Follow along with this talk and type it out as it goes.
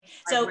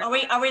So are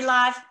we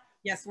live?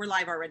 Yes, we're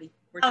live already.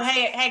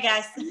 Hey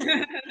guys.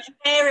 Hey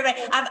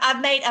everybody.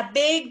 I've made a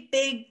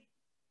big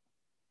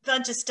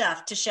bunch of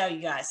stuff to show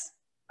you guys.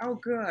 Oh,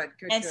 good.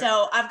 And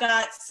so I've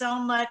got so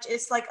much.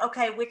 It's like,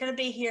 okay, we're going to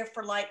be here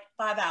for like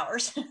 5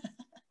 hours.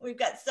 We've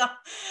got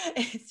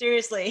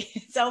seriously,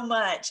 so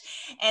much.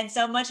 And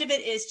so much of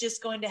it is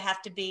just going to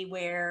have to be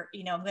where,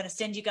 I'm going to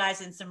send you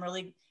guys in some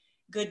really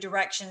good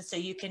directions so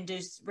you can do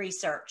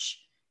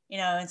research,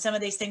 and some of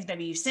these things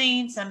maybe you've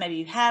seen, some maybe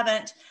you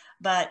haven't,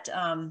 but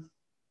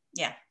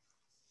yeah.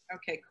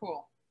 Okay,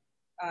 cool.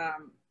 All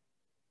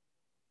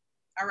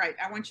right.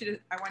 I want you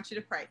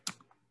to pray.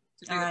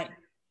 All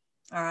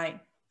right.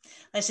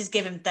 Let's just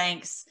give him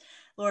thanks.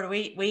 Lord,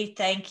 we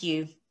thank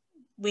you.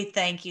 We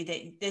thank you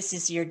that this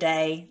is your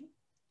day.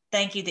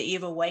 Thank you that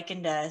you've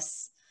awakened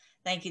us.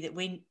 Thank you that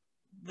we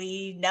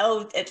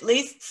know at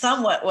least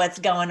somewhat what's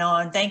going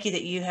on. Thank you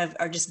that you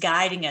are just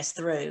guiding us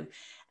through.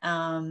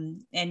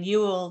 And you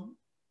will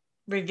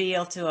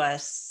reveal to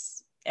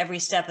us every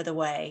step of the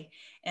way.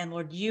 And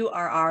Lord, you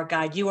are our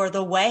guide. You are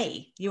the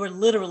way. You are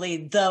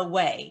literally the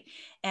way.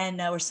 And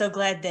we're so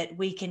glad that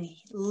we can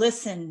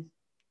listen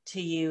to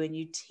you, and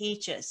you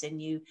teach us,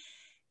 and you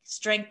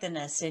strengthen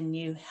us, and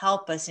you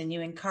help us, and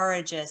you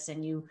encourage us,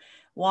 and you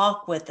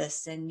walk with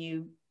us, and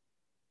you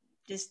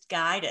just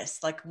guide us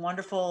like a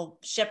wonderful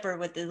shepherd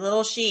with the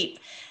little sheep.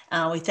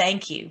 We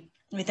thank you.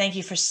 We thank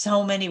you for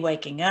so many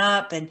waking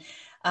up and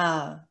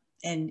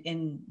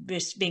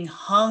just being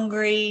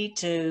hungry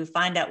to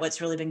find out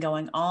what's really been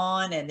going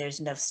on, and there's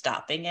no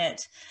stopping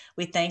it.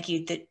 We thank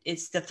you that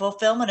it's the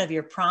fulfillment of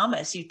your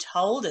promise. You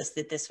told us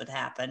that this would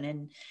happen,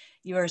 and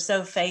you are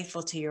so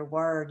faithful to your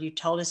word. You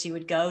told us you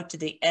would go to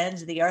the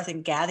ends of the earth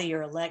and gather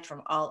your elect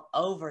from all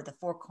over the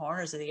four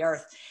corners of the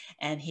earth.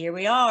 And here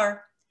we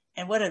are.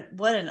 And what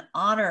an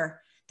honor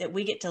that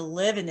we get to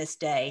live in this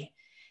day,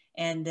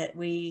 and that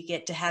we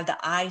get to have the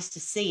eyes to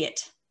see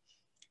it.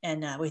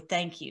 And we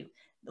thank you,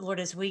 Lord,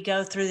 as we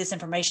go through this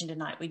information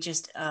tonight. We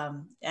just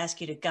ask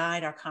you to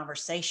guide our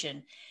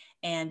conversation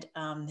and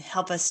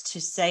help us to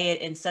say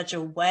it in such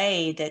a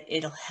way that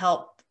it'll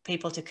help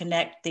people to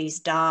connect these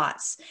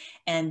dots.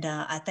 And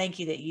I thank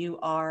you that you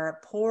are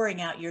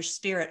pouring out your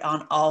spirit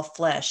on all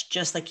flesh,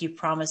 just like you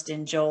promised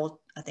in Joel,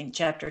 I think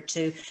chapter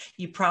 2.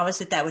 You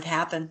promised that would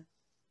happen,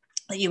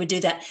 that you would do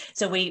that.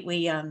 So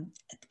we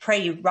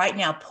pray you right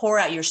now, pour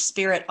out your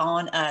spirit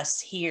on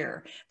us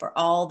here for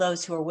all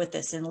those who are with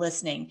us and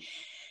listening,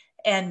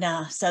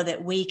 and so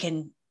that we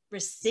can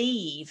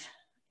receive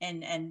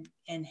and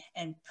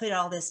put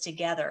all this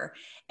together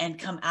and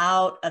come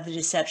out of the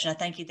deception. I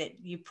thank you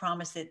that you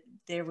promised that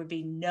there would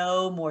be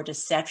no more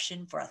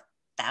deception for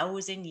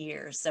 1,000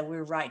 years. So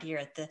we're right here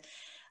at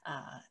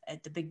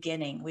the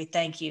beginning. We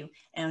thank you,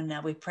 and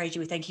we praise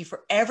you. We thank you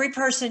for every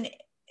person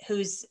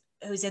who's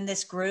in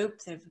this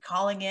group, they're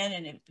calling in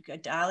and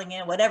dialing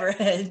in, whatever,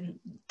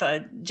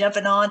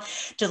 jumping on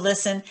to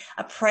listen.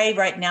 I pray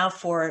right now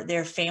for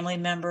their family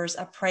members.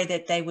 I pray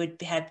that they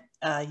would have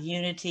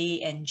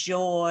unity and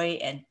joy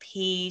and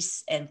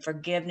peace and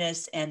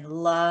forgiveness and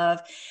love.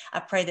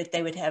 I pray that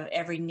they would have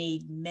every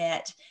need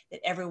met, that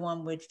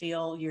everyone would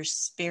feel your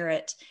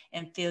spirit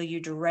and feel you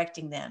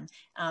directing them,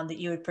 that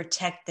you would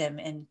protect them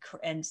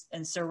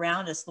and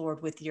surround us,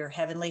 Lord, with your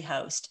heavenly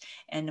host.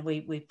 And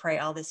we pray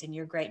all this in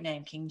your great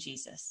name, King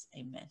Jesus.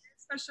 Amen.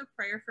 Special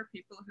prayer for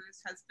people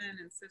whose husband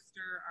and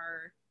sister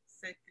are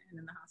sick and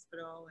in the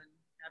hospital and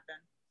have been.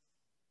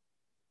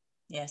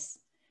 Yes.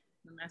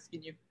 I'm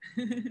asking you.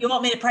 You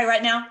want me to pray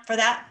right now for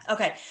that?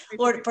 Okay.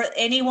 Lord, for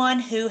anyone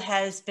who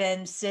has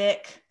been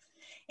sick,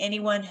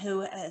 anyone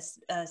who has,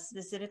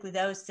 specifically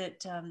those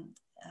that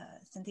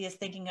Cynthia is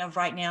thinking of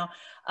right now,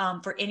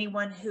 for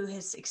anyone who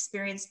has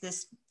experienced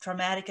this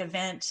traumatic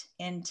event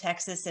in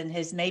Texas and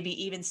has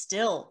maybe even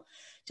still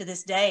to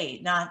this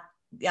day not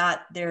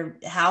got their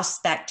house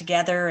back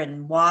together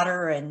and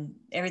water and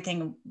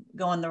everything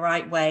going the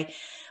right way.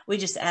 We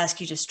just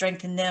ask you to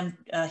strengthen them,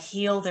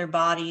 heal their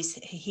bodies,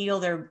 heal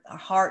their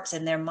hearts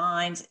and their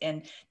minds,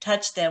 and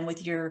touch them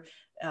with your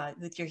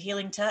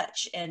healing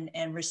touch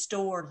and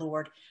restore,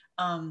 Lord.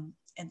 And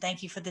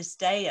thank you for this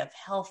day of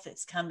health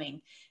that's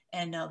coming.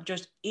 And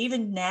just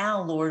even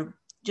now, Lord,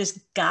 just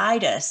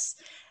guide us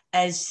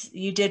as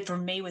you did for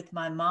me with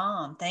my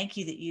mom. Thank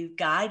you that you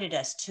guided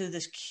us to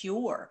this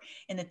cure,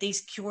 and that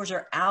these cures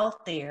are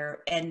out there,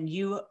 and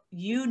you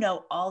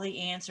know all the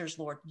answers,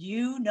 Lord.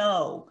 You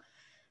know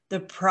the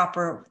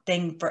proper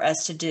thing for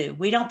us to do.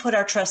 We don't put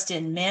our trust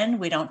in men.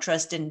 We don't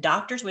trust in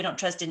doctors. We don't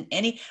trust in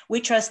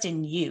we trust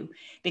in you,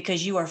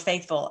 because you are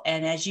faithful.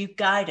 And as you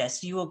guide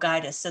us, you will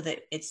guide us so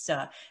that it's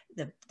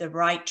the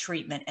right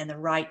treatment and the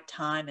right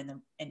time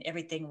and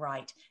everything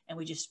right. And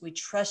we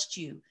trust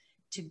you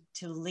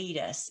to lead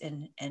us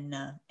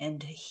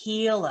and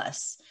heal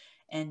us,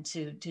 and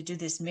to do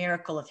this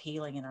miracle of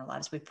healing in our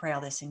lives. We pray all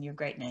this in your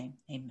great name.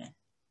 Amen.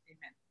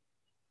 Amen.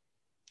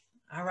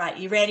 All right.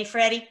 You ready,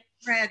 Freddie?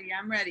 Ready.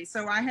 I'm ready.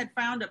 So I had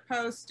found a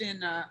post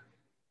in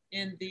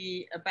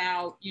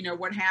about,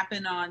 what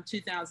happened on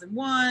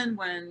 2001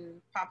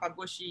 when Papa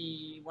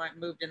Bushy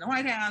moved in the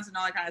White House and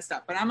all that kind of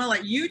stuff. But I'm gonna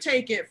let you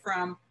take it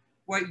from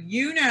what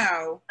you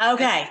know.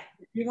 Okay.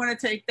 If you want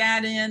to take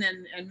that in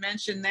and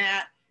mention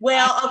that.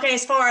 Well, okay,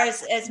 as far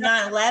as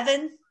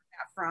 9/11?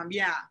 From,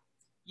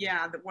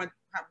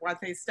 what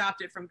they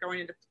stopped it from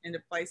going into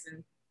place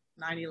in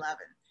 9/11.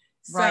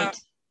 So right.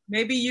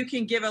 Maybe you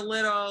can give a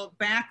little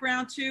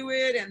background to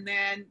it and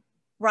then.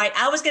 Right.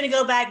 I was going to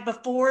go back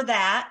before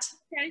that.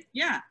 Okay.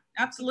 Yeah,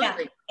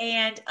 absolutely.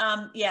 Yeah.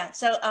 And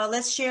so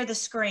let's share the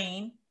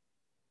screen.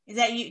 Is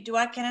that you?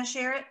 Can I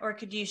share it, or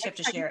could you have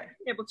to share it?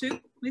 Able to.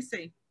 Let me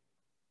see.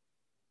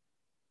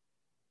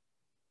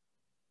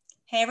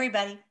 Hey,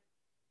 everybody.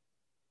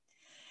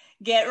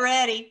 Get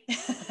ready.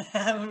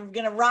 I'm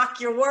going to rock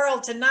your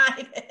world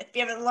tonight. If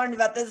you haven't learned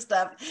about this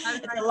stuff,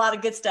 it's a lot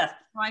of good stuff.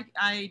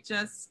 I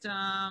just,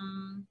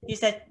 you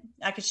said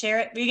I could share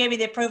it. You gave me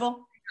the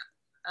approval.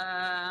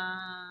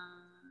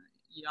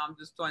 Yeah, I'm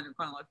just trying to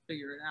kind of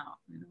figure it out,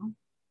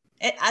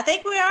 I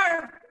think we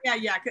are.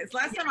 Yeah. Because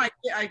last time I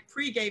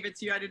pre-gave it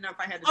to you, I didn't know if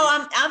I had to.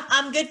 Oh,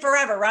 I'm good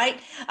forever, right?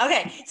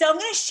 Okay, so I'm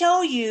going to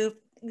show you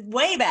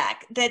way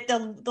back that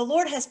the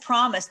Lord has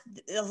promised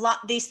a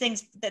lot these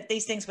things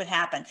would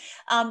happen.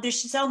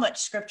 There's so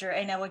much scripture.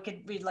 I know we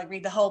could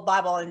read the whole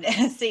Bible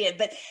and see it,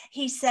 but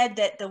He said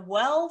that the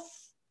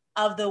wealth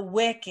of the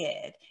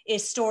wicked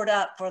is stored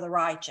up for the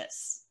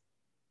righteous.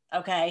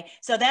 Okay,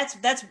 so that's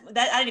that.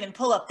 I didn't even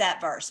pull up that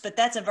verse, but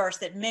that's a verse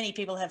that many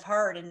people have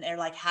heard, and they're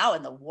like, "How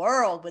in the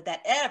world would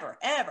that ever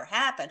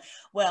happen?"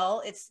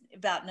 Well, it's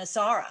about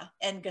Nasara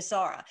and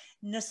Gesara.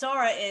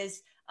 Nasara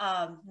is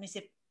let me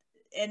see,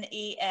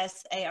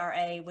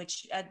 NESARA,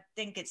 which I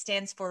think it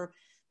stands for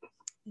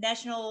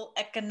National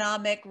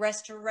Economic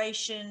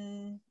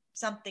Restoration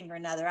something or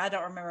another. I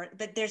don't remember,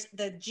 but there's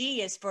the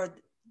G is for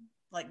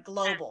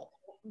global.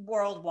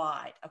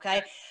 Worldwide.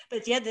 Okay.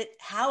 But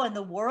how in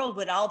the world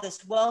would all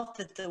this wealth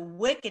that the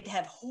wicked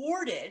have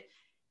hoarded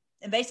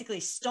and basically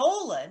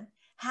stolen,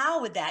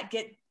 how would that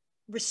get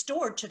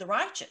restored to the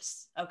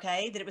righteous?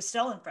 Okay. That it was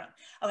stolen from.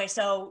 Okay.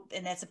 So,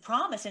 and that's a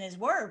promise in His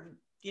word.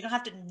 You don't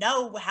have to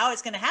know how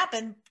it's going to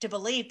happen to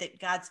believe that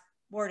God's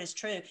word is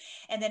true.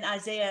 And then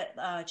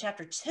Isaiah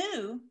chapter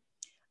 2,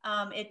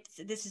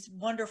 this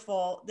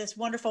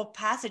wonderful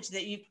passage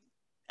that you,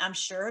 I'm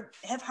sure,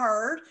 have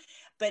heard,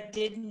 but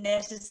didn't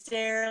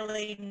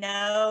necessarily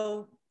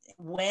know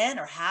when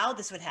or how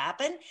this would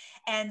happen.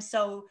 And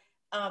so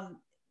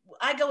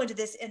I go into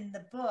this in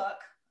the book.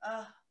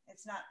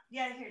 It's not,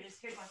 here it is.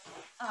 Here's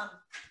one.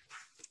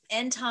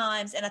 End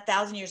Times and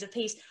 1,000 Years of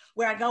Peace,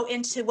 where I go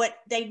into what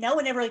they know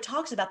and never really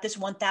talks about, this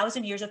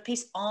 1,000 years of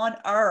peace on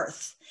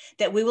earth,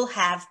 that we will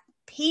have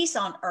peace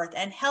on earth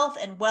and health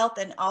and wealth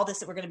and all this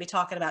that we're going to be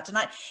talking about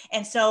tonight.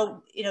 And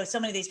so, so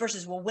many of these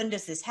verses, well, when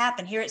does this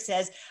happen? Here it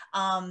says,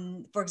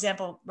 for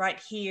example, right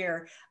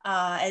here,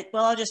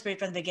 I'll just read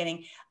from the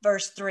beginning,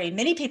 verse 3,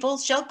 many people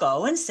shall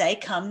go and say,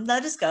 come,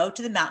 let us go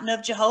to the mountain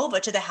of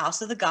Jehovah, to the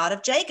house of the God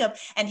of Jacob,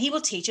 and He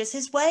will teach us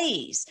His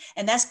ways.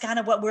 And that's kind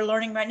of what we're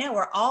learning right now.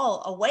 We're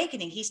all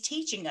awakening. He's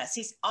teaching us.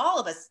 All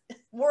of us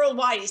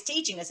worldwide is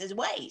teaching us His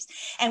ways,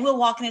 and we'll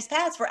walk in His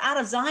paths. For out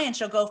of Zion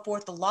shall go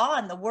forth the law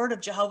and the word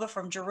of Jehovah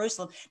from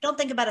Jerusalem. Don't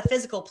think about a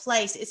physical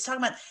place. It's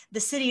talking about the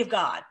city of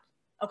God.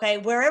 Okay,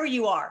 wherever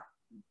you are,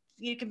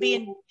 you can be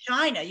in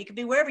China, you can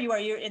be wherever you are,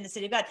 you're in the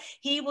city of God.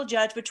 He will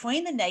judge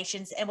between the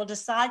nations and will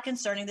decide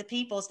concerning the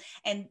peoples,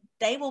 and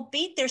they will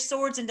beat their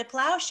swords into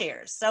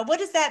plowshares. So what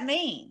does that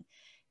mean?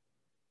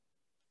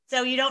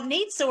 So you don't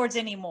need swords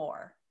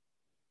anymore.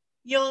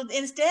 You'll,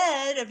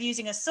 instead of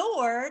using a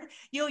sword,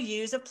 you'll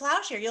use a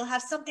plowshare. You'll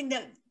have something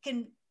that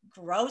can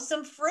grow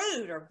some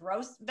fruit or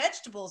grow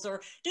vegetables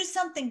or do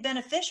something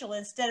beneficial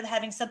instead of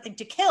having something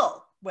to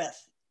kill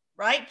with,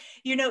 right?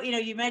 You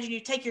imagine you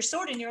take your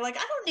sword and you're like,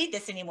 I don't need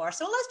this anymore.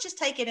 So let's just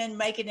take it and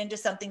make it into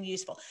something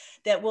useful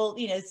that will,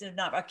 it's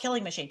not a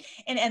killing machine.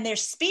 And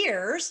there's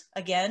spears,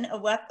 again,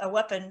 a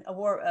weapon of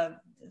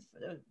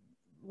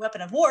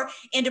war,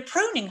 into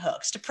pruning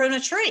hooks to prune a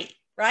tree,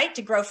 right?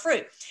 To grow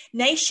fruit.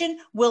 Nation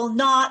will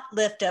not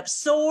lift up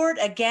sword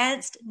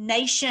against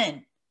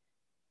nation.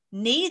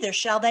 Neither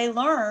shall they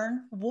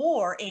learn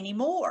war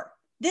anymore.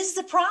 This is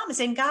a promise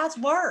in God's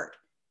word.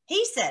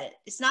 He said it.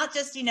 It's not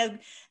just,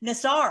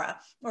 Nasara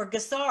or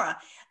Gesara.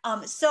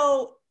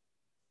 So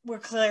we're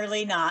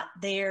clearly not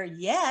there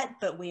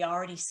yet, but we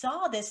already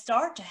saw this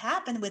start to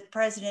happen with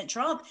President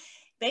Trump,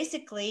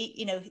 basically,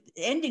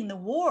 ending the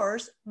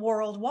wars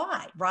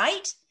worldwide,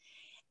 right?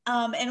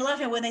 And a lot of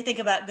people, when they think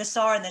about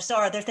Gesara and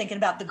Nasara, they're thinking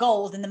about the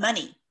gold and the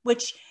money,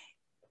 which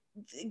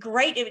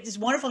great. It is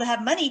wonderful to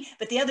have money.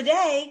 But the other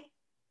day,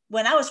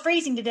 when I was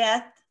freezing to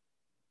death,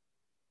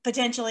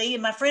 potentially,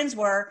 and my friends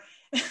were,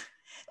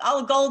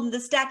 all the gold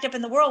that's stacked up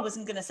in the world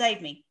wasn't going to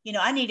save me.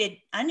 I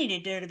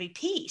needed there to be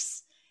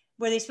peace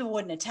where these people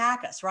wouldn't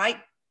attack us, right?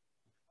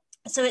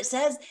 So it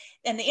says,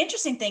 and the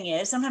interesting thing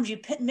is, sometimes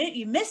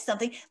you miss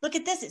something. Look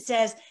at this. It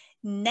says,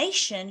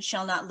 nation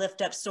shall not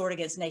lift up sword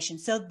against nation.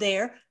 So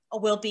there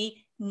will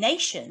be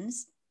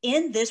nations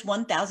in this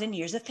 1,000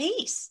 years of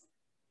peace.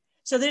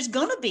 So there's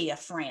going to be a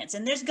France,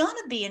 and there's going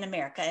to be an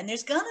America, and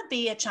there's going to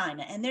be a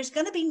China, and there's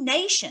going to be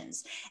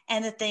nations.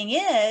 And the thing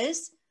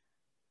is,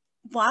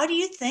 why do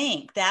you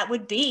think that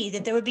would be,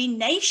 that there would be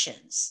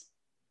nations?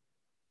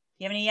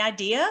 Do you have any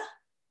idea?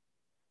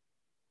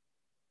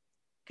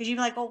 Because you'd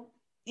be like, well,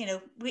 you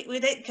know,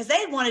 because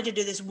they wanted to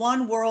do this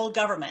one world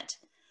government.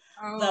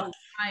 Oh,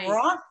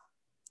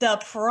 The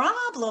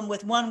problem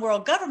with one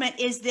world government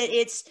is that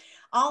it's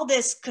all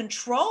this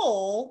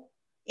control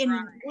in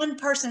one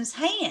person's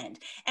hand.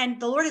 And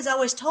the Lord has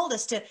always told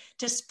us to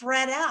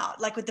spread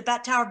out, like with the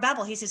Tower of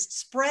Babel. He says,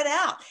 spread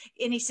out.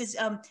 And he says,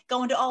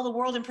 go into all the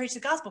world and preach the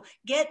gospel.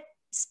 Get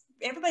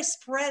everybody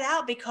spread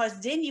out,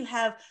 because then you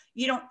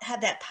don't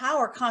have that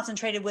power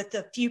concentrated with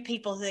the few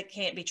people that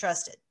can't be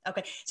trusted.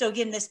 Okay. So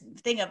again, this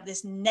thing of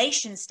this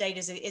nation state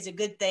is a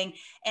good thing.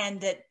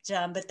 And that,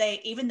 but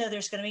even though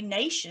there's going to be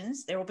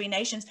nations, there will be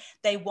nations,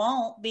 they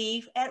won't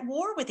be at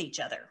war with each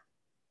other.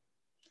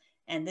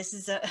 And this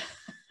is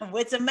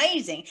what's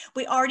amazing.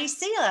 We already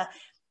see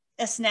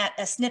a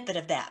snippet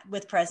of that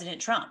with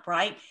President Trump,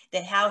 right?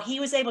 That how he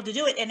was able to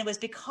do it. And it was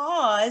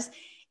because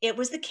it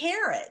was the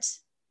carrot.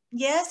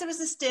 Yes, it was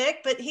the stick,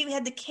 but he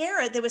had the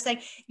carrot that was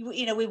saying,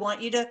 you know, we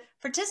want you to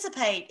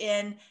participate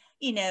in,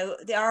 you know,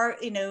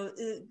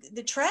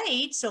 the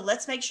trade. So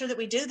let's make sure that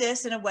we do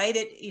this in a way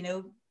that, you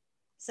know,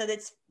 so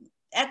that's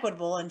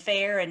equitable and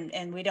fair,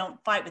 and we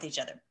don't fight with each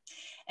other.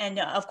 And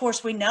of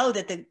course, we know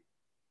that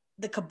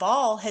the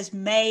cabal has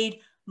made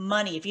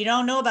money. If you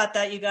don't know about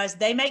that, you guys,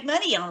 they make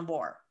money on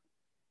war.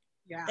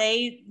 Yeah.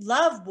 They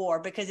love war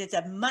because it's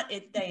a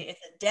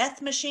death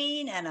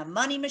machine and a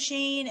money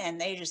machine, and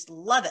they just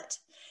love it.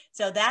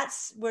 So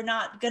we're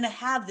not going to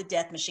have the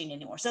death machine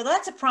anymore. So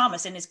that's a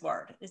promise in his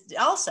word. It's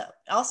also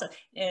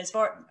as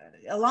far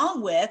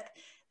along with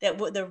that,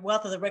 the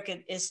wealth of the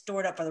wicked is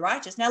stored up for the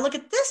righteous. Now look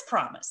at this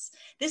promise.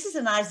 This is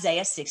in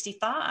Isaiah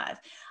 65.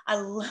 I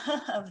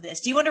love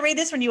this. Do you want to read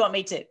this one? Do you want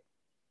me to?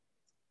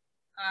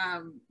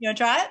 You want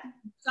to try it?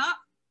 Stop.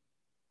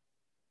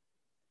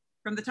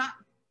 From the top?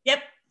 Yep.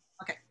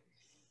 Okay.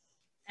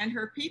 And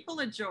her people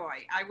a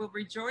joy. I will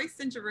rejoice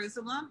in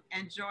Jerusalem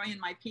and joy in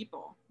my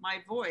people. My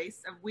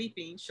voice of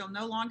weeping shall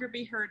no longer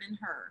be heard in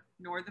her,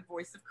 nor the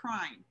voice of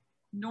crying.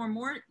 No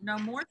more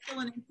shall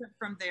an infant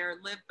from there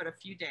live but a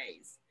few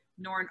days,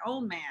 nor an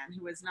old man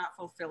who has not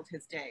fulfilled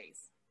his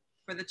days.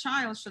 For the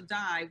child shall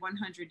die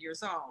 100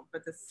 years old,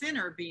 but the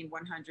sinner being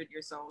 100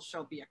 years old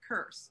shall be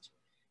accursed.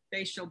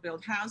 They shall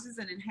build houses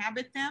and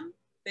inhabit them.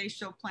 They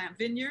shall plant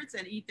vineyards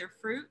and eat their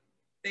fruit.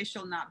 They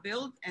shall not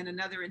build and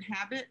another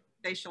inhabit.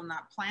 They shall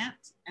not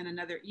plant and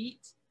another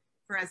eat.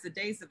 For as the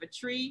days of a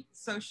tree,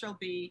 so shall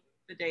be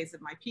the days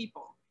of my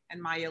people.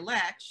 And my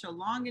elect shall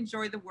long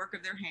enjoy the work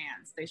of their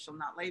hands. They shall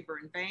not labor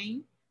in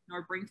vain,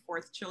 nor bring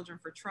forth children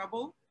for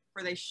trouble.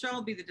 For they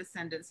shall be the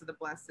descendants of the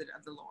blessed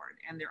of the Lord,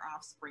 and their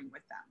offspring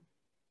with them.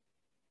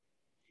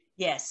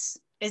 Yes.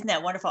 Isn't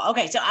that wonderful?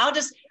 Okay, so I'll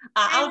just,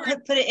 I'll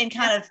put it in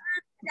kind of.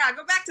 Yeah,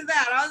 go back to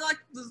that. I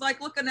was like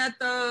looking at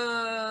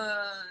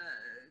the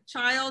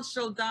child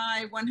shall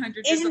die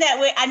 100 years. Isn't that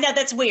weird? I know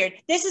that's weird.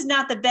 This is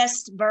not the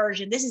best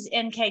version. This is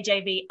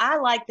NKJV. I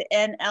like the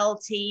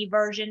NLT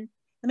version.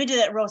 Let me do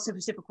that real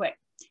super quick.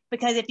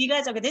 Because if you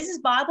guys, okay, this is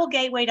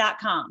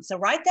BibleGateway.com. So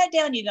write that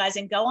down, you guys,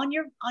 and go on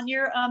your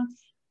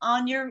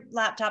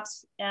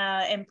laptops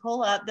and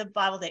pull up the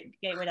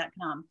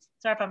BibleGateway.com.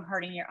 Sorry if I'm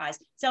hurting your eyes.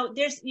 So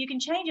you can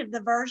change the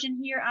version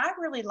here. I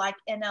really like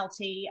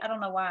NLT. I don't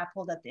know why I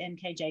pulled up the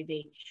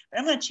NKJV, but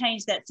I'm going to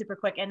change that super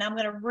quick, and I'm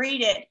going to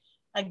read it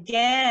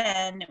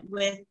again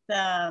with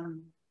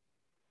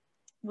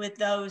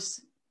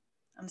those.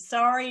 I'm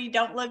sorry.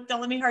 Don't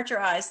let me hurt your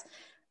eyes.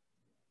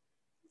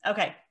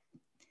 Okay.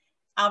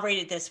 I'll read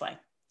it this way.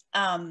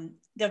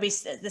 There'll be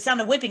the sound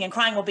of weeping and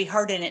crying will be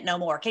heard in it no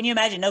more. Can you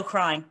imagine? No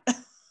crying.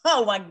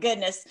 Oh my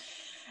goodness.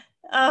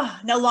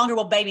 No longer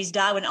will babies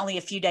die when only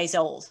a few days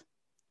old.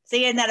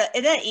 See, isn't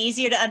that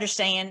easier to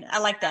understand? I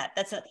like that.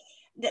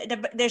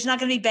 There's not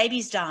going to be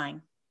babies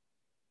dying.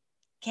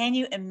 Can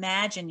you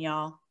imagine,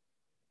 y'all?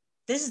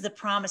 This is the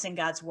promise in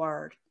God's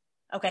word.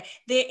 Okay.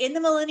 In the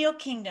millennial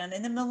kingdom,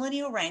 in the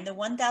millennial reign, the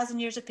 1,000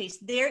 years of peace,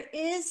 there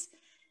is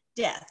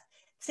death.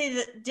 See,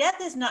 the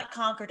death is not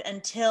conquered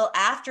until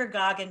after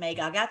Gog and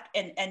Magog,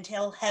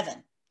 until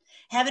heaven.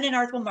 Heaven and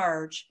earth will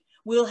merge.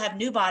 We'll have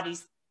new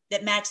bodies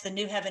that match the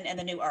new heaven and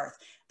the new earth.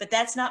 But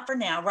that's not for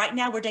now. Right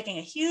now, we're taking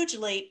a huge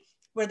leap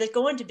where there's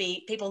going to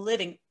be people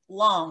living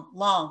long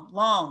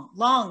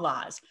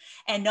lives.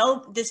 And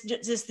no,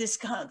 this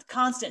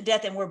constant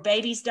death and where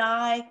babies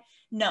die.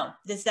 No,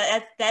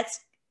 that's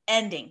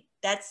ending.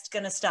 That's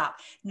going to stop.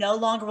 No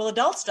longer will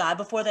adults die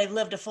before they've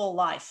lived a full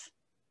life.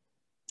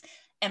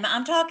 And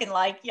I'm talking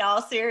like,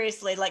 y'all,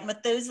 seriously, like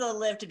Methuselah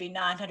lived to be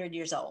 900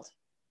 years old.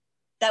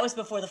 That was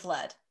before the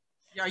flood.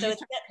 Yeah, so you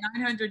took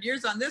 900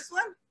 years on this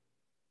one?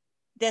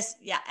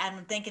 Yeah,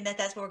 I'm thinking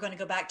that's what we're going to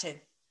go back to.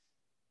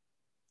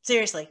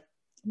 Seriously.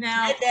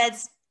 Now,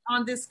 that's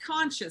on this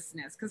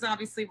consciousness, because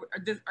obviously,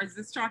 is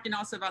this talking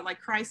also about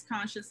like Christ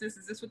consciousness?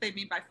 Is this what they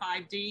mean by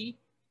 5D?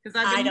 Because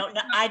I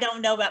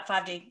don't know about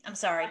 5D. I'm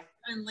sorry.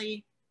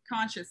 Heavenly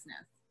consciousness.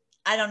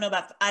 I don't know,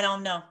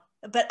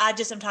 but I'm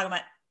talking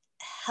about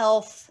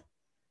health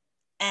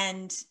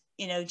and,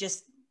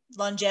 just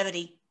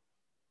longevity.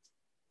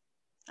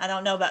 I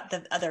don't know about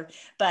the other,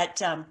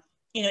 but,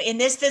 in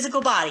this physical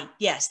body,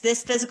 yes,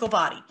 this physical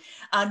body,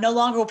 no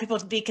longer will people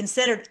be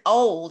considered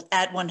old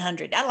at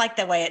 100. I like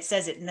the way it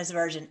says it in this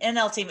version.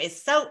 NLT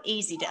is so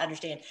easy to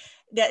understand.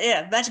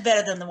 Yeah, much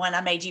better than the one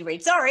I made you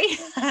read. Sorry,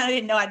 I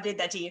didn't know I did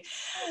that to you.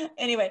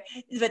 Anyway,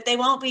 but they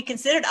won't be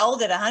considered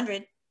old at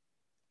 100.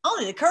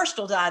 Only the cursed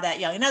will die that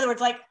young. In other words,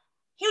 like,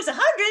 he was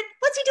 100.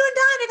 What's he doing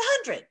dying at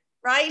 100?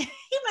 Right?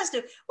 He must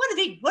have. What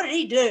did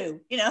he do?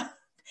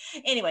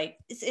 Anyway,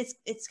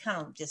 it's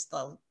kind of just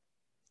the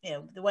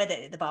way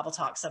that the Bible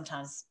talks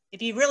sometimes.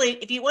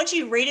 Once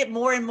you read it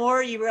more and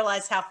more, you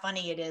realize how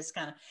funny it is.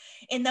 Kind of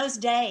in those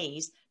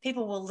days,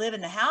 people will live in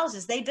the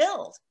houses they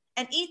build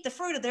and eat the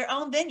fruit of their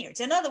own vineyards.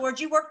 In other words,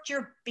 you worked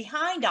your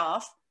behind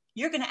off.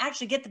 You're going to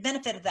actually get the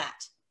benefit of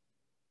that.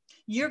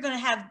 You're going to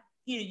have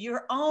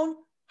your own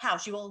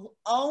house. You will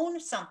own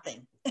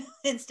something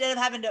instead of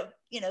having to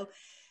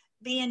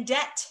be in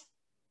debt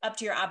up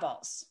to your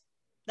eyeballs.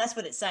 That's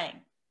what it's saying.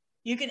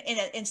 You can,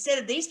 instead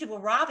of these people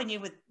robbing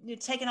you with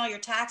taking all your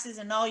taxes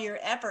and all your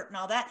effort and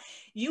all that,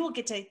 you will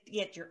get to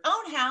get your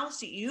own house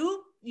that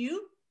you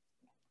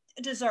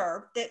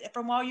deserve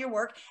from all your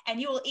work, and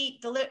you will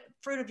eat the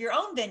fruit of your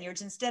own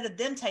vineyards instead of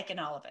them taking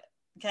all of it.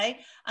 Okay.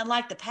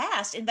 Unlike the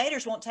past,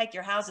 invaders won't take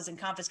your houses and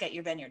confiscate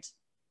your vineyards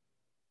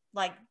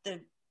like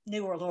the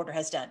New World Order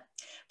has done.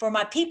 For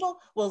my people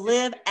will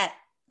live at,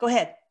 go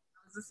ahead.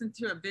 I was listening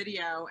to a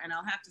video, and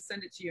I'll have to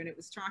send it to you, and it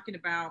was talking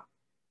about,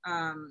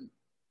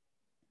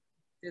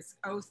 this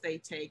oath they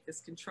take, this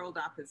controlled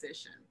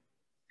opposition.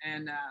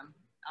 And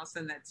I'll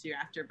send that to you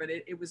after, but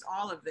it was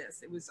all of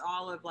this. It was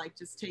all of like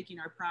just taking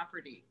our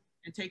property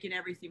and taking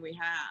everything we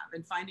have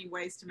and finding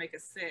ways to make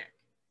us sick.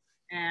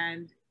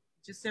 And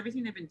just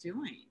everything they've been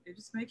doing. They're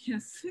just making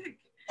us sick.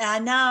 I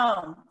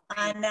know.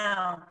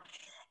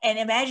 And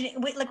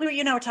imagine, you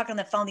and I were talking on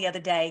the phone the other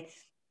day,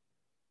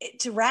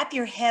 to wrap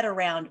your head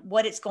around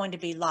what it's going to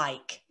be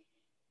like.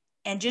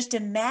 And just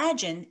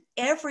imagine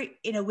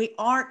we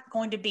aren't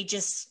going to be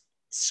just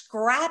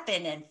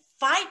scrapping and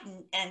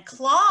fighting and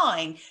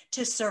clawing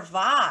to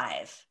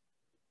survive.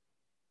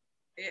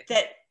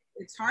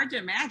 It's hard to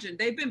imagine.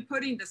 They've been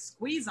putting the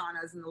squeeze on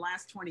us in the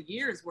last 20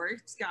 years where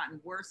it's gotten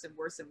worse and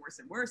worse and worse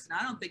and worse. And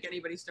I don't think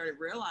anybody started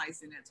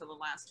realizing it till the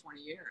last 20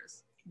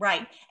 years.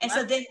 Right. And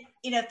so then,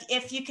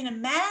 if you can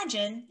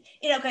imagine,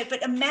 okay,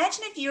 but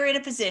imagine if you're in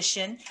a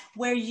position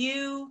where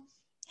you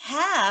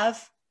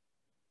have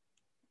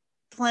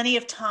plenty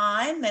of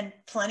time and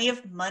plenty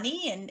of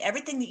money and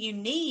everything that you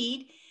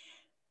need.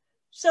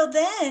 So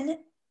then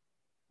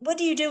what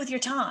do you do with your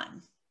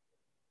time?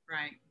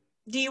 Right.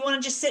 Do you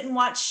want to just sit and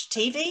watch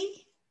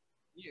TV?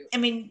 I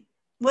mean,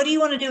 what do you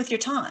want to do with your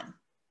time?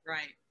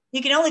 Right.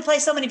 You can only play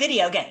so many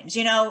video games,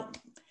 you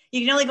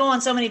can only go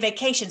on so many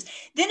vacations.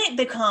 Then it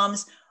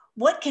becomes,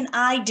 what can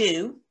I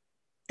do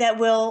that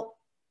will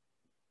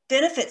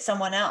benefit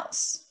someone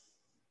else?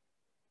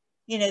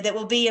 That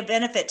will be a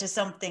benefit to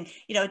something,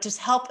 to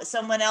help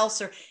someone else,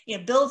 or,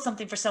 build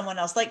something for someone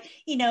else. Like,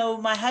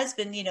 my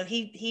husband,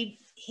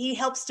 he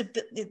helps to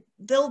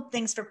build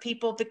things for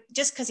people, but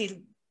just because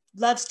he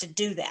loves to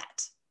do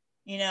that.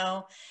 We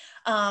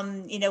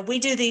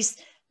do these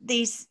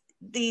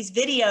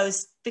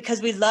videos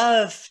because we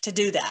love to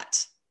do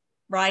that.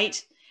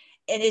 Right.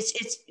 And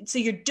it's so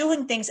you're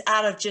doing things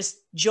out of just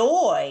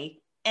joy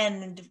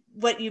and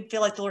what you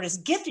feel like the Lord has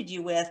gifted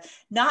you with,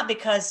 not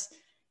because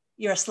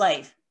you're a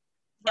slave.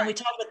 Right. And we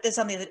talked about this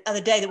on the other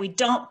day that we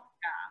don't.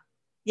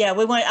 Yeah. I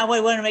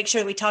want to make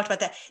sure that we talked about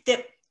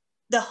that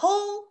the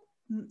whole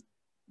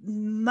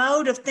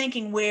mode of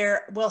thinking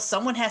where, well,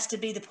 someone has to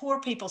be the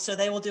poor people, so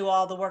they will do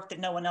all the work that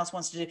no one else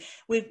wants to do.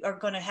 We are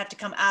going to have to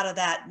come out of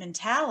that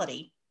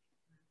mentality.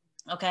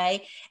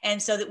 Okay. And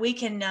so that we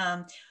can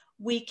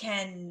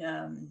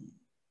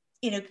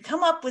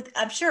come up with,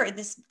 I'm sure in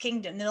this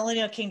kingdom, the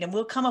millennial kingdom,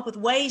 we'll come up with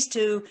ways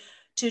to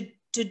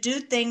do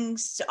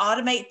things, to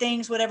automate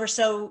things, whatever.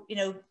 So,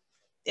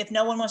 if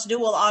no one wants to do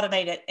it, we'll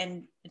automate it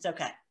and it's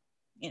okay.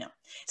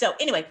 So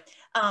anyway,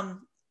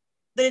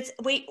 but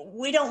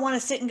we don't want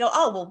to sit and go,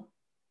 oh, well,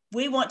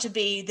 we want to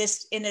be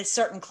this in a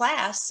certain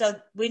class. So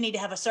we need to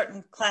have a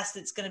certain class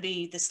that's going to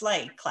be the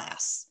slave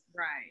class.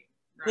 Right.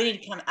 We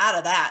need to come out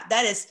of that.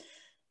 That is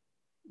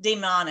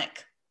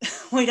demonic.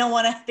 We don't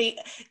want to be,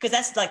 because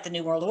that's like the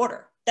New World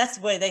Order. That's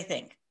the way they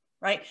think.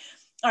 Right.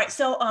 All right.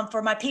 So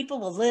for my people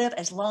will live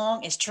as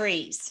long as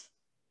trees.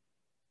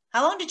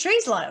 How long do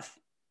trees live?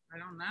 I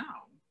don't know.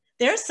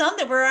 There's some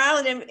that were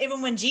out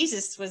even when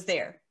Jesus was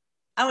there.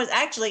 I was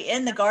actually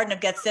in the Garden of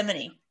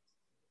Gethsemane.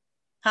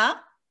 Huh?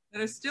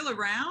 That are still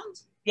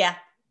around? Yeah.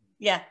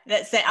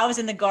 I was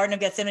in the Garden of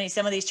Gethsemane.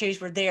 Some of these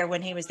trees were there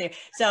when he was there.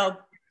 So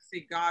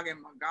see Gog and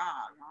Magog.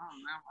 I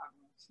don't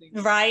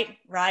know. Right.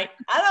 I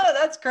know,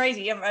 that's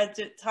crazy.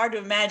 It's hard to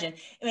imagine.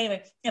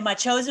 Anyway, and my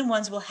chosen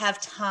ones will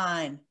have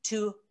time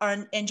to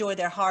enjoy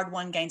their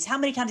hard-won gains. How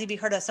many times have you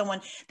heard of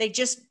someone, they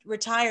just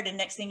retired and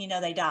next thing you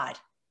know, they died?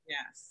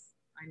 Yes.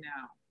 I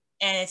know.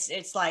 And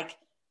it's like,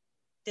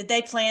 did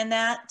they plan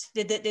that?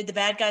 Did the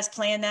bad guys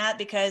plan that?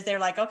 Because they're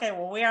like, okay,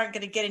 well, we aren't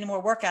going to get any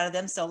more work out of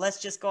them, so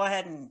let's just go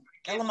ahead and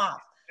kill them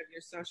off. Of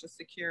your Social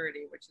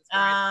Security, which is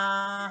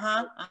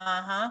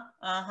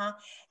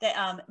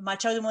my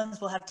chosen ones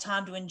will have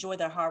time to enjoy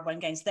their hard-won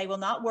gains. They will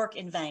not work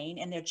in vain,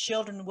 and their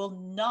children will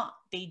not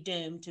be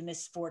doomed to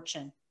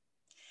misfortune.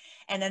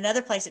 And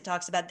another place it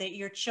talks about that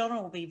your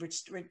children will be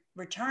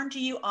returned to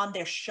you on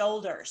their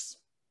shoulders.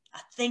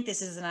 I think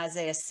this is in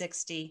Isaiah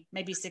 60,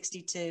 maybe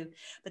 62,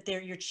 but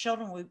your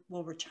children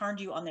will return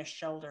to you on their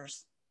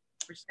shoulders.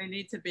 Which they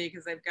need to be,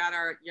 because they've got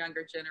our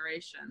younger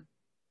generation.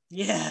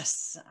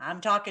 Yes,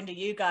 I'm talking to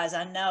you guys.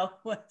 I know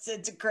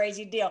it's a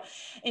crazy deal.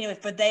 Anyway,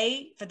 for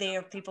they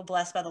are people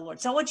blessed by the Lord.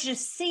 So I want you to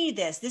see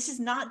this. This is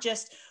not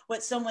just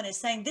what someone is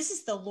saying. This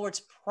is the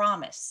Lord's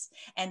promise.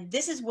 And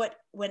this is what,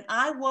 when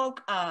I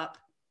woke up,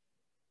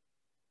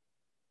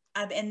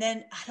 and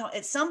then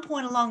at some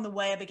point along the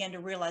way, I began to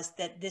realize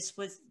that this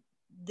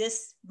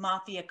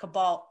mafia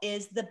cabal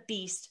is the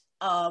beast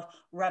of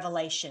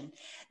Revelation.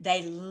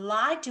 They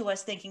lied to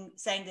us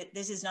saying that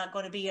this is not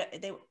going to be,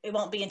 it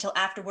won't be until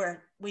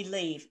after we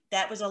leave.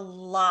 That was a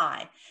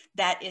lie.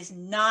 That is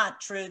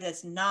not true.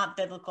 That's not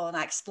biblical. And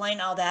I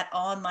explain all that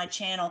on my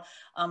channel.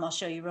 I'll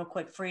show you real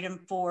quick.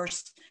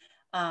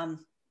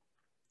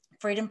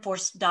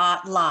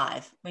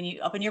 freedomforce.live. When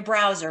you open your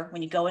browser,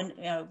 when you go in,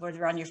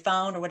 whether on your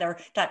phone or whatever,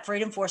 type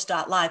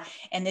freedomforce.live.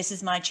 And this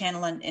is my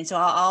channel. And so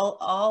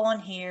all on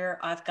here,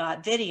 I've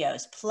got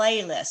videos,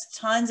 playlists,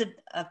 tons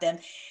of them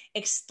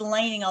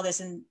explaining all this.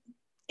 And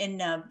in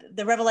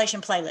the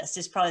Revelation playlist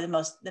is probably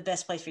the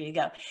best place for you to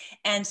go.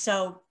 And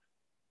so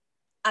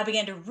I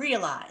began to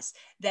realize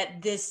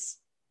that this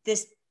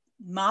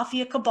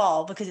mafia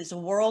cabal, because it's a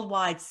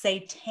worldwide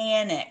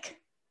satanic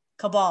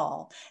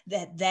cabal,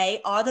 that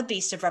they are the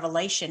beast of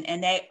Revelation,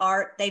 and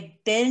they've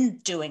been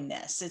doing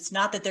this. It's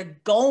not that they're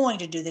going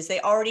to do this. They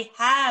already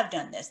have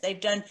done this. They've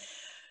done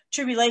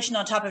tribulation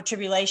on top of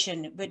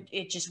tribulation, but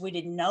we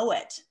didn't know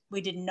it.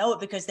 We didn't know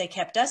it because they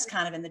kept us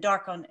kind of in the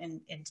dark Code had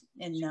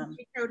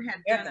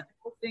done a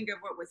whole thing of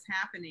what was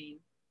happening,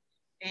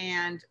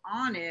 and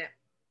on it,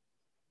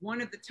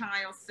 one of the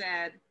tiles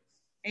said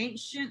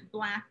Ancient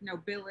Black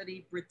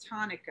Nobility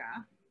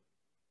Britannica,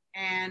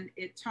 and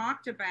it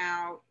talked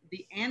about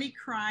the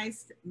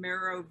Antichrist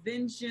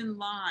Merovingian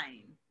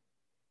line.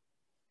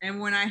 And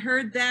when I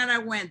heard that, I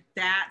went,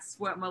 that's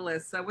what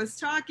Melissa was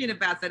talking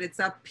about, that it's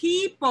a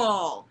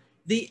people.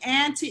 He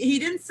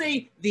didn't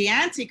say the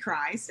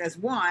Antichrist as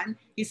one,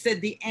 he said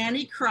the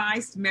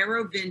Antichrist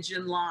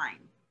Merovingian line.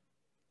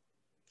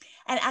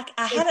 And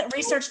I haven't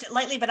researched it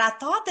lately, but I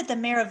thought that the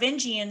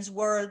Merovingians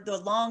were the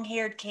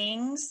long-haired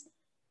kings.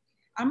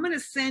 I'm going to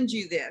send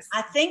you this.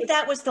 I think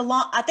that was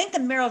I think the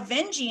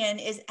Merovingian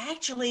is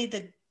actually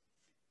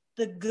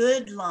the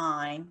good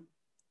line.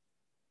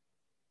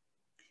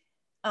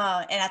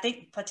 And I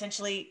think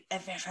potentially,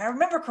 if I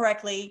remember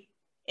correctly,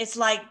 it's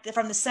like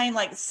from the same,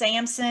 like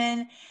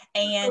Samson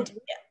and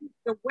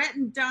the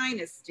Wettin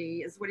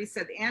dynasty is what he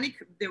said.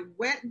 The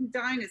Wettin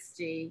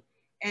dynasty.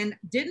 And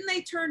didn't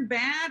they turn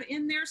bad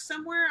in there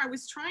somewhere? I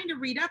was trying to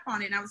read up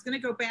on it, and I was going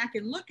to go back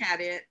and look at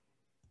it,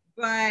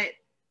 but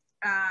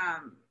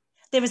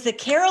there was the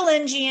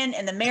Carolingian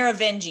and the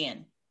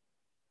Merovingian.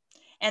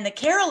 And the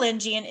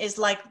Carolingian is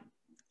like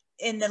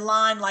in the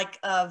line like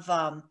of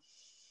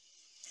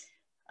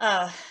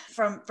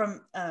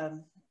from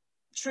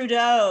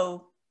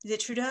Trudeau. Is it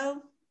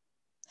Trudeau?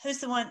 Who's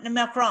the one?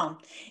 Macron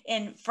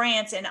in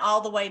France, and all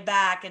the way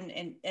back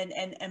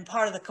and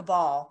part of the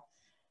cabal.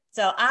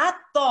 So I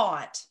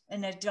thought,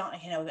 and I don't,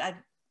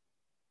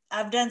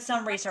 I've done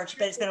some research,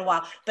 but it's been a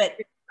while. But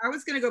I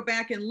was going to go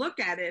back and look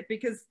at it,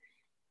 because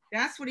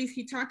that's what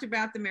he talked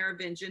about, the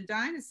Merovingian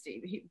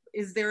dynasty.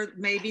 Is there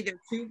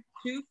two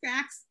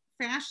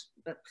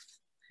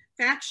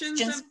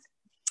factions?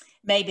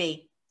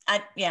 Maybe.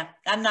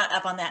 I'm not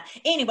up on that.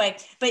 Anyway,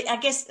 but I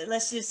guess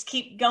let's just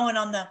keep going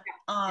on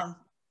on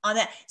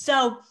that.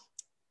 So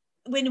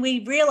when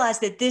we realize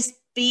that this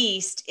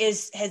beast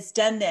has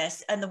done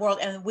this in the world,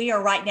 and we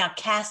are right now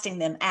casting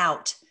them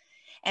out,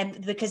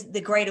 and because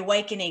the Great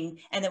Awakening,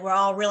 and that we're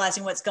all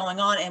realizing what's going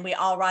on, and we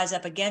all rise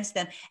up against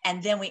them,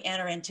 and then we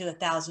enter into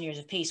 1,000 years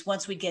of peace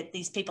once we get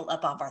these people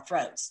up off our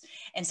throats.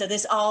 And so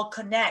this all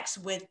connects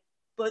with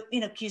what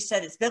Q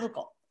said, it's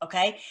biblical.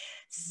 Okay,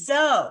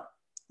 so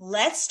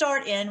let's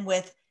start in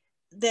with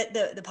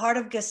the part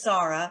of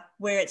Gesara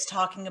where it's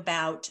talking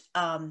about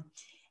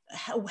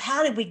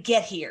how did we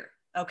get here.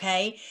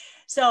 Okay,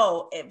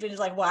 so it was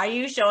like, why are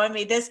you showing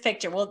me this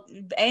picture? Well,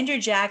 Andrew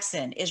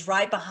Jackson is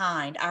right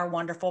behind our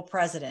wonderful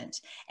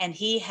president, and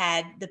he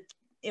had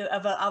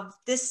of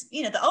this,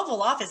 the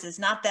Oval Office is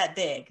not that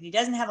big. He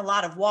doesn't have a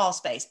lot of wall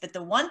space, but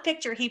the one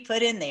picture he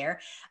put in there,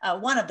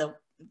 one of the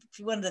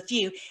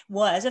few,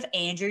 was of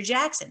Andrew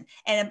Jackson.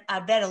 And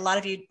I bet a lot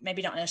of you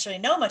maybe don't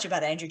necessarily know much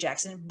about Andrew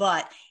Jackson,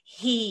 but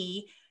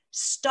he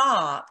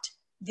stopped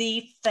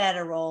the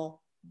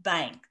federal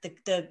bank,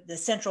 the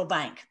central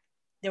bank.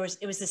 it was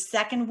the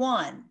second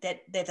one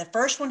that the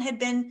first one had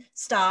been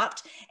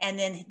stopped, and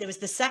then there was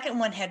the second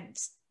one had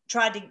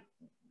tried to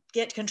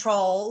get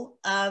control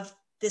of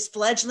this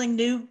fledgling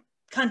new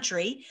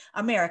country,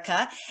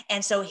 America.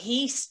 And so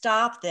he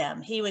stopped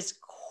them. He was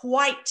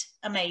quite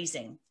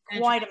amazing,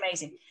 quite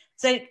amazing.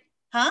 So,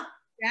 huh?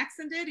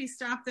 Jackson did? He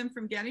stopped them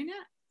from getting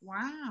it?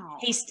 Wow.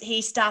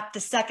 He stopped the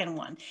second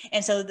one.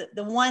 And so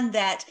the one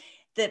that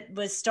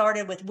was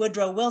started with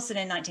Woodrow Wilson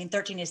in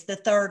 1913 is the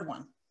third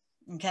one.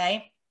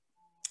 Okay.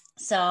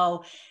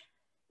 So,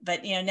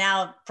 but you know,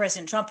 now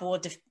President Trump will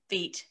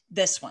defeat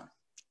this one,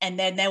 and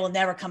then they will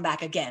never come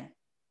back again,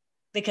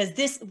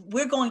 because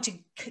we're going to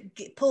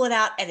pull it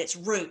out at its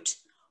root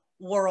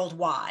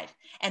worldwide.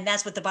 And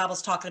that's what the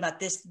Bible's talking about,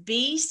 this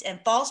beast and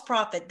false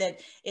prophet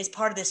that is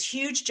part of this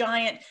huge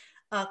giant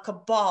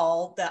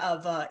cabal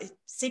of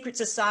secret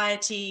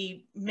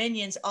society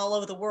minions all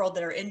over the world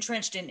that are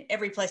entrenched in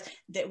every place,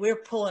 that we're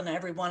pulling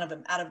every one of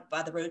them out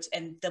by the roots,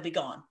 and they'll be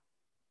gone.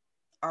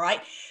 All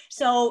right.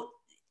 So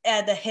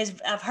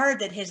I've heard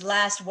that his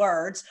last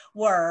words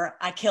were,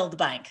 "I killed the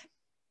bank."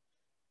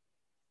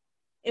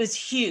 It was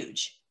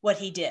huge what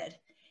he did.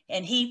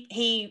 And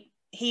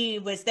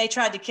they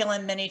tried to kill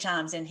him many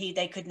times, and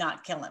they could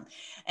not kill him.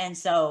 And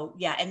so,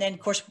 yeah. And then of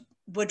course,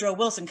 Woodrow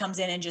Wilson comes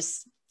in and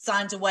just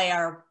signs away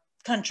our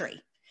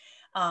country.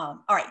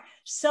 All right.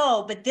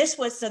 So, but this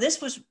was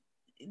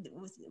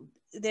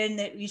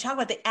then you talk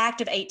about the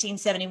Act of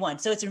 1871.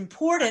 So it's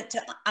important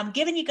I'm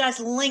giving you guys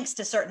links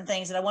to certain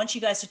things that I want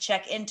you guys to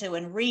check into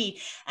and read.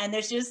 And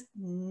there's just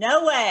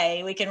no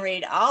way we can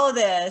read all of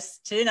this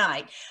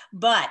tonight.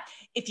 But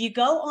if you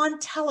go on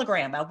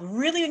Telegram, I would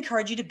really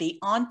encourage you to be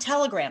on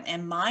Telegram.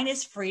 And mine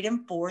is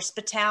Freedom Force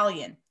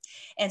Battalion.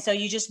 And so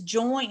you just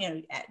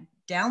join,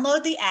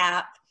 download the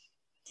app.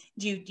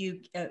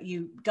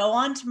 You go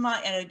on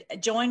to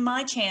join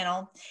my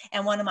channel,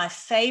 and one of my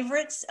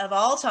favorites of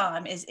all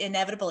time is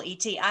Inevitable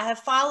ET. I have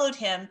followed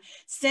him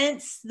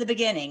since the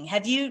beginning.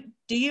 Do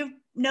you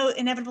know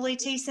Inevitable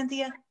ET,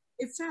 Cynthia?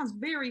 It sounds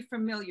very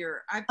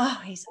familiar.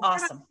 He's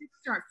awesome.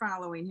 Start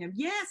following him.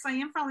 Yes, I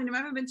am following him. I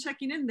haven't been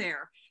checking in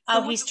there.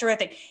 So he's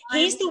terrific.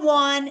 He's the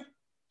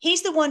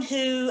one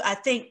who I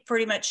think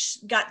pretty much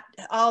got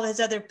all his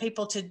other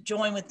people to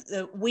join with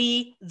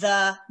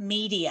the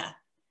media.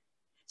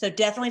 So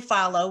definitely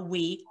follow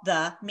We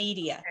the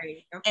Media.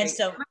 Okay. And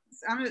so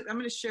I'm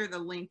going to share the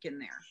link in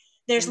there.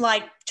 There's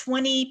like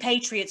 20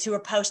 patriots who are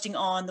posting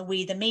on the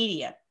We the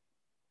Media.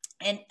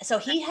 And so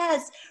he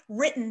has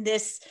written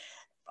this,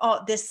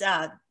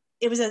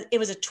 it was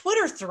a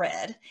Twitter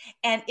thread,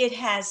 and it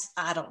has,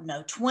 I don't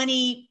know,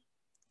 20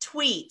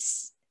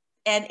 tweets.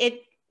 And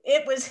it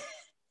was,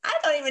 I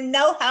don't even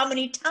know how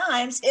many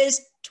times his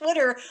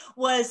Twitter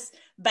was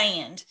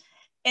banned.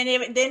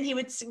 And then he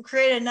would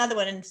create another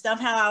one, and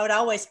somehow I would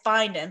always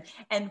find him.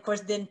 And of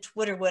course, then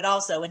Twitter would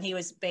also, and he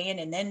was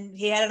banned. And then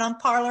he had it on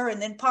Parler, and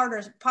then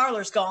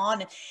Parler's gone.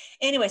 And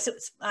anyway, so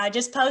I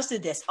just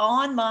posted this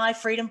on my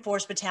Freedom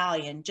Force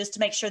Battalion just to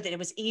make sure that it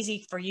was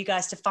easy for you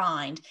guys to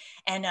find.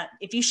 And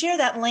if you share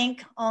that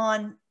link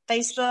on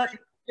Facebook,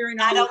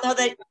 I don't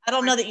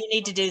know that you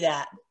need to do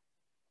that.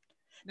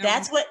 No,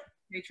 that's what.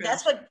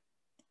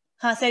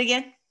 Huh? Say it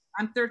again.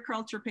 I'm Third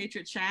Culture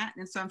Patriot Chat,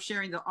 and so I'm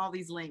sharing all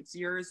these links,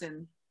 yours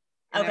and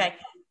okay,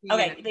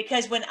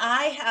 because when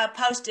I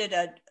posted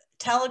a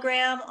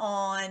Telegram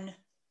on,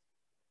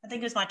 I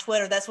think it was my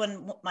Twitter, that's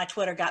when my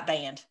Twitter got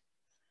banned,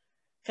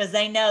 because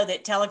they know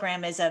that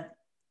Telegram is a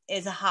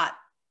hot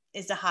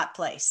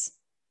place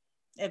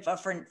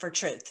for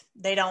truth.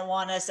 They don't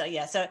want us. So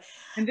yeah. So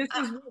and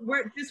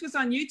this was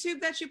on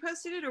YouTube that you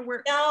posted it, or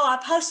where? No, I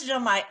posted it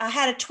on I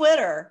had a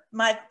Twitter.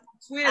 I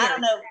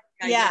don't know.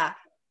 Yeah.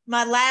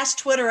 My last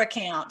Twitter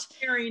account.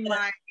 Sharing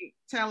my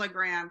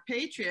Telegram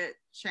Patriot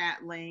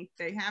Chat link.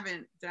 They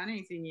haven't done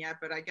anything yet,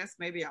 but I guess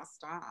maybe I'll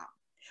stop.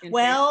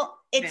 Well,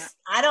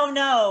 I don't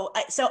know.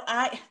 They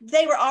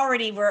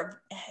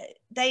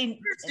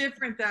It's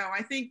different though.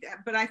 I think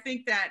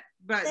that,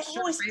 but they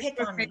always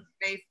pick on me.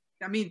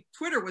 I mean,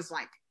 Twitter was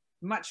like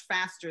much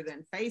faster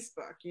than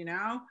Facebook,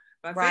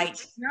 but right.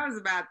 Facebook knows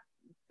about,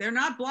 they're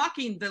not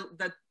blocking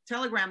the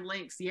Telegram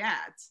links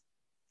yet,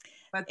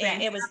 but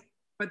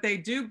but they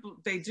do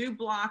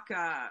block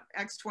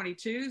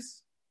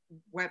X22's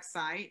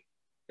website.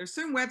 There's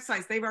certain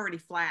websites they've already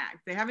flagged.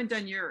 They haven't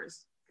done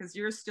yours because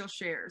yours still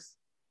shares.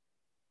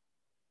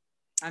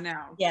 I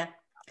know. Yeah.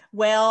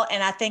 Well,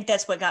 and I think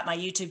that's what got my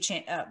YouTube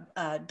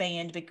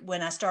banned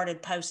when I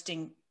started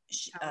posting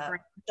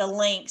the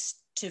links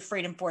to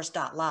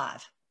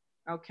freedomforce.live.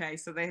 Okay,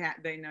 so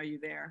they know you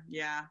there.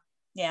 Yeah.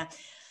 Yeah.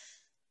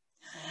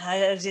 I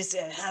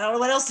don't know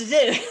what else to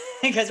do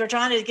because we're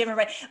trying to give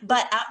everybody,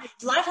 but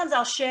a lot of times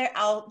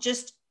I'll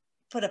just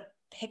put a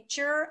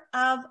picture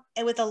of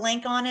it with a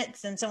link on it,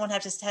 and someone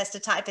has to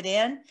type it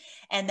in,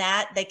 and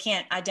that they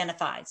can't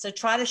identify. So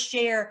try to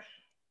share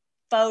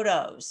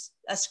photos,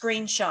 a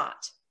screenshot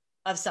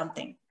of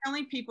something. I'm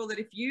telling people that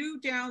if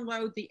you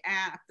download the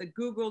app, the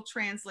Google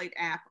Translate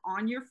app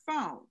on your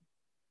phone,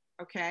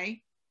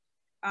 okay,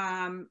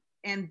 and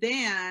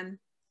then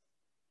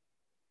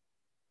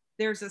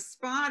there's a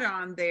spot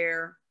on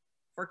there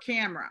for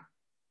camera.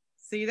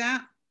 See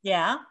that?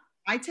 Yeah.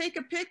 I take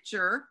a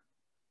picture,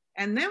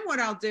 and then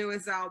what I'll do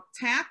is I'll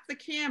tap the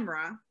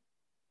camera,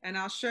 and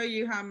I'll show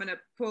you how I'm going to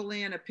pull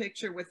in a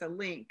picture with a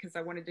link, because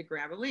I wanted to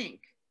grab a link.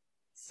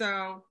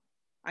 So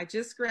I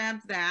just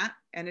grabbed that,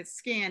 and it's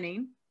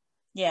scanning.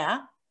 Yeah.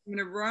 I'm going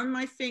to run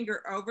my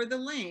finger over the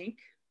link.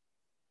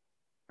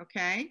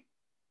 Okay.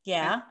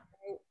 Yeah.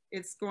 And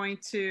it's going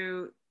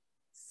to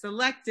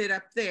select it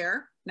up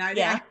there. Now,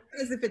 yeah.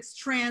 as if it's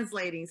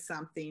translating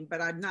something,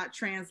 but I'm not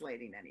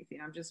translating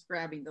anything. I'm just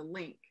grabbing the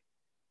link.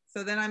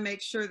 So then I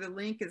make sure the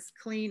link is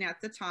clean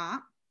at the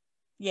top.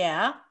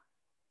 Yeah.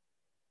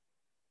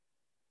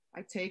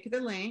 I take the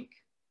link,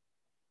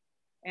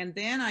 and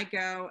then I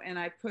go and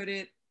I put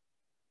it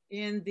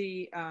in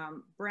the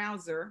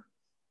browser,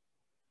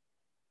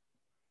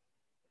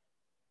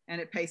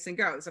 and it pastes and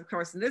goes. Of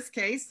course, in this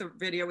case, the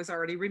video was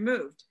already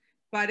removed,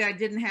 but I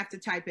didn't have to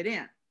type it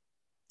in.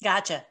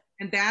 Gotcha.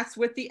 And that's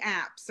with the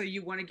app. So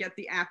you want to get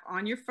the app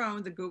on your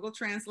phone, the Google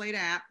Translate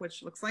app,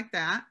 which looks like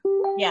that.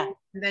 Yeah.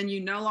 And then you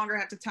no longer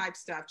have to type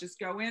stuff. Just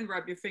go in,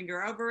 rub your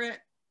finger over it,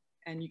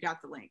 and you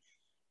got the link.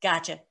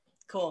 Gotcha.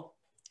 Cool.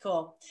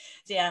 Cool.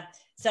 Yeah.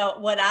 So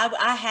what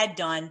I had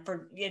done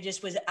for it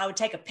just was I would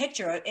take a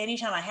picture of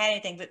anytime I had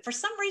anything, but for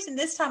some reason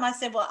this time I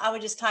said, well, I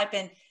would just type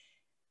in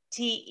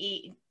TELE-Graham,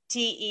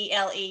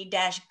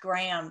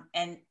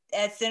 and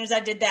as soon as I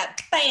did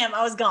that, bam,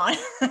 I was gone.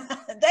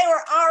 They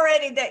were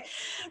already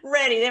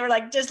ready. They were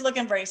like just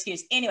looking for an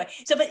excuse. Anyway,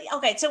 so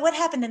okay. So what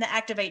happened in the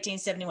Act of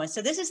 1871?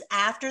 So this is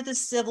after the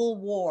Civil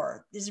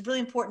War. This is really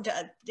important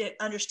to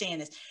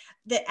understand this.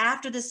 That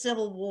after the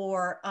Civil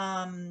War,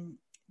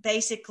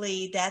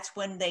 basically that's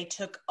when they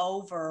took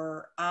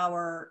over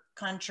our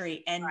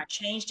country and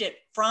changed it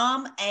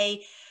from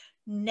a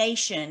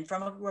nation,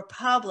 from a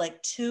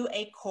republic to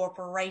a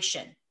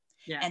corporation.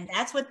 Yeah. And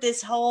that's what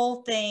this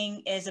whole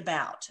thing is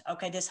about.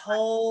 Okay, this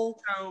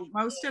whole. So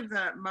most of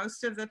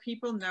the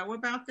people know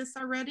about this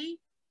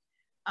already,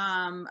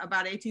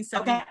 about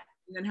 1870, okay,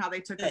 and how they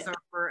took us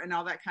over and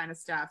all that kind of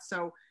stuff.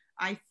 So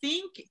I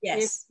think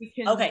yes. If we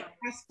can. Okay.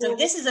 So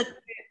this is a.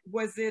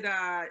 Was it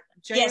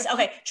yes.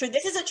 Okay.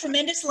 This is a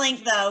tremendous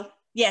link, though.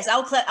 Yes,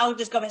 I'll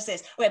just go back and say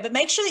this. Okay, but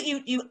make sure that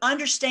you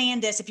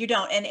understand this if you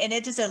don't. And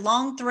it is a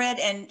long thread,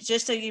 and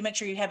just so you make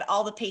sure you have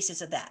all the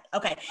pieces of that.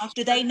 Okay.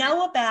 Do they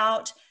know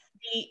about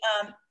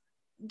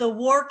the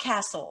war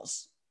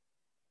castles?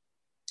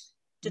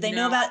 Do they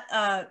know about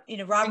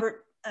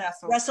Robert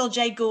Russell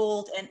J.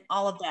 Gould and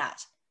all of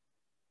that?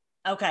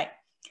 Okay.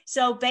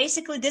 So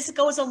basically this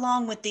goes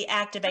along with the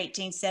Act of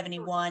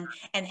 1871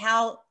 and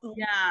how.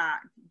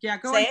 Yeah,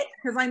 go ahead,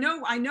 because I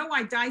know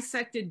I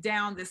dissected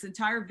down this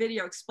entire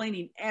video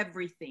explaining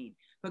everything,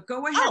 but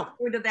go ahead,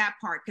 go into that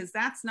part, because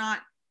that's not.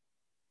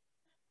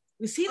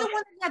 Was he the one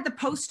that had the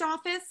post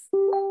office?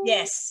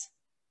 Yes.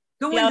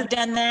 I've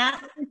done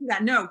that.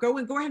 No, go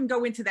ahead and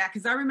go into that,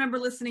 because I remember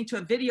listening to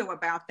a video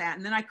about that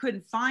and then I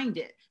couldn't find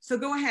it. So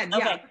go ahead.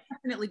 Okay. Yeah,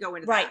 definitely go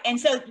into that. Right. And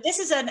so this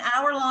is an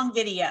hour-long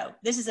video.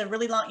 This is a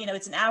really long,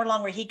 it's an hour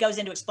long where he goes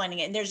into explaining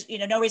it. And there's,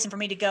 no reason for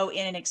me to go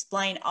in and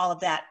explain all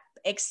of that,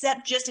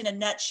 except just in a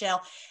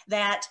nutshell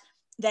that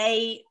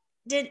they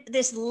did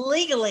this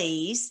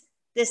legalese,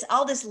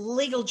 all this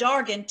legal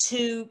jargon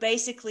to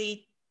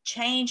basically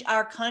change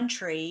our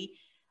country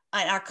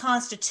and our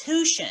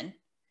Constitution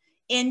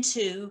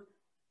into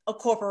a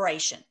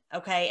corporation.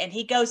 Okay. And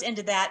he goes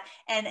into that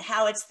and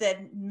how it's the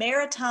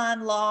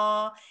maritime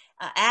law,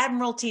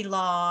 admiralty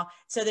law.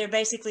 So they're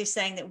basically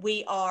saying that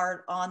we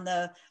are on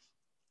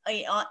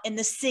in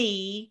the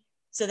sea.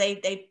 So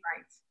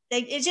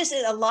it's just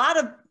a lot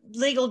of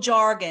legal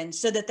jargon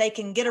so that they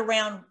can get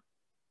around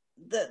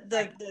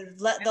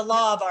the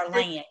law of our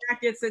land.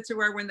 That gets it to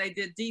where when they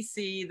did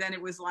DC, then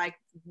it was like,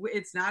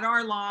 it's not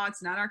our law.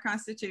 It's not our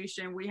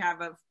Constitution. We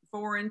have a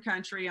foreign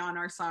country on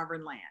our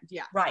sovereign land.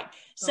 Yeah. Right.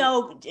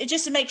 So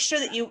just to make sure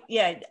that you,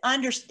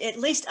 at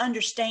least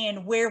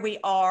understand where we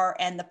are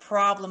and the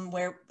problem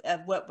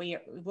what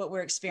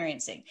we're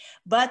experiencing,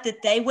 but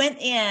that they went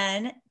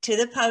in to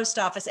the post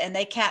office and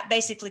they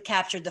basically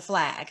captured the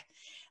flag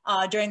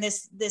during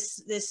this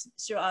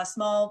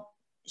small,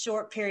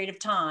 short period of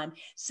time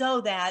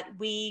so that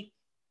we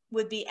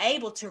would be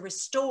able to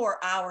restore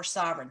our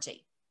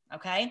sovereignty.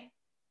 Okay.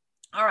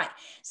 All right.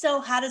 So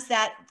how does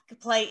that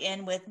play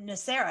in with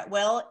NESARA?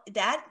 Well,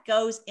 that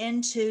goes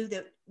into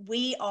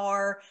we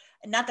are,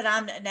 not that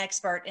I'm an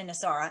expert in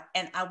NESARA,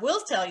 and I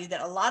will tell you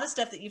that a lot of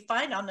stuff that you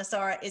find on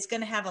NESARA is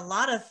going to have a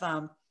lot of,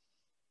 I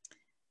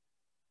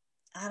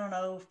don't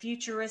know,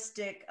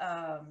 futuristic,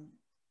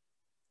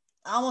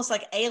 almost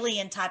like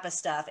alien type of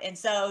stuff. And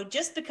so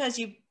just because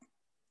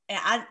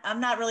I'm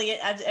not really,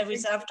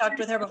 I've talked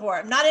with her before,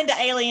 I'm not into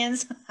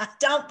aliens. I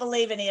don't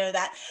believe any of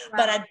that,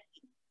 wow.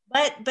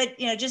 But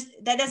just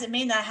that doesn't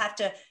mean that I have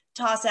to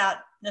toss out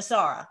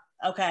NESARA,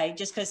 okay?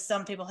 Just because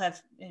some people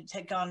have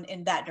gone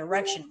in that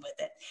direction with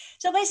it.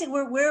 So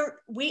basically,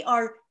 we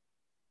are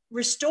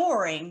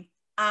restoring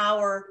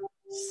our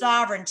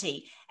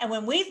sovereignty, and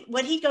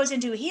what he goes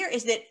into here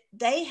is that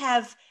they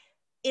have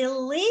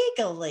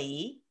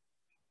illegally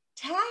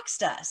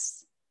taxed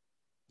us.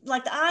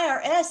 Like the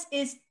IRS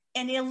is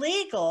an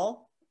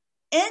illegal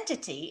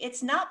entity.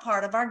 It's not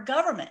part of our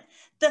government.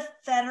 The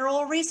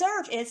Federal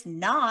Reserve is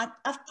not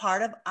a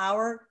part of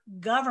our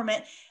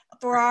government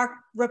for our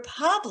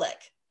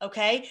republic.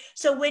 Okay.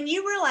 So when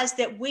you realize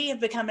that we have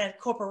become a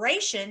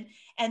corporation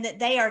and that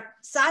they are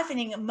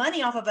siphoning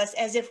money off of us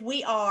as if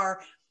we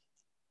are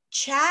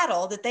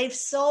chattel, that they've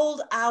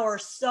sold our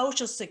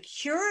social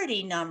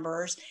security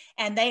numbers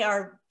and they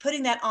are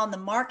putting that on the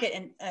market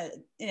and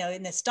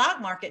in the stock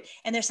market,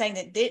 and they're saying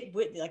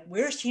that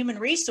we're human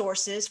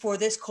resources for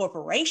this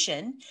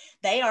corporation.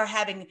 They are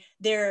having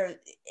their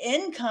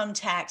income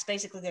tax,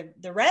 basically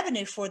the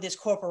revenue for this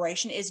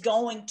corporation is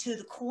going to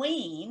the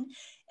Queen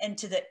and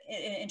to the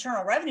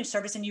Internal Revenue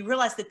Service, and you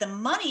realize that the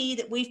money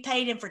that we've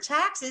paid in for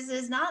taxes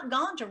is not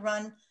gone to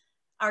run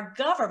our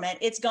government.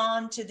 It's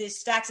gone to this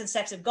stacks and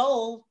stacks of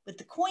gold with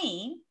the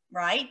Queen,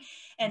 right?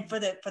 And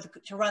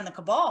to run the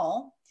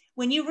cabal.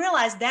 When you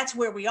realize that's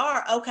where we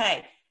are,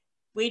 okay,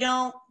 we're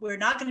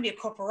not going to be a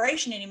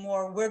corporation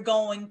anymore. We're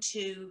going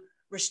to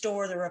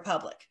restore the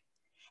republic.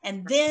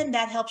 And then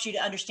that helps you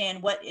to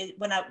understand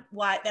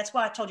why. That's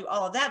why I told you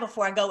all of that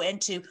before I go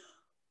into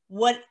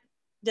what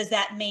does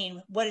that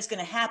mean? What is going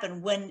to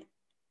happen when,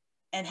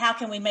 and how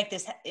can we make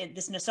this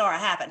Nasara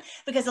happen?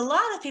 Because a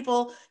lot of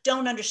people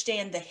don't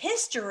understand the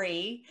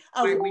history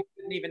of why we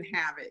didn't even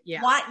have it.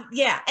 Yeah. Why?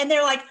 Yeah. And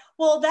they're like,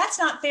 well, that's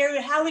not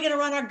fair. How are we going to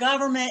run our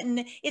government?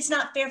 And it's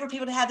not fair for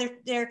people to have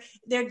their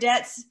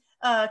debts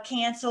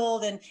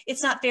canceled. And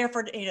it's not fair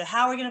for,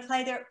 how are we going to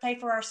pay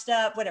for our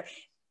stuff, whatever.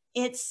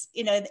 It's,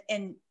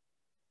 and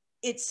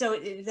it's so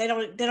they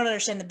don't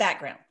understand the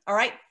background. All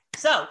right.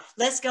 So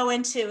let's go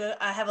into,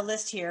 I have a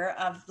list here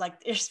of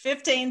there's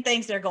 15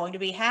 things that are going to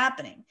be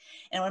happening.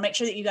 And I want to make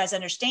sure that you guys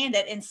understand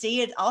it and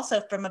see it also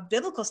from a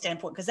biblical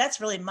standpoint, because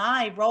that's really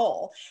my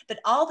role.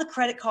 But all the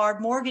credit card,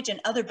 mortgage, and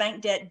other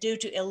bank debt due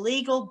to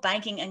illegal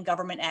banking and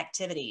government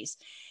activities.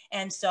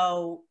 And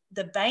so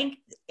the bank,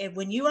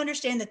 when you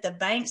understand that the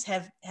banks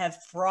have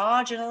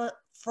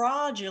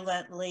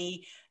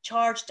fraudulently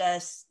charged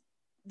us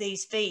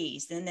these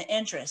fees and the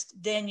interest,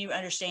 then you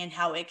understand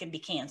how it can be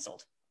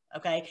canceled.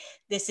 Okay,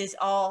 this has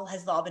all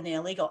been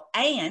illegal,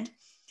 and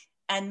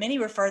many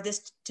refer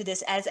to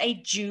this as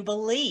a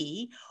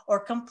jubilee or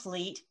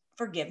complete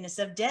forgiveness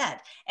of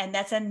debt, and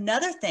that's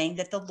another thing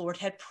that the Lord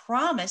had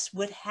promised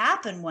would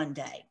happen one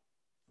day.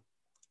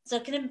 So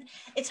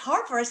it's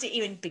hard for us to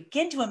even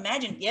begin to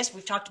imagine. Yes,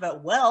 we've talked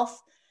about wealth,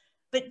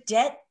 but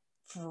debt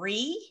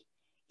free,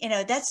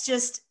 that's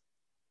just.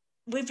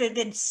 We've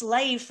been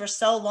slaves for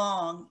so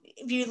long.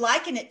 If you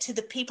liken it to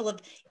the people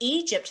of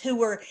Egypt who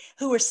were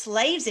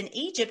slaves in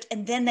Egypt,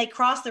 and then they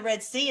cross the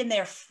Red Sea and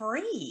they're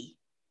free.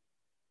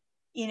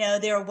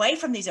 They're away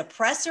from these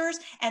oppressors,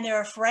 and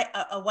they're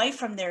away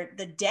from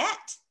the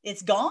debt.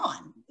 It's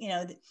gone.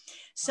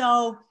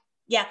 So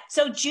yeah.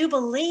 So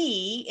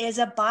Jubilee is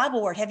a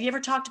Bible word. Have you ever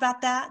talked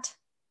about that?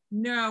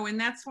 No, and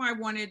that's why I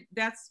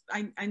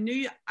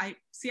knew. I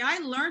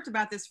learned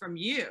about this from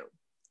you.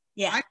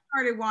 Yeah. I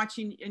started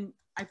watching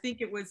I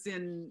think it was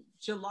in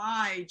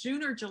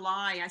June or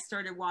July, I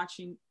started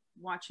watching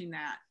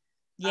that.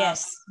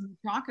 Yes.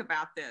 Talk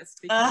about this.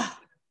 Because,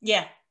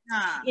 yeah.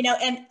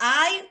 And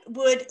I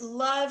would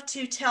love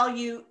to tell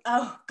you,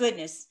 oh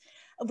goodness,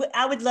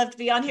 I would love to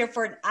be on here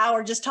for an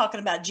hour just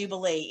talking about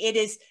Jubilee. It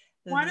is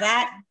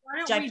gigantic.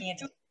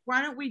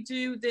 Why don't we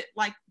do that?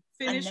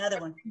 Finish another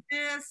one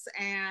this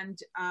and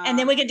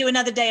then we can do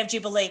another day of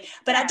Jubilee.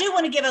 But yeah. I do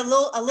want to give a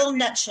little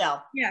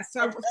nutshell. Yeah,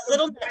 so a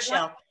little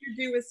nutshell. What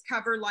you do is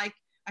cover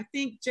I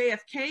think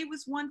JFK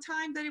was one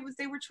time that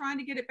they were trying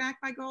to get it back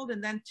by gold,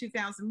 and then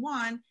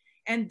 2001,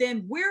 and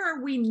then where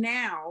are we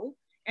now?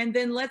 And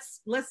then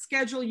let's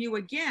schedule you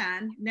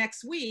again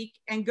next week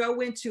and go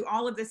into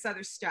all of this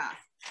other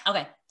stuff.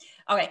 Okay.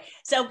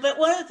 So, but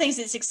one of the things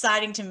that's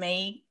exciting to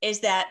me is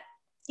that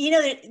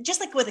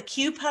just like with a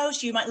Q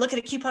post, you might look at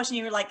a Q post and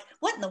you're like,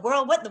 what in the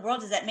world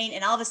does that mean?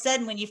 And all of a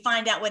sudden, when you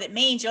find out what it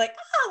means, you're like,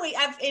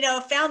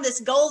 I've found this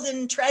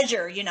golden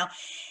treasure,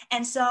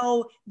 And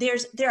so there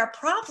are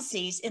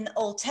prophecies in the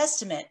Old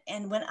Testament.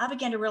 And when I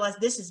began to realize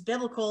this is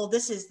biblical,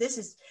 this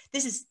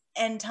is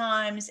end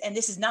times, and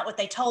this is not what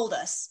they told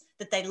us,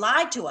 that they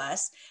lied to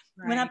us.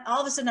 Right. When all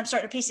of a sudden I'm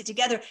starting to piece it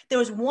together, there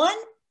was one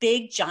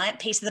big giant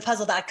piece of the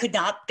puzzle that I could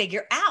not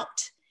figure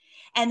out.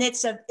 And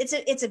it's a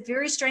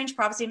very strange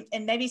prophecy,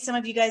 and maybe some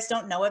of you guys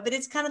don't know it, but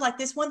it's kind of like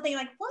this one thing,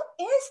 like, what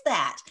is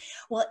that?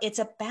 Well, it's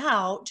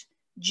about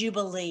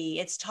Jubilee.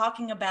 It's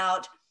talking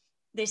about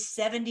this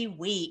 70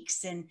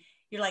 weeks, and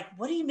you're like,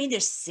 what do you mean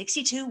there's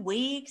 62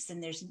 weeks?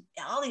 And there's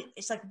all these,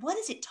 it's like, what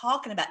is it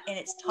talking about? And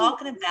it's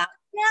talking about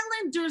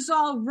calendar's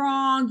all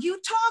wrong.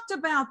 You talked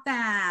about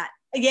that.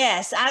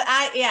 Yes,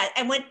 yeah.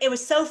 And when it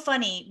was so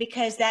funny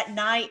because that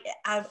night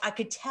I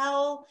could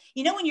tell,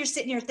 when you're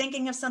sitting here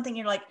thinking of something,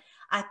 you're like,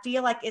 I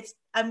feel like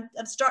I'm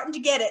starting to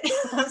get it.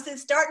 I'm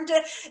starting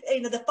to,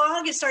 the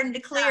fog is starting to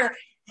clear.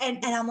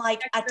 And I'm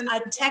like,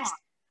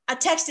 I I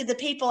texted the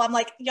people. I'm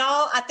like,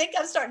 y'all, I think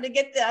I'm starting to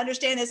get to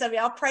understand this.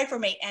 Y'all pray for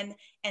me. And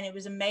it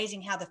was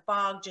amazing how the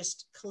fog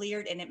just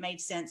cleared and it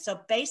made sense. So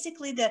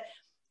basically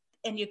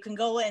and you can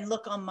go and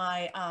look on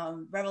my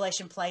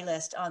Revelation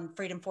playlist on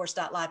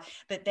freedomforce.live,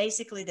 but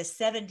basically the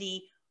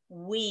 70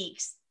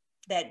 weeks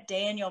that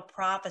Daniel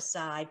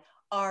prophesied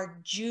are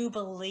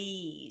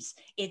jubilees.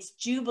 It's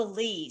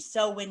jubilees.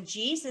 So when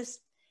Jesus,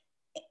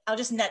 I'll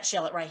just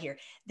nutshell it right here,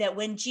 that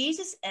when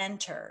Jesus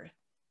entered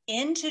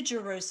into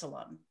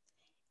Jerusalem,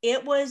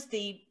 it was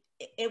the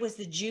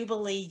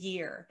Jubilee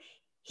year.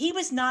 He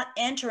was not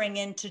entering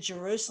into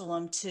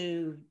Jerusalem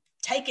to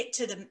take it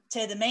to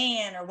the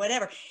man or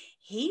whatever.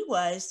 He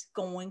was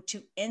going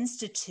to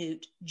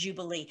institute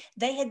Jubilee.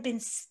 They had been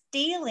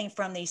stealing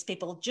from these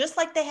people, just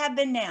like they have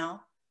been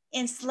now,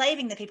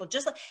 enslaving the people,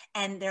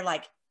 and they're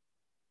like,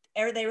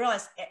 they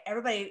realize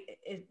everybody,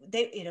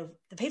 the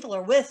people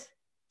are with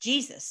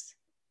Jesus.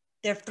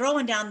 They're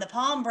throwing down the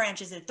palm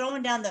branches. They're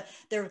throwing down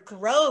their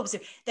robes.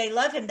 They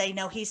love him. They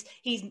know he's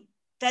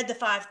fed the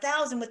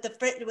 5,000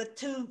 with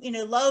two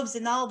loaves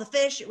and all the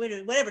fish,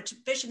 whatever,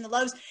 fish and the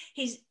loaves.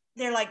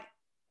 They're like,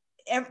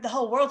 the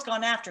whole world's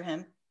gone after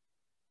him,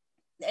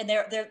 and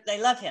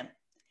they love him,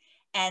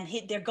 and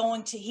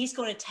he's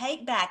going to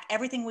take back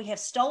everything we have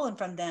stolen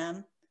from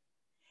them,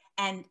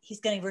 and he's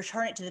going to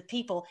return it to the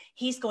people.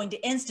 He's going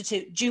to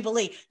institute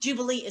Jubilee.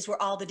 Jubilee is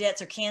where all the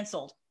debts are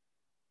canceled.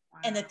 Wow.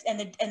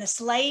 And the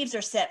slaves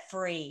are set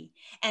free,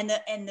 and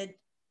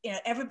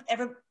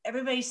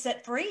everybody's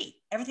set free.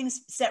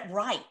 Everything's set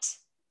right.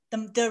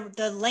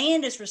 The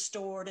land is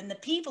restored, and the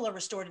people are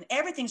restored, and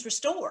everything's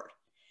restored.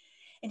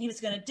 And he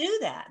was going to do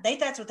that.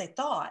 That's what they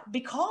thought,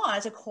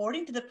 because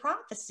according to the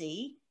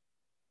prophecy,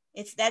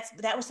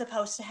 that was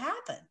supposed to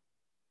happen.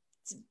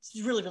 It's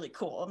really, really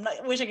cool.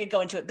 I wish I could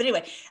go into it, but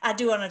anyway, I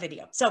do on a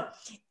video. So,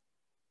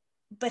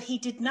 but he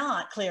did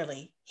not.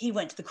 Clearly, he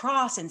went to the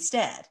cross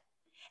instead.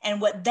 And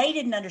what they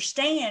didn't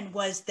understand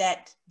was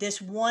that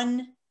this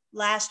one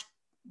last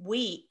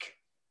week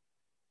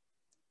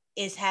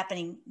is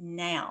happening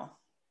now.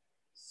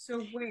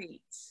 So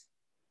wait,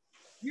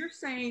 you're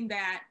saying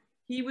that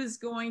he was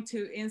going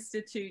to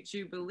institute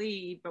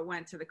Jubilee, but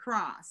went to the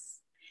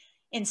cross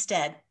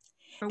instead.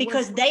 But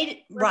because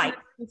it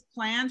was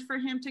planned for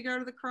him to go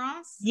to the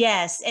cross?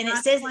 Yes. And it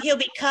says he'll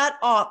be cut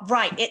off.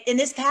 Right. In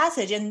this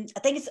passage, and I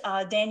think it's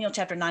Daniel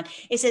chapter 9,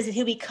 it says that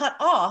he'll be cut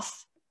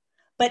off,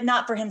 but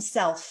not for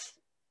himself.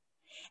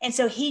 And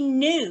so he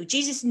knew,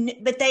 Jesus knew,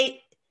 but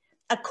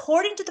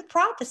according to the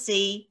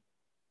prophecy,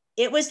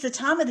 it was the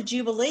time of the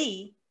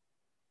Jubilee.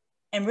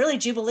 And really,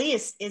 Jubilee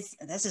is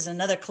this is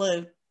another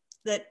clue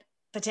that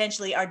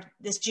potentially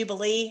this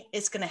Jubilee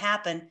is going to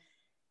happen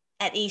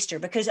at Easter,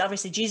 because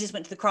obviously Jesus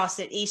went to the cross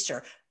at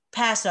Easter,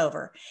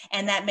 Passover,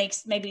 and that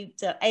makes maybe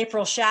the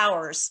April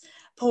showers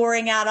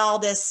pouring out all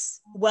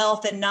this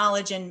wealth and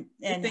knowledge and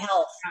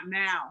health.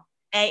 Now.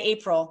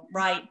 April,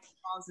 right.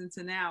 Falls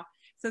into now.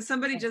 So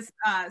somebody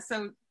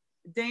so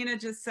Dana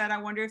just said, I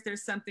wonder if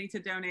there's something to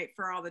donate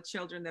for all the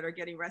children that are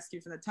getting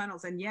rescued from the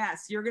tunnels. And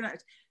yes,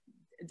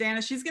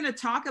 Dana, she's going to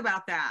talk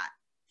about that.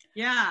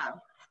 Yeah.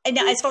 And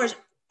now as far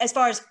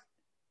as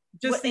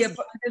just the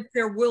abundance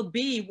there will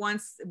be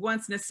once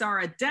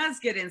Nasara does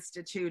get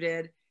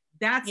instituted,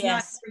 that's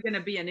not going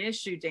to be an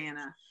issue,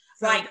 Dana.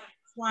 So right.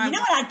 You know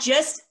what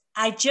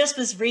I just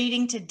was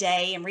reading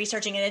today and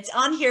researching, and it's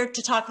on here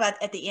to talk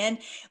about at the end,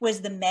 was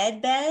the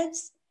med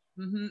beds.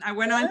 Mm-hmm. I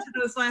went on to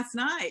those last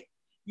night.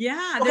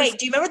 Yeah. Okay.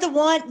 Do you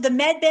remember the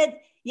med bed?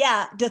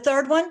 Yeah. The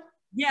third one.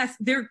 Yes.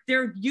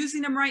 They're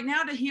using them right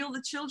now to heal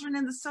the children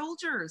and the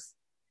soldiers.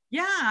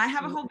 Yeah. I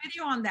have a whole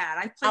video on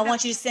that. I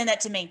want you to send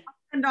that to me.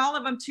 Send all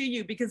of them to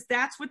you, because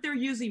that's what they're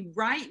using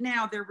right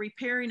now. They're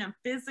repairing them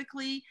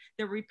physically.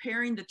 They're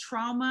repairing the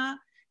trauma.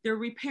 They're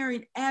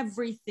repairing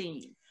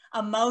everything.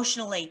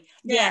 Emotionally.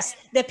 Yes.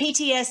 The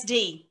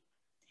PTSD.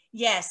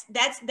 Yes.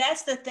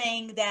 That's the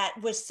thing that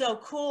was so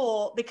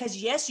cool, because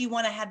yes, you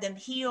want to have them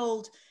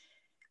healed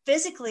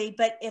physically,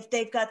 but if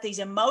they've got these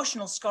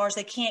emotional scars,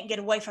 they can't get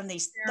away from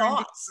these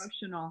thoughts.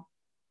 Emotional.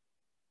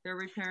 They're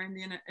repairing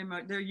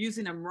they're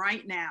using them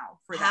right now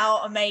for that.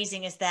 How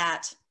amazing is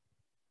that?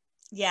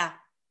 Yeah.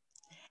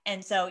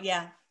 And so,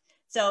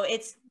 so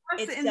it's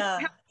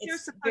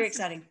very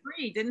exciting.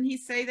 Free. Didn't he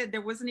say that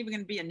there wasn't even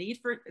going to be a need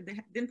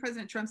didn't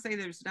President Trump say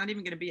there's not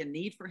even going to be a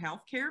need for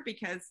healthcare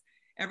because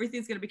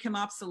everything's going to become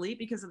obsolete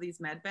because of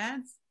these med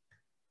beds?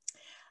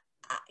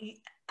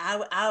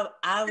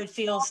 I would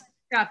feel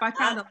stuff. I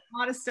found a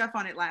lot of stuff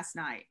on it last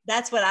night.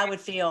 That's what I would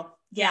feel.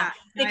 Yeah.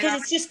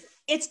 Because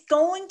it's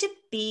going to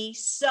be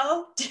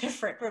so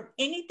different from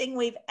anything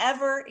we've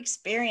ever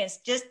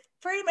experienced. Just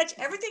pretty much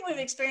everything we've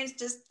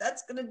experienced,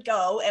 that's going to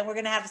go, and we're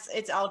going to have,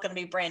 it's all going to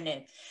be brand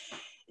new.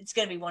 It's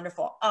going to be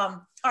wonderful.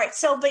 All right.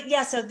 So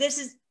this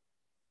is,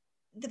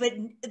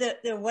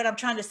 what I'm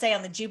trying to say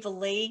on the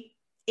Jubilee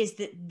is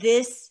that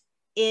this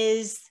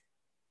is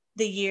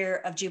the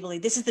year of Jubilee.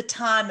 This is the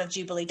time of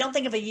Jubilee. Don't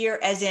think of a year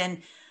as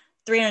in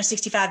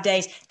 365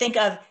 days. Think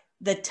of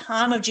the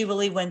time of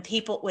Jubilee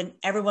when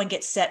everyone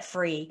gets set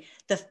free,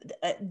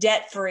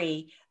 debt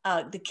free,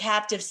 the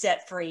captive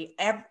set free,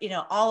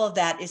 all of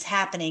that is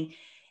happening.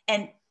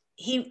 And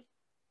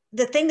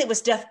the thing that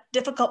was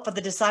difficult for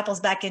the disciples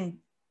back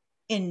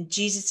in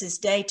Jesus's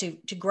day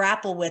to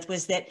grapple with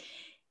was that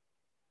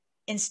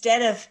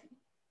instead of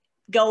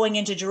going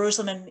into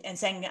Jerusalem and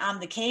saying, I'm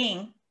the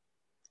king,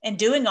 and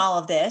doing all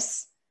of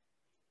this,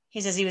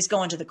 he says he was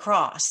going to the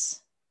cross.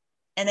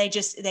 And they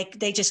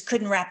just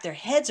couldn't wrap their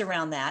heads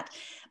around that.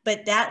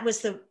 But that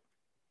was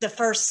the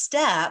first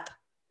step.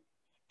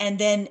 And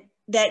then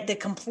that the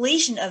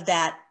completion of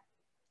that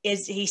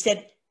is, he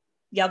said,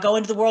 y'all go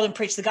into the world and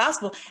preach the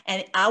gospel,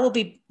 and I will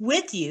be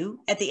with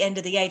you at the end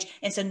of the age.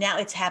 And so now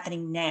it's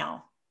happening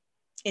now.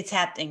 It's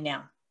happening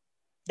now.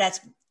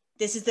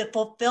 This is the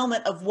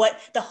fulfillment of what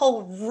the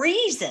whole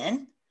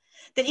reason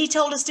that he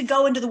told us to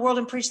go into the world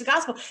and preach the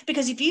gospel.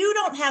 Because if you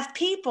don't have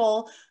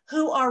people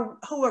who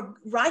are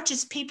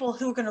righteous people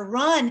who are going to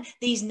run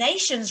these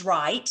nations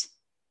right,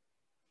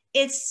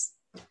 it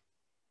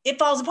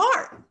falls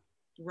apart.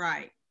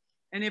 Right.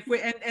 And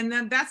and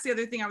then that's the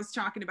other thing I was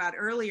talking about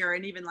earlier,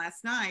 and even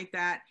last night,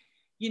 that,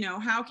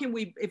 how can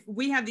we, if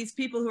we have these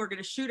people who are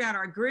going to shoot out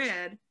our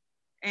grid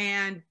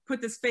and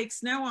put this fake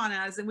snow on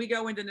us, and we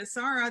go into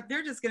Nasara,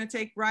 they're just going to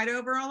take right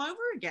over all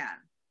over again.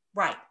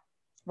 Right.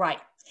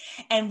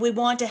 And we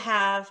want to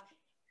have,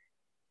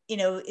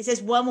 it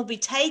says one will be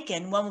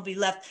taken, one will be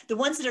left. The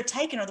ones that are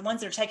taken are the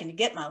ones that are taken to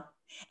Gitmo.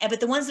 But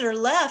the ones that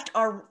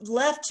are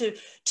left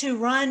to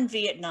run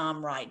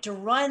Vietnam right, to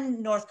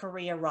run North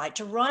Korea right,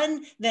 to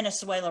run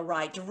Venezuela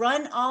right, to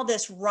run all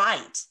this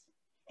right,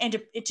 and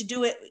to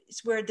do it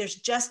where there's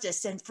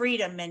justice and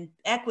freedom and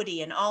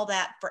equity and all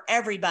that for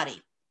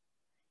everybody.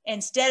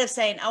 Instead of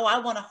saying, oh, I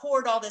want to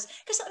hoard all this.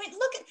 Because,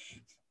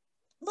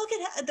 look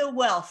at the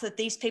wealth that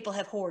these people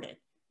have hoarded.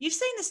 You've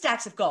seen the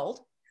stacks of gold.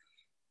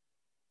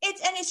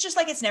 It's just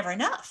like it's never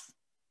enough.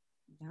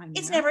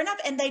 It's never enough.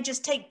 And they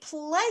just take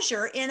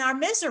pleasure in our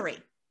misery.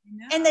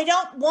 And they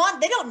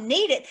don't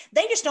need it.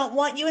 They just don't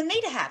want you and me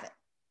to have it.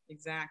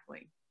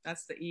 Exactly.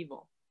 That's the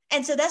evil.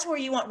 And so that's where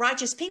you want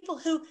righteous people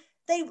who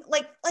they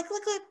like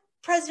look at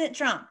President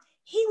Trump.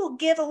 He will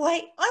give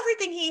away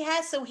everything he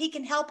has so he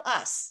can help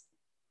us.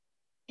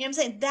 You know what I'm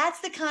saying? That's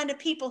the kind of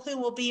people who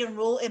will be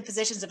in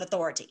positions of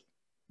authority.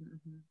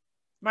 Mm-hmm.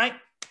 Right?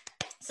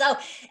 So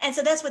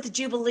that's what the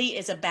Jubilee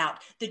is about.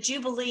 The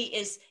Jubilee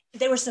is,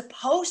 they were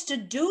supposed to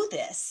do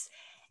this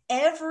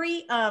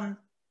every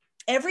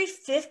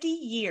 50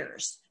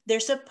 years. They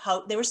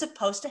were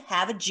supposed to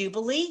have a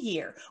Jubilee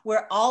year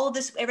where all of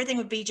this, everything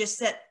would be just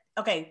set.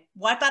 Okay,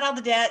 wipe out all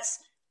the debts,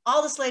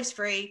 all the slaves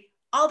free,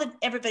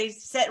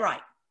 everybody's set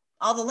right.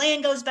 All the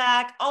land goes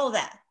back, all of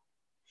that.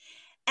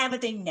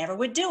 But they never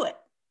would do it.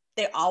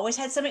 They always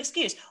had some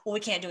excuse. Well, we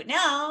can't do it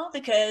now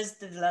because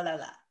la la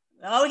la.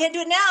 Oh, we can't do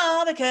it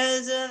now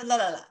because la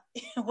la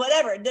la.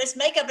 Whatever. Just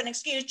make up an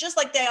excuse, just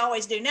like they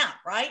always do now,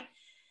 right?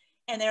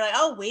 And they're like,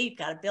 oh, we've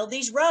got to build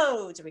these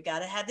roads, or we got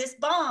to have this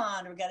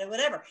bond, or we got to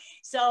whatever.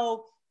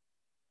 So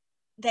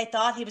they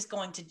thought he was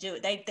going to do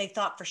it. They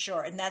thought for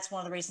sure, and that's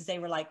one of the reasons they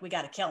were like, we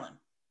got to kill him,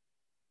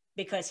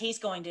 because he's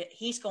going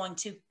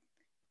to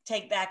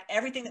take back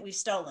everything that we've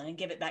stolen and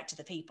give it back to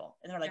the people.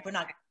 And they're like, we're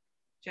not.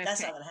 JFK.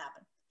 That's not going to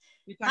happen.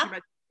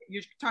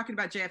 You're talking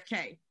about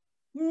JFK.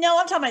 No,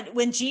 I'm talking about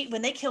when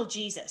they killed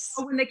Jesus.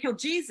 Oh, when they killed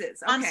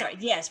Jesus. Okay. I'm sorry.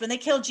 Yes, when they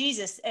killed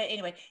Jesus.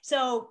 Anyway,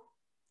 so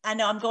I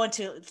know I'm going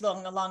too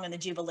long along on the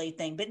Jubilee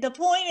thing, but the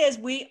point is,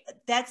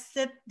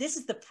 this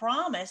is the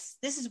promise.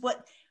 This is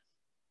what,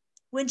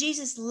 when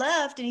Jesus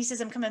left and he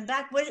says, I'm coming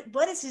back,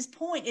 what is his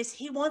point? Is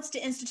he wants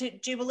to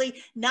institute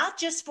Jubilee, not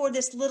just for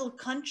this little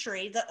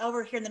country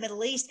over here in the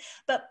Middle East,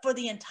 but for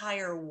the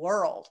entire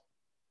world.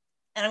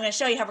 And I'm going to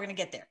show you how we're going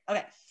to get there.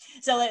 Okay.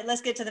 So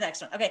let's get to the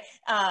next one. Okay.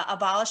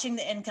 Abolishing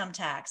the income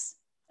tax.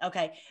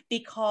 Okay.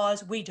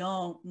 Because we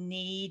don't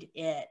need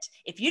it.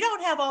 If you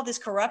don't have all this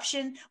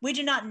corruption, we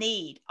do not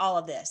need all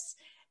of this,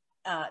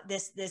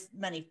 this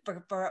money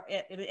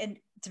and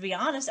to be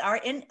honest,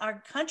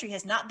 our country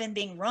has not been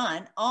being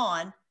run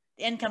on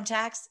the income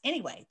tax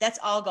anyway. That's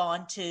all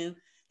gone to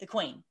the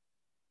Queen,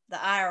 the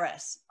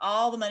IRS.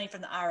 All the money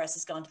from the IRS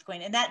has gone to the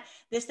Queen. And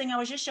this thing I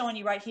was just showing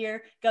you right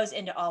here goes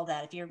into all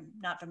that, if you're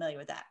not familiar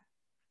with that.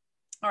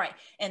 All right.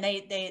 And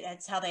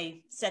that's how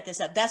they set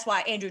this up. That's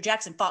why Andrew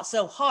Jackson fought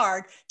so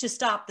hard to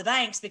stop the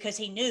banks, because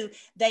he knew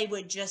they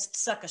would just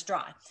suck us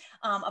dry.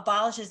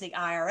 Abolishes the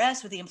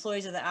IRS, with the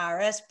employees of the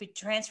IRS be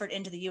transferred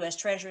into the U.S.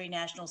 Treasury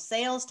National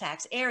Sales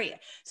Tax area.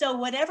 So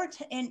whatever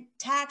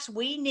tax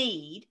we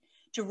need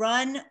to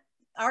run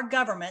our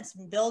governments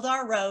and build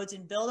our roads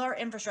and build our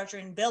infrastructure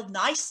and build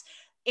nice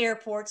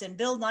airports and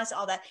build nice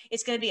all that,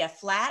 it's going to be a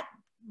flat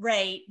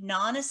rate,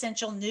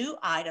 non-essential new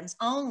items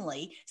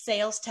only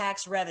sales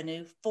tax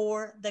revenue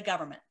for the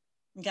government.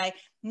 Okay.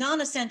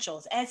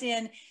 Non-essentials, as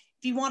in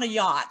if you want a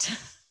yacht,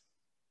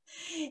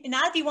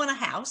 not if you want a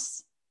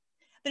house,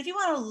 but if you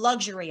want a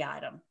luxury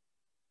item,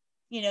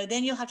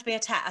 then you'll have to pay a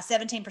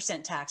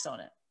 17% tax on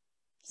it.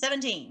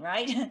 17,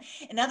 right?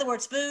 In other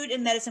words, food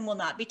and medicine will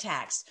not be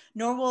taxed,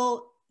 nor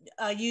will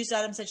used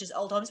items such as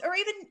old homes or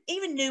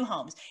even new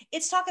homes.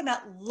 It's talking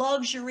about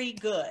luxury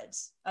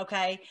goods.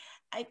 Okay,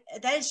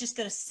 that is just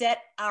going to set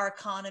our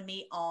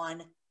economy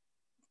on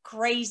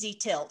crazy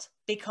tilt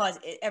because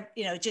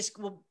it just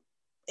will.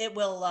 It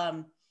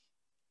will.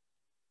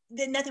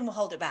 Then nothing will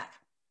hold it back.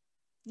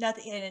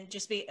 Nothing, and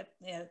just be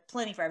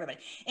plenty for everybody.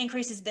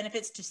 Increases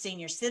benefits to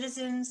senior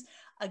citizens.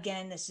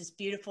 Again, this is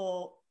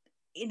beautiful.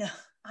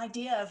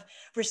 Idea of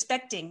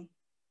respecting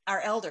our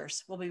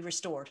elders will be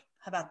restored.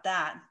 How about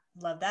that?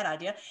 Love that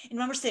idea. And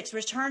number 6,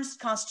 returns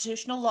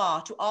constitutional law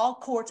to all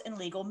courts and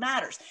legal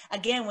matters.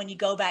 Again, when you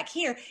go back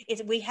here,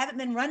 we haven't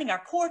been running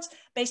our courts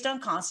based on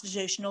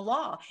constitutional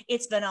law.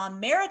 It's been on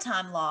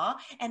maritime law,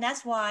 and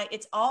that's why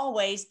it's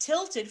always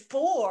tilted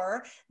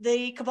for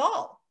the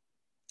cabal.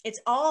 It's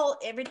all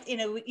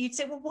you'd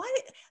say, well,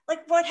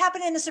 what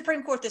happened in the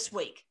Supreme Court this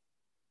week?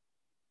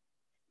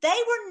 They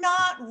were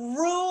not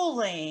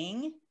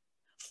ruling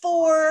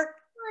for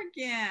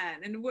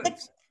again. And what?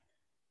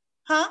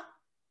 Huh?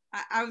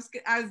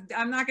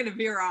 I'm not going to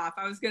veer off.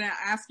 I was going to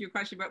ask you a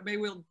question, but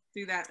maybe we'll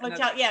do that.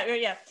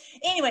 Yeah.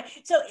 Anyway,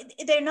 so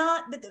they're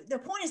not. But the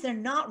point is, they're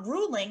not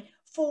ruling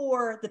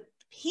for the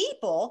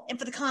people and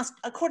for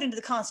according to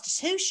the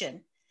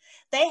Constitution.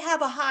 They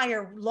have a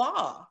higher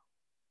law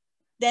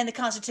than the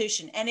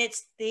Constitution, and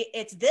it's the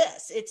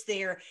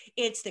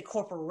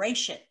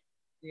corporation.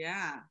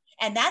 Yeah.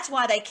 And that's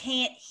why they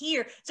can't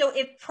hear. So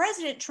if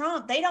President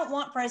Trump, they don't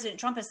want President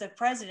Trump as the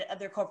president of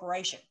their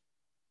corporation.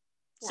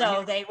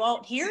 So they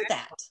won't hear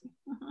that.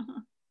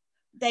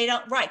 They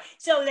don't, right.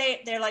 So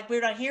they're like,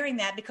 we're not hearing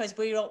that because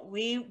we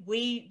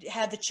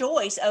have the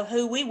choice of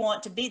who we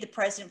want to be the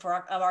president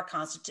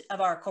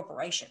of our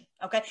corporation.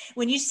 Okay.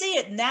 When you see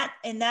it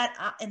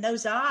in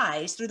those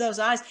eyes, through those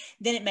eyes,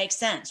 then it makes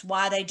sense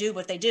why they do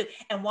what they do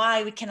and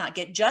why we cannot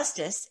get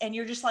justice. And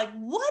you're just like,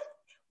 what?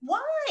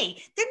 Why?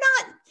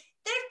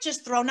 They're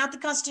just thrown out the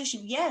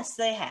Constitution. Yes,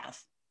 they have.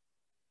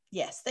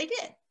 Yes, they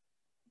did.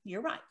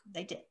 You're right.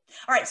 They did.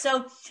 All right.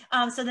 So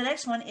the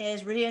next one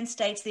is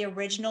reinstates the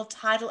original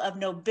title of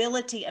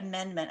nobility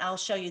amendment. I'll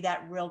show you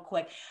that real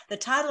quick. The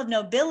title of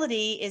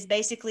nobility is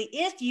basically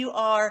if you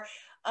are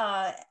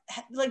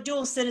like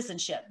dual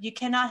citizenship. You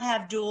cannot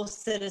have dual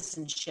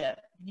citizenship.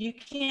 You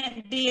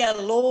can't be a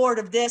lord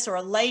of this or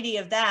a lady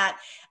of that.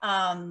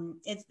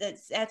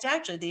 It's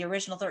actually the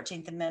original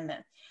 13th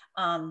Amendment.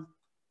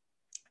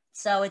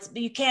 So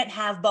you can't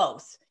have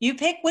both. You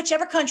pick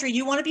whichever country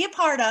you want to be a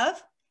part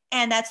of,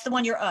 and that's the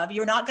one you're of.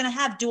 You're not going to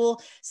have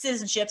dual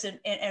citizenships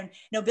and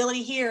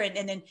nobility here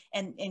and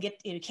get,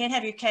 you can't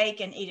have your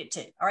cake and eat it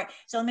too. All right.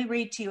 So let me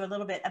read to you a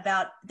little bit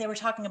about, they were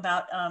talking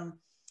about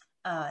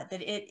that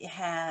it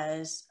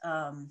has,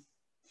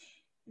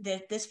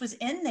 that this was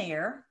in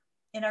there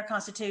in our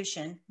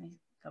Constitution. Let me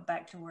go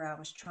back to where I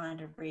was trying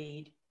to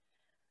read.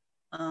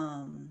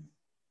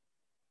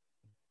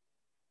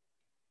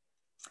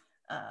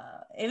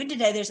 Even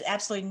today, there's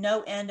absolutely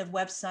no end of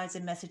websites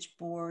and message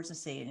boards.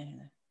 Let's see.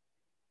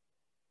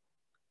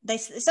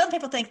 Some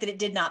people think that it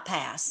did not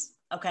pass.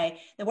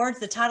 Okay,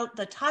 the title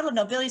of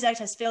Nobilities Act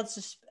has failed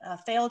to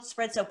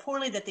spread so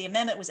poorly that the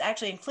amendment was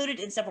actually included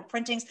in several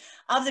printings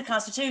of the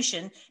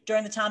Constitution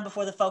during the time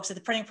before the folks at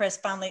the printing press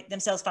finally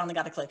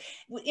got a clue.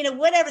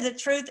 Whatever the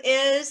truth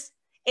is,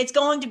 it's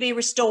going to be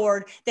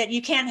restored that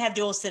you can't have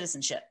dual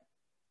citizenship.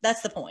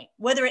 That's the point.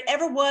 Whether it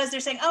ever was, they're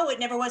saying, oh, it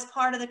never was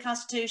part of the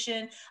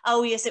Constitution.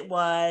 Oh, yes, it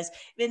was.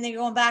 Then they're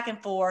going back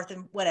and forth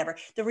and whatever.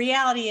 The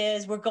reality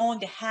is we're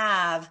going to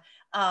have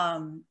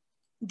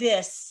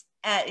this,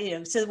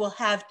 so we'll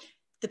have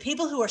the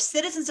people who are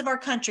citizens of our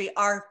country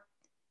are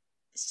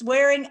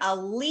swearing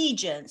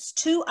allegiance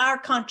to our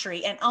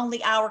country and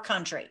only our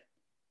country.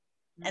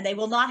 And they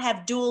will not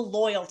have dual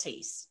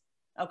loyalties.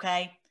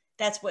 Okay.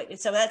 That's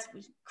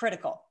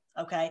critical.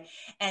 Okay.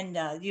 And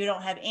you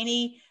don't have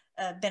any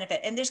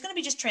benefit. And there's going to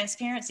be just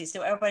transparency.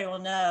 So everybody will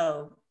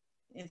know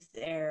if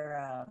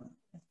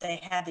they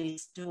have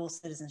these dual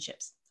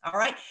citizenships. All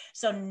right.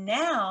 So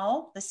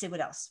now let's see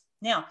what else.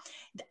 Now,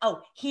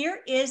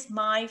 here is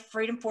my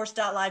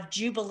freedomforce.live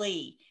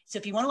Jubilee. So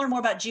if you want to learn more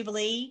about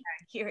Jubilee,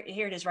 here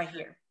it is right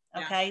here.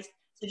 Okay. Yeah.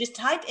 So just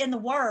type in the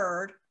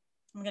word.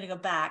 I'm going to go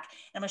back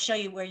and I'm going to show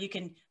you where you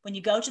can, when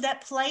you go to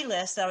that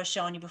playlist that I was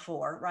showing you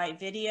before, right?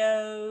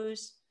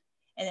 Videos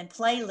and then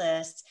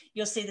playlists,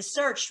 you'll see the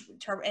search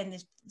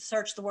and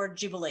search the word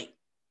Jubilee.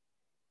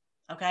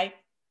 Okay.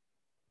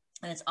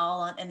 And it's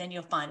all on, and then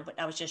you'll find what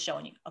I was just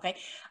showing you. Okay.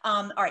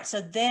 All right.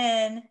 So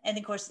then, and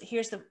of course,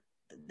 here's the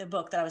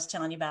book that I was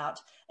telling you about.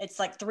 It's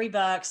like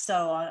 $3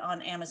 so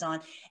on Amazon.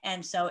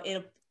 And so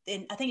I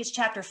think it's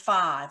chapter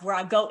 5 where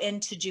I go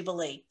into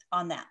Jubilee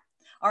on that.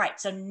 All right,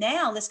 so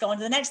now let's go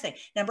into the next thing.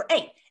 Number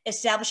 8,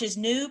 establishes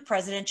new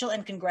presidential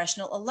and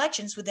congressional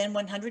elections within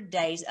 100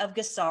 days of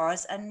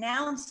Gassara's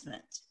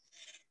announcement.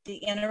 The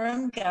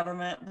interim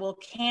government will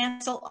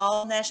cancel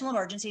all national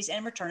emergencies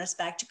and return us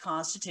back to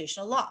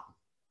constitutional law.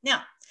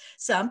 Now,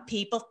 some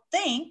people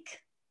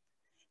think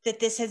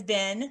that this has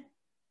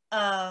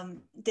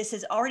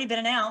already been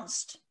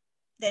announced,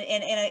 that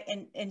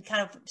in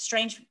kind of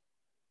strange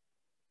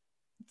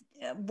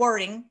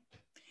wording,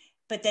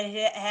 but that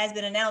it has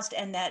been announced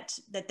and that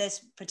this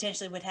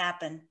potentially would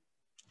happen.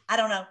 I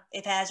don't know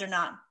if it has or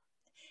not.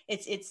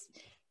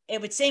 It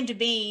would seem to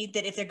be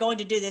that if they're going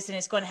to do this, and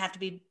it's going to have to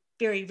be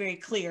very, very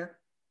clear.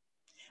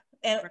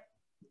 And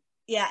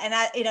yeah, and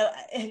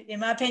in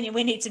my opinion,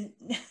 we need some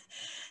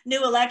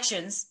new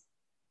elections.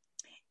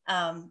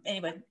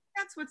 Anyway,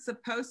 that's what's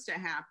supposed to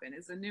happen,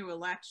 is a new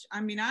election.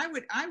 I mean, I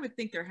would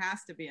think there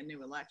has to be a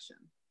new election.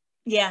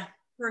 Yeah.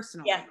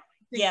 Personally. Yeah.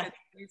 Yeah. There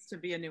needs to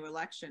be a new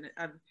election.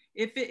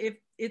 If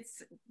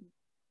it's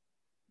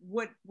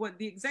what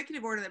the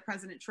executive order that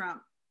President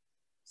Trump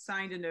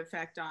signed into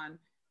effect on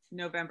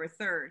November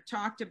 3rd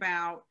talked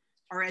about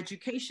our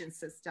education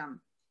system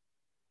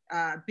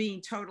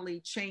being totally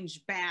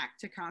changed back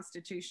to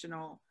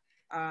constitutional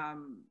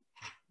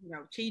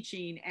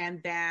teaching,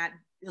 and that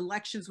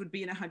elections would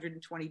be in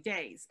 120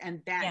 days,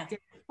 and that day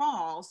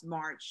falls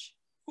March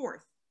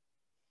 4th.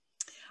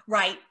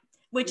 Right.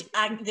 Which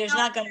there's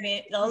not going to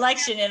be an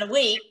election in a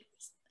week.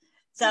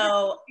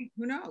 So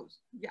who knows?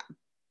 Yeah.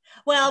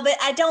 Well, but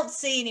I don't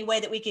see any way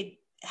that we could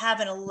have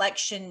an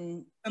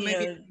election. So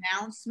maybe an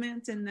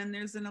announcement and then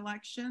there's an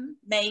election.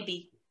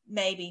 Maybe.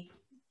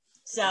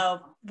 So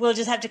we'll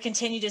just have to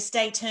continue to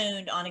stay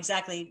tuned on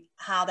exactly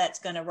how that's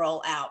going to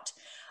roll out.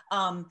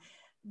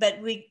 But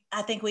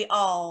I think we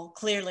all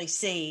clearly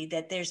see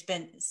that there's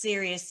been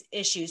serious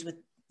issues with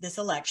this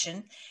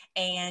election,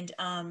 and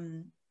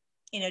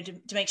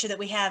to make sure that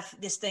we have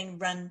this thing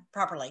run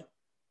properly.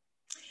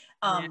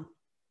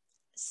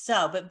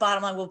 So, but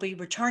bottom line, we'll be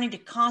returning to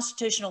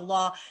constitutional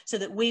law so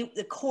that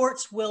the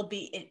courts will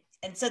be,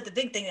 and so the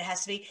big thing that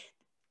has to be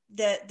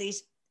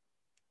these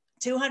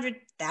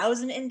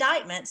 200,000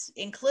 indictments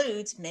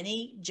includes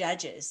many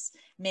judges,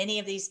 many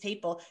of these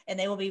people, and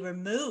they will be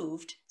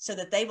removed so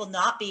that they will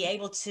not be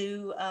able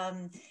to,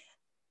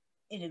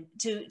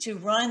 to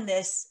run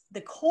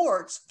the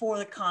courts for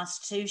the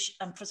Constitution.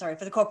 For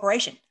the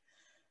corporation.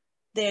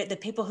 The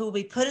people who will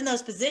be put in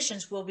those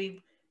positions will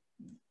be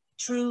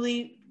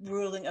truly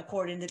ruling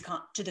according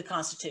to the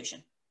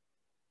Constitution.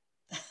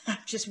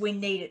 Just, we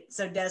need it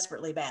so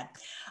desperately bad.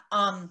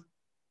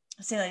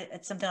 It's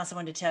something else I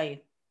wanted to tell you.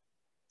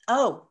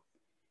 Oh,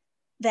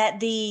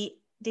 did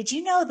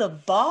you know the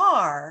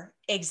bar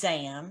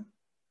exam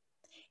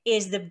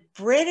is the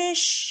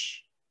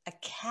British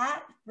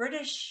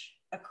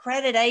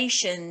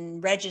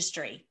accreditation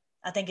registry,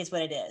 I think is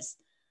what it is.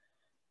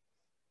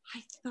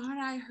 I thought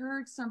I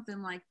heard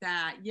something like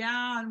that.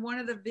 Yeah, on one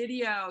of the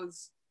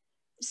videos.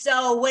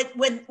 So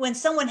when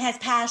someone has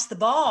passed the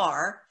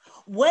bar,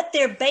 what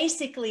they're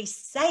basically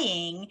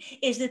saying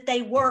is that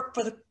they work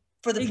for the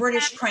exactly,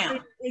 British Crown.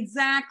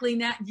 Exactly.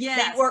 Now,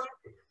 yes.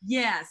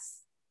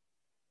 Yes.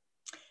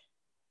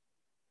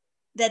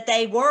 That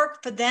they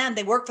work for them.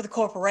 They work for the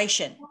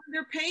corporation. Well,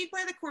 they're paid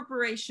by the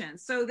corporation,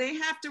 so they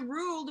have to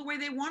rule the way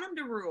they want them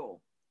to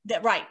rule.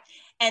 That right.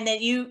 And that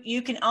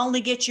you can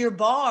only get you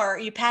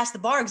pass the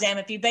bar exam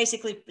if you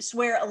basically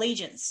swear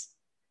allegiance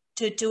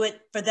to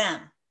it for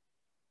them.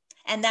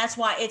 And that's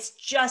why it's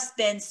just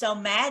been so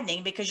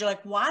maddening, because you're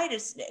like, why do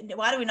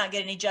we not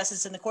get any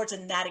justice in the courts?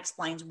 And that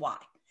explains why.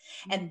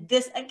 And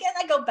this, again,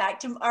 I go back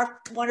to our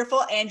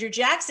wonderful Andrew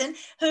Jackson,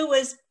 who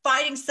was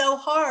fighting so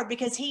hard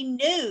because he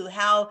knew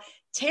how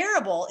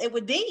terrible it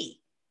would be.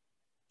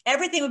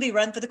 Everything would be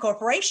run for the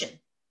corporation.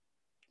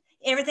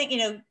 Everything,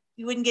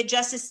 you wouldn't get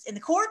justice in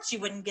the courts. You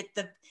wouldn't get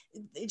the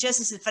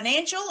justice in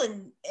financial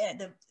and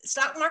the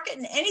stock market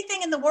and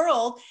anything in the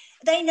world.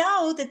 They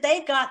know that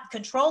they've got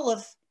control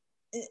of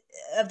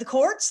the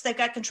courts. They've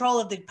got control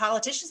of the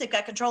politicians. They've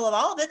got control of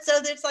all of it. So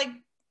it's like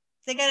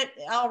they got it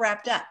all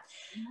wrapped up.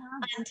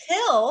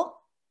 Yeah.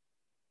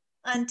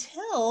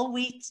 Until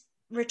we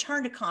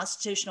return to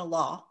constitutional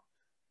law,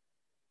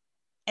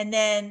 and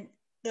then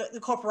the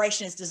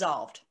corporation is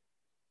dissolved.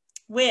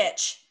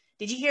 Which,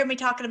 did you hear me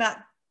talking about?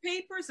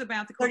 Papers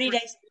about the 30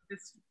 days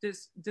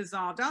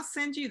dissolved. I'll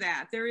send you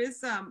that. There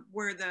is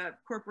where the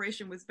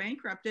corporation was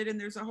bankrupted, and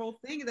there's a whole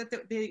thing that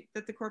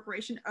the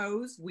corporation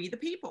owes we the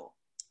people.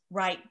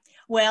 Right.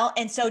 Well,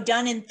 and so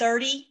done in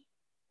 30.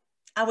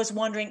 I was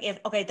wondering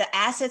if the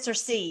assets are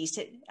seized.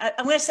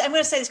 I'm going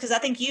to say this because I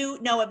think you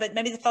know it, but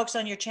maybe the folks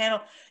on your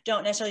channel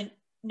don't necessarily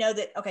know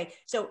that. Okay,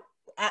 so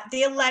at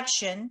the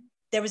election,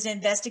 there was an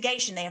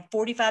investigation. They have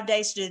 45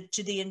 days to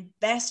do the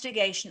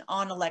investigation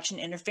on election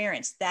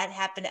interference. That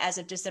happened as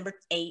of December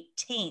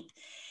 18th.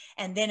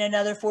 And then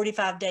another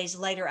 45 days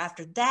later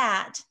after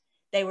that,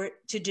 they were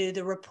to do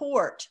the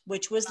report,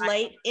 which was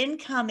late in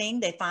coming.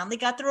 They finally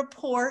got the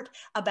report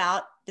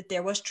about that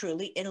there was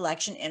truly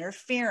election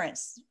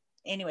interference.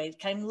 Anyway, it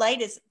came late,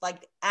 as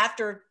like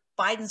after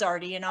Biden's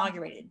already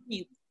inaugurated.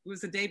 It was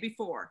the day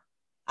before.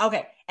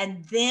 Okay.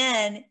 And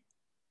then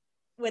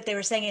what they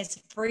were saying is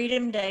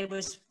Freedom Day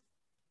was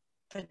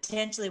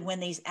potentially when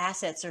these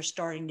assets are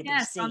starting to be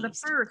seized, on the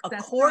 1st,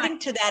 according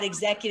to that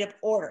executive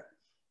order.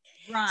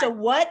 Right. So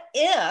what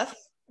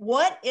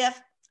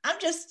if, I'm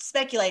just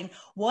speculating,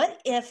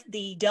 what if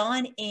the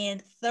done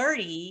in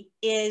 30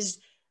 is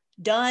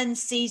done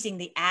seizing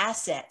the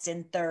assets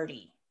in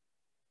 30?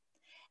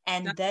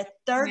 And that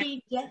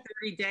 30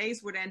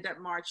 days would end up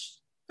March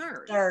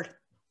 3rd. 3rd.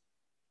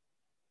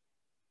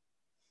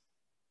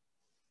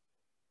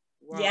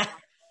 Wow. Yeah.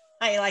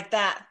 How you like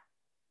that?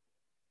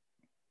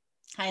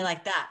 How you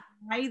like that?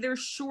 Why they're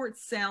short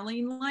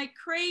selling like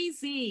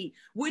crazy,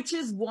 which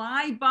is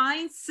why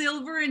buying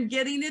silver and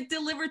getting it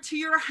delivered to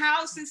your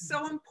house is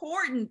so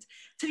important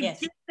to Yes.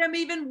 get them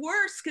even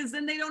worse, because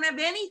then they don't have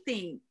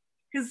anything.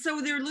 Because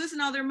so they're losing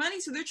all their money.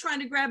 So they're trying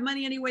to grab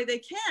money any way they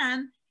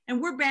can.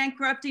 And we're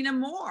bankrupting them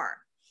more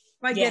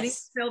by getting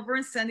silver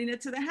and sending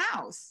it to the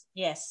house.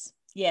 Yes.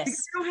 Yes. Because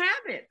they don't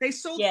have it. They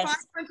sold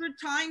 500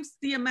 times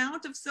the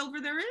amount of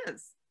silver there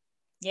is.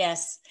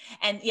 Yes.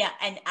 And yeah.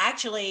 And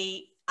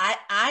actually,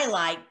 I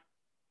like,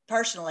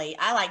 personally,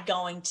 I like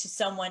going to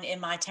someone in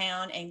my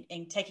town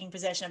and taking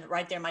possession of it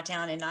right there in my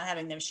town and not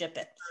having them ship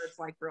it. It's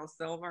like real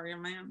silver, you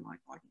man. Like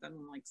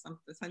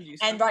something.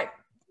 And right.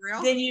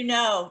 Real? Then you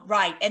know,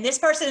 right. And this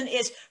person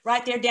is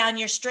right there down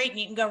your street and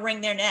you can go wring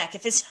their neck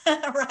if it's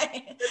right.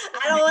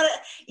 I don't want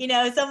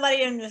to,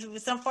 somebody in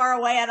some far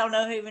away, I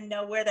don't even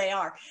know where they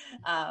are.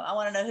 I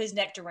want to know whose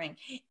neck to wring.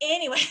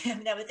 Anyway,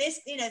 no, but this,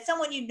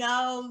 someone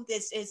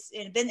this is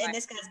been, and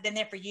this guy's been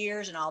there for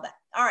years and all that.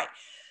 All right.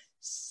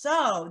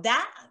 So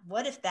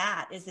what if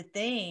that is the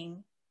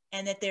thing,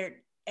 and that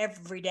they're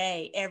every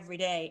day,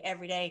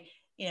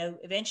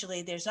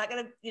 eventually there's not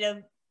going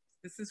to,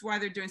 This is why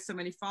they're doing so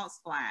many false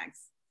flags.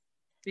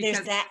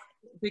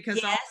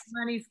 Because all the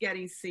money's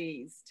getting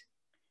seized.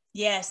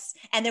 Yes.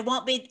 And there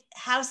won't be,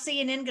 how's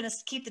CNN going to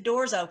keep the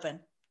doors open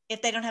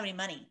if they don't have any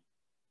money?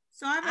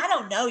 So I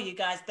don't know, you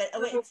guys, but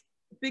it's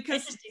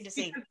interesting to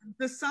see.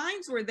 The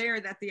signs were there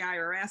that the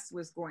IRS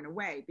was going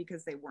away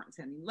because they weren't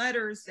sending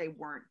letters. They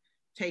weren't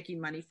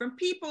taking money from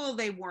people.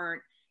 They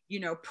weren't,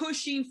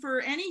 pushing for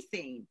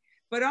anything.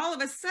 But all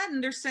of a sudden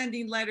they're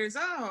sending letters.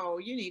 Oh,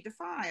 you need to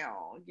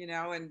file,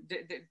 and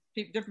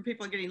different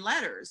people are getting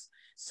letters.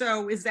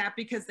 So is that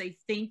because they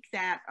think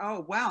that,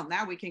 oh, well,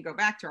 now we can go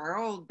back to our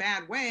old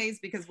bad ways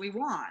because we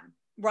won?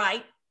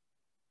 Right.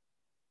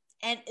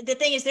 And the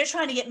thing is, they're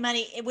trying to get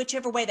money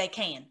whichever way they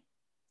can,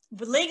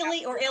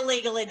 legally or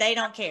illegally. They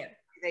don't care.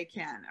 They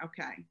can.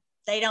 Okay.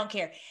 They don't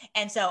care.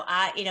 And so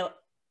I'm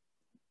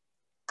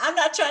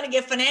not trying to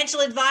give financial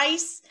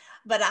advice,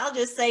 but I'll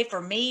just say, for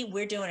me,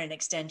 we're doing an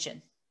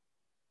extension.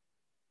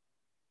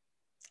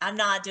 I'm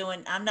not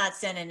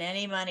sending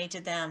any money to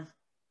them,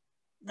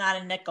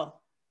 not a nickel.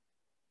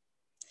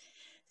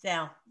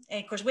 So,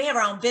 and of course we have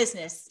our own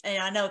business. And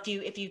I know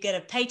if you get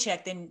a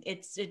paycheck, then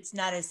it's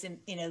not as,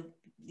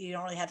 you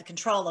don't really have the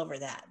control over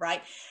that.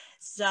 Right.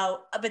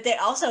 So, but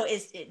there also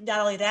is not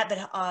only that,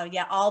 but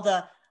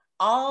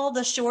all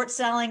the short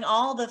selling,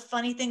 all the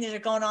funny things that are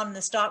going on in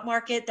the stock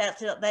market,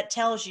 that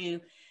tells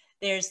you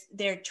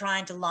they're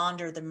trying to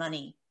launder the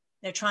money.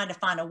 They're trying to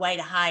find a way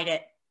to hide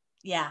it.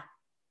 Yeah.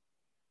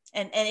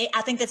 And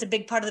I think that's a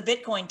big part of the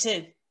Bitcoin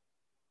too.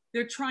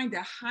 They're trying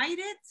to hide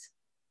it.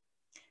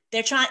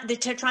 They're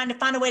trying to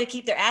find a way to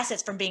keep their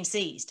assets from being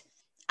seized.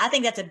 I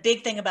think that's a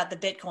big thing about the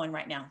Bitcoin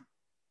right now.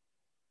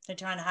 They're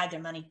trying to hide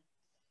their money.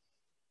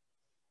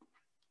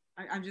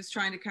 I'm just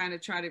trying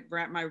to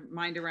wrap my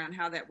mind around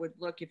how that would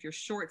look if you're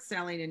short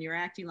selling and you're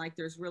acting like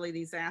there's really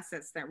these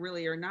assets that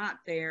really are not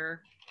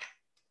there.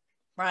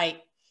 Right.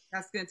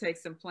 That's going to take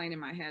some playing in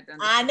my head.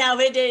 I know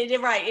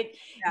right.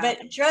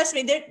 But trust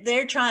me,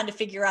 they're trying to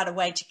figure out a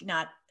way to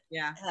not.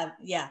 Yeah.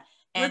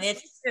 And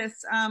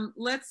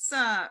let's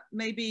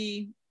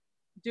maybe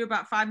do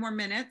about 5 more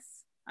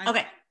minutes.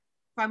 Okay.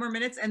 5 more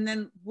minutes, and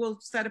then we'll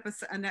set up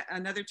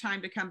another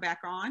time to come back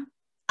on.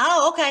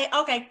 Oh,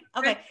 okay.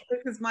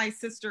 Because my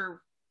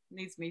sister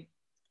needs me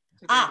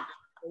to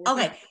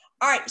okay.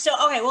 All right. So,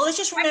 okay. Well, let's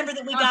just remember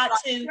that we got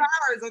 2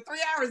 hours or 3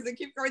 hours to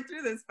keep going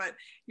through this. But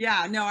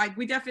yeah, no,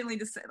 we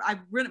definitely I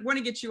want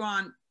to get you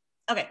on.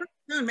 Okay.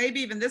 Soon, maybe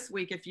even this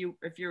week if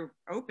you're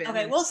open.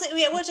 Okay. We'll see.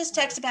 Yeah, we'll just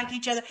text back to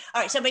each other.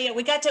 All right. So, but yeah,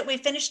 we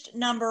finished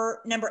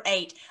number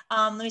 8.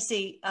 Let me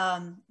see.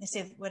 Let's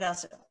see what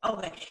else.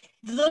 Okay.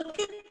 Look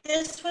at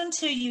this one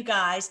too, you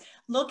guys.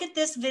 Look at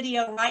this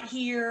video right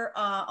here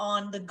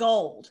on the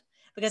gold,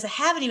 because I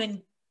haven't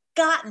even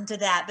gotten to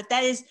that, but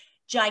that is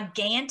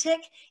gigantic.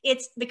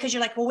 It's because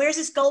you're like, well, where's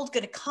this gold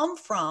going to come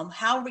from?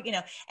 How are we,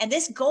 and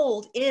this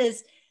gold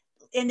is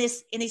in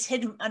these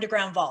hidden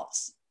underground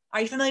vaults. Are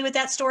you familiar with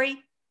that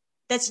story?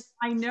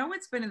 I know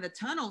it's been in the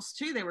tunnels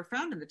too. They were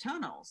found in the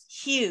tunnels.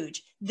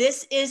 Huge.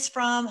 This is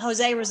from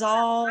Jose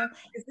Rizal.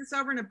 Is this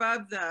over and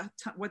above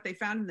what they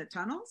found in the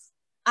tunnels?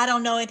 I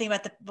don't know anything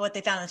about what they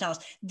found in the tunnels.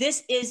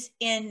 This is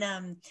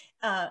in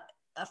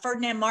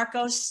Ferdinand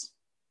Marcos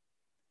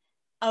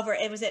over.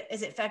 Is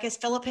it I guess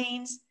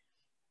Philippines?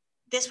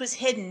 This was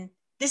hidden.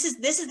 This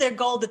is their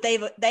gold that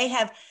they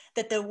have,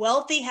 that the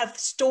wealthy have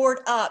stored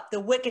up, the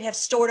wicked have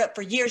stored up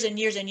for years and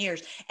years and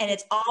years, and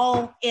it's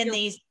all in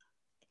these,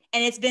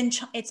 and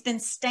it's been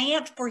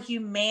stamped for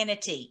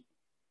humanity.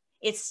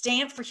 It's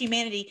stamped for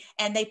humanity,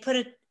 and they put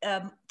it.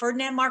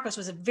 Ferdinand Marcos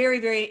was a very,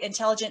 very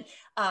intelligent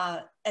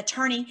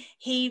attorney.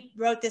 He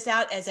wrote this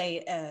out as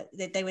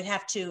that they would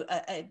have to.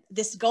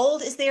 This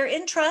gold is there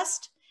in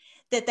trust.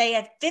 that they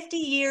had 50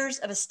 years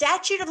of a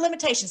statute of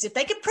limitations. If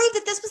they could prove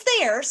that this was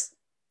theirs,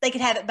 they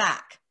could have it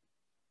back.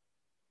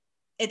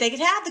 If they could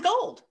have the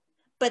gold,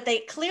 but they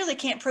clearly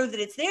can't prove that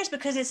it's theirs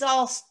because it's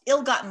all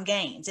ill-gotten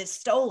gains. It's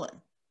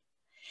stolen.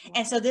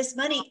 And so this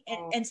money,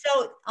 and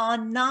so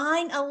on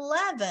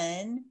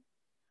 9/11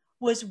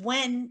 was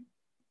when,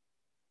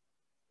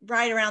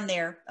 right around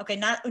there, okay,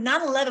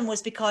 9/11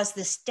 was because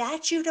the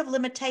statute of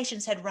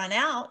limitations had run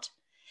out.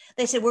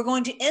 They said, we're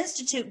going to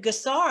institute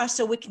GESARA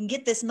so we can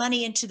get this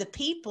money into the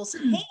people's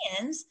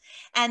hands.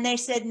 And they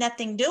said,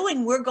 nothing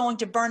doing, we're going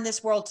to burn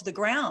this world to the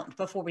ground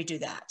before we do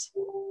that.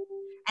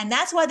 And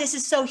that's why this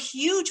is so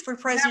huge for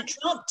President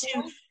Trump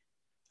to,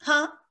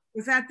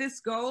 Was that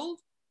this gold?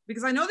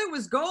 Because I know there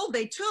was gold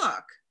they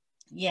took.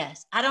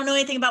 Yes. I don't know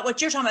anything about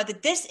what you're talking about,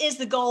 but this is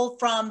the gold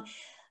from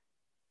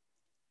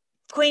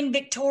Queen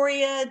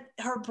Victoria.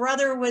 Her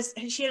brother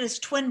she had his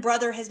twin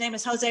brother. His name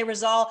is Jose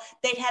Rizal.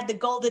 They'd had the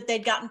gold that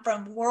they'd gotten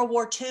from World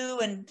War II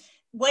and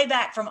way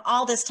back from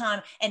all this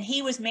time. And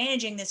he was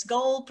managing this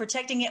gold,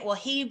 protecting it. Well,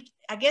 he,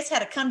 I guess,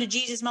 had a come to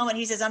Jesus moment.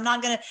 He says, I'm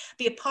not going to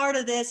be a part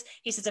of this.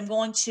 He says, I'm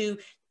going to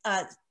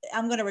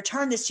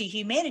return this to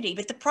humanity.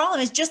 But the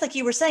problem is, just like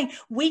you were saying,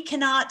 we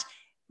cannot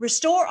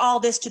restore all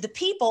this to the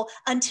people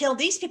until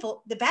these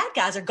people, the bad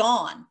guys, are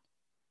gone.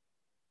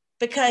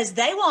 Because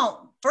they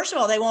won't, first of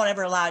all, they won't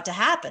ever allow it to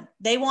happen.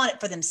 They want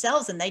it for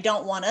themselves, and they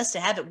don't want us to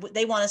have it.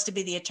 They want us to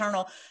be the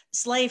eternal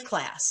slave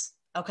class.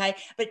 Okay.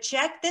 But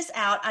check this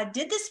out. I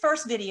did this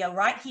first video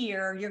right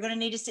here. You're going to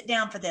need to sit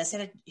down for this.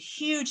 It had a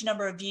huge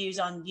number of views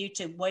on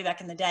YouTube way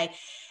back in the day.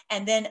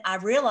 And then I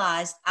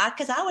realized,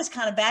 because I was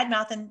kind of bad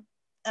mouthing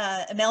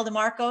Imelda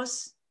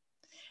Marcos.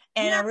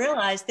 And I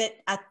realized that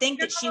I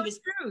think that she was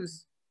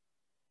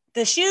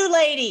the shoe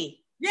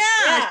lady.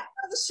 Yeah.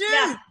 The shoes.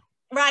 Yeah.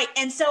 Right.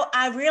 And so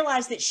I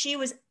realized that she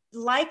was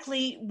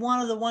likely one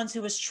of the ones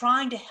who was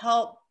trying to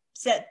help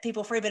set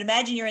people free. But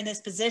imagine you're in this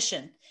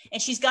position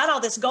and she's got all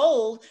this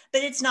gold,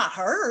 but it's not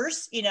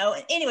hers, you know.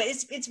 Anyway,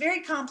 it's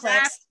very complex.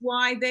 That's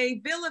why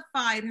they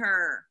vilified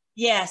her.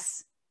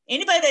 Yes.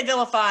 Anybody they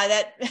vilify,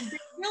 that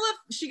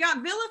she got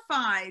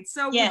vilified.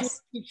 So yes.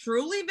 Was she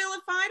truly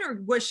vilified,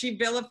 or was she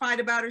vilified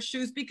about her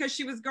shoes because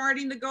she was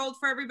guarding the gold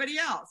for everybody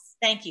else?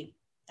 Thank you.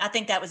 I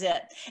think that was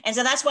it. And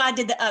so that's why I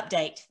did the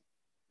update.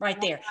 Right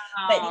there.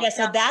 But yeah,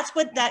 so that's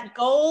what that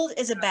gold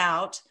is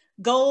about.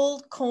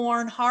 Gold,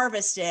 corn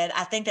harvested.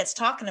 I think that's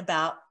talking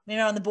about,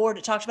 on the board,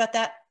 it talks about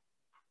that.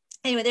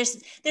 Anyway,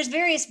 there's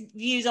various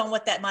views on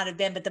what that might have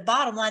been, but the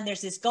bottom line,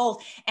 there's this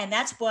gold, and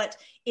that's what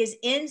it's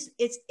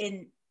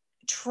in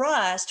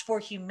trust for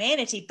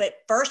humanity. But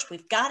first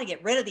we've got to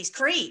get rid of these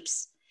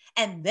creeps.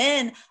 And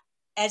then,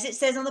 as it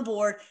says on the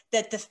board,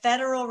 that the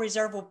Federal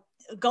Reserve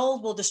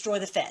gold will destroy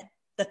the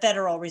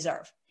Federal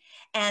Reserve.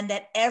 And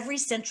that every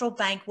central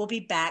bank will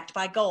be backed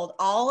by gold.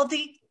 All of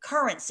the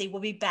currency will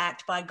be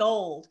backed by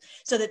gold,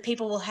 so that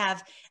people will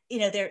have,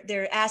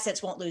 their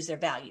assets won't lose their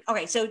value.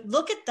 Okay, so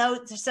look at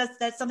those.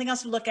 That's something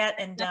else to look at.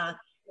 And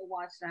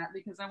watch that,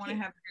 because I want to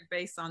have a good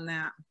base on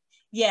that.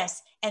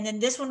 Yes, and then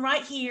this one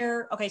right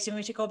here. Okay, so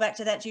we should go back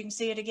to that so you can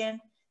see it again.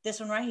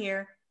 This one right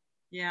here.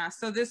 Yeah,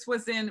 so this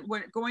was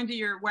going to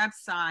your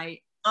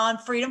website on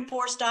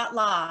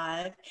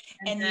freedomforce.live,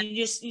 and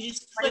you just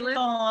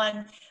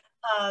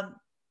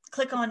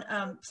click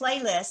on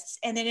playlists,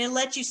 and then it'll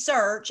let you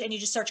search, and you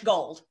just search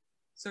gold.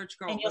 Search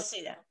gold. And you'll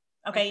see that.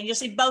 Okay. And you'll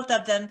see both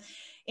of them.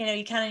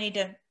 You kind of need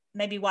to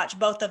maybe watch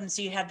both of them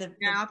so you have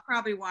I'll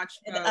probably watch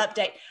the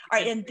update. All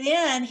right. And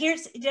then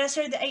did I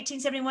show you the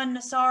 1871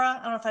 Nasara?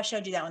 I don't know if I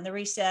showed you that one, the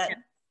reset. Yeah.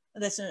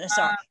 This one,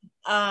 Nasara.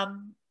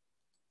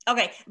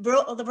 Okay.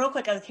 Real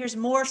quick. Here's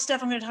more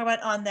stuff I'm going to talk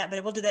about on that,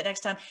 but we'll do that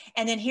next time.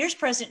 And then here's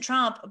President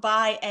Trump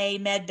by a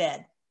med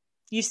bed.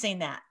 You've seen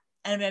that.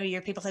 And maybe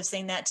your people have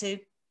seen that too.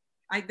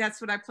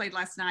 That's what I played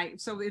last night.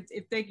 So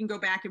if they can go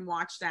back and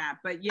watch that.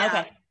 But yeah,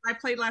 okay. I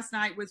played last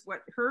night was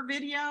her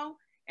video.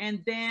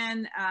 And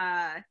then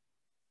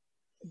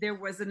there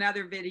was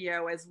another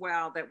video as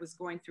well that was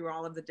going through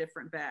all of the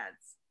different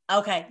beds.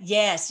 Okay.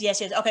 Yes.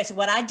 Okay. So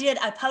what I did,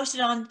 I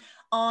posted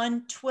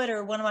on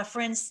Twitter, one of my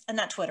friends,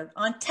 not Twitter,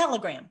 on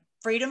Telegram,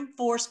 Freedom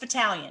Force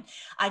Battalion.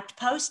 I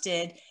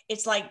posted,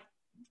 it's like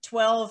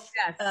 12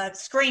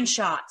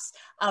 screenshots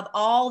of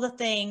all the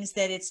things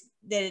that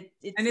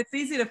and it's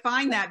easy to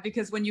find that,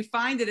 because when you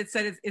find it, it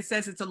says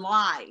it's a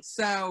lie.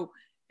 So,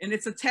 and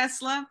it's a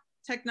Tesla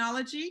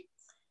technology.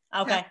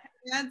 Okay.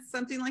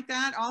 Something like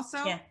that also.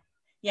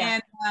 Yeah.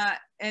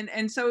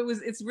 And so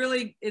it's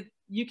really,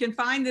 you can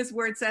find this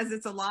where it says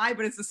it's a lie,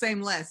 but it's the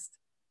same list.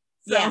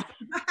 So. Yeah.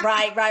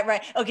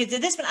 Right. Okay. So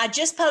this one, I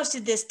just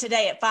posted this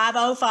today at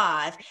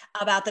 5:05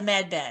 about the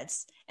med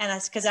beds. And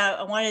that's because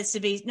I wanted it to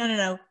be,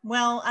 no.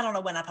 Well, I don't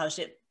know when I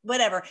posted it.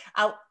 Whatever.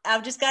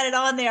 I've just got it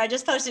on there. I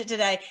just posted it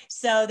today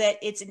so that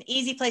it's an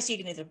easy place. You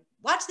can either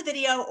watch the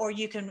video or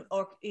you can,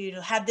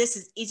 have this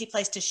as easy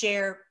place to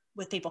share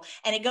with people.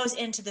 And it goes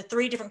into the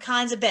 3 different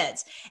kinds of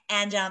beds.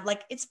 And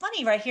it's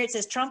funny right here. It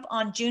says Trump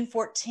on June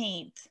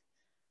 14th,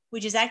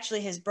 which is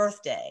actually his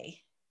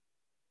birthday.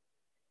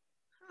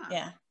 Huh.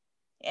 Yeah.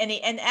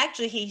 And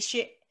actually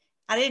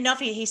I didn't know if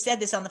he said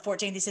this on the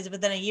 14th. He says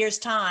within a year's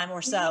time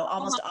or so,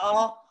 almost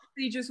all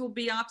procedures will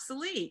be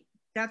obsolete.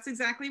 That's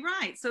exactly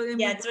right. So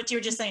yeah, that's what you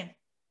were just saying.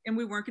 And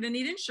we weren't going to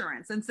need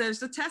insurance. And so there's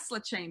the Tesla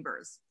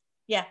chambers.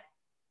 Yeah.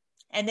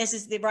 And this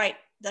is the right,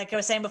 like I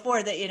was saying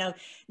before, that, you know,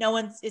 no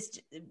one's, it's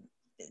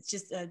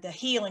just the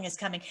healing is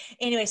coming.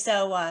 Anyway,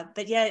 so,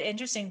 but yeah,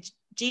 interesting.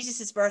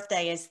 Jesus's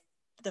birthday is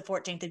the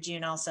 14th of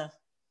June also.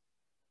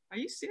 Are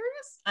you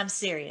serious? I'm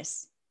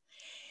serious.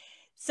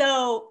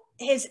 So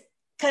his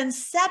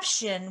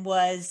conception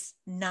was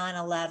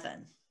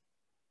 9/11.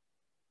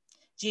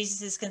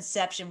 Jesus's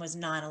conception was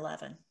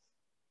 9/11.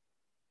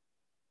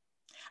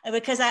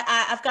 Because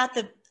I've got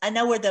I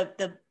know where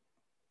the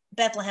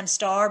Bethlehem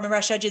Star. Remember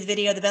I showed you the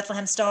video of the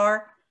Bethlehem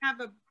Star? I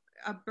have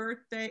a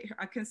birthday.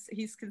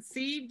 He's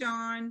conceived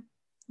on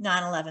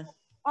 9/11.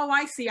 Oh,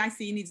 I see.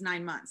 He needs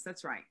 9 months.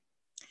 That's right.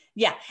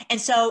 Yeah. And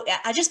so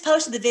I just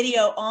posted the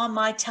video on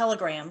my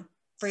Telegram,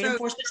 Freedom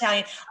Force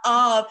Battalion,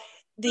 of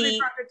they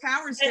brought the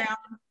towers down.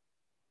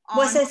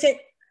 What's that?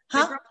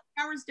 Huh? They brought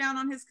the towers down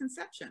on his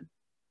conception.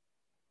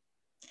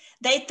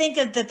 They think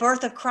of the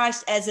birth of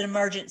Christ as an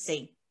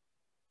emergency.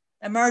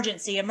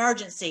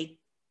 Emergency.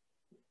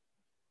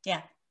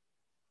 Yeah.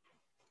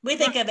 We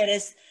think of it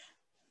as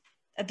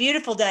a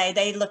beautiful day.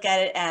 They look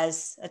at it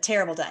as a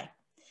terrible day.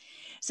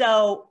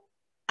 So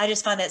I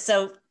just find that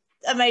so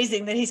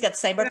amazing that he's got the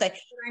same birthday.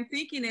 What I'm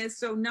thinking is,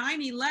 so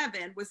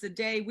 9/11 was the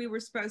day we were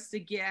supposed to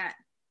get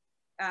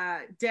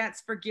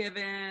debts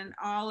forgiven,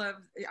 all of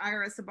the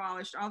IRS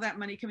abolished, all that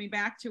money coming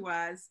back to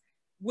us,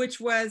 which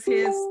was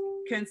his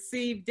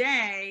conceived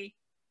day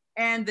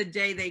and the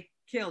day they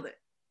killed it.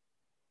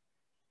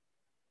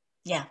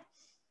 Yeah.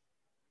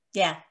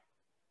 Yeah.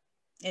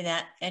 Isn't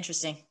that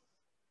interesting?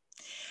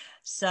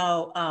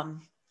 So,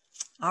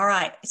 all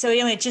right. So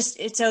anyway,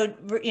 so,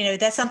 you know,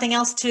 that's something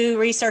else to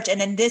research.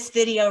 And then this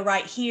video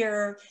right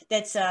here,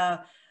 that's,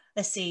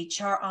 let's see,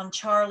 on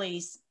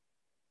Charlie's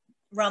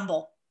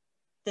Rumble,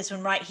 this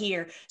one right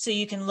here. So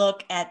you can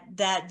look at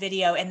that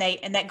video, and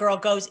that girl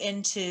goes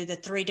into the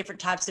 3 different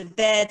types of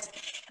beds,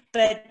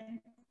 but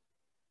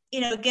you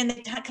know, again,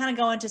 they kind of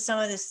go into some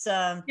of this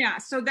yeah,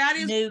 so that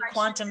is new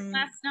quantum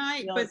last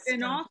night, but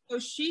then also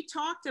she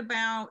talked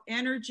about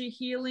energy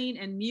healing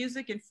and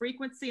music and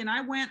frequency, and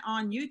I went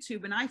on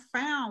YouTube and I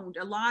found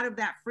a lot of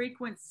that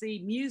frequency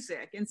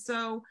music. And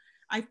so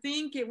I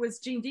think it was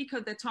Gene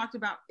Decode that talked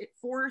about it.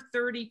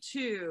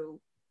 432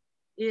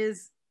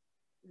 is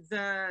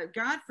the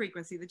God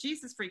frequency, the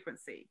Jesus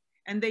frequency,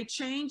 and they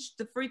changed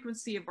the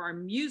frequency of our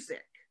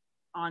music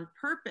on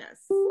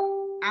purpose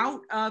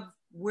out of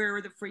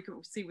where the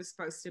frequency was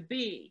supposed to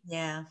be.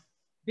 Yeah.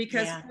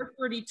 Because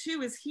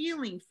 432 is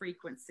healing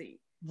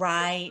frequency.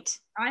 Right. So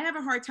I have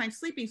a hard time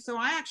sleeping. So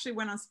I actually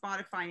went on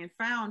Spotify and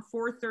found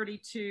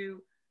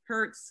 432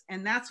 hertz.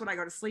 And that's what I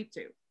go to sleep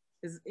to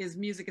is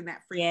music in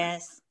that frequency.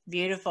 Yes.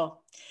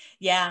 Beautiful.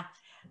 Yeah.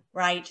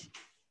 Right.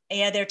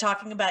 Yeah. They're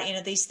talking about, you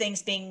know, these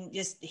things being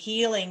just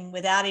healing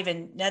without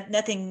even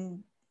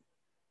nothing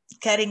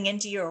cutting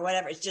into you or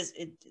whatever. It's just,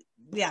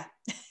 yeah,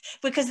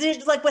 because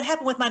there's like what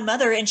happened with my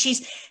mother, and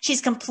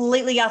she's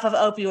completely off of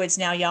opioids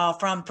now, y'all,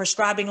 from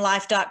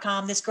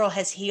prescribinglife.com. This girl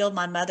has healed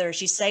my mother.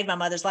 She saved my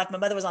mother's life. My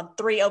mother was on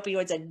 3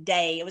 opioids a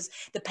day. It was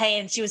the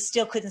pain. She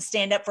still couldn't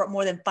stand up for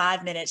more than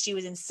 5 minutes. She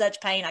was in such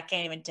pain. I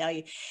can't even tell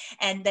you.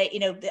 And they, you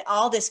know,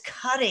 all this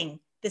cutting,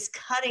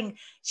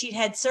 she'd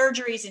had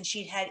surgeries and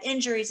she'd had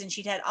injuries and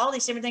she'd had all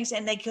these different things,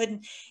 and they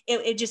couldn't,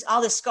 it just,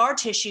 all the scar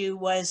tissue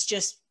was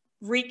just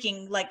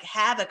wreaking like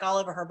havoc all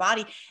over her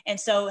body. And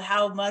so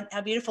how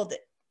beautiful that,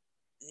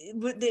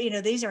 you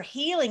know, these are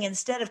healing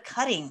instead of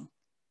cutting.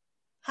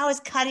 How is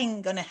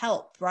cutting going to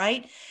help?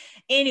 Right.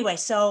 Anyway.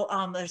 So,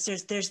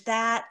 there's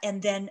that. And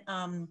then,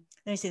 let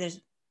me see, let's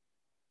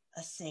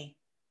see.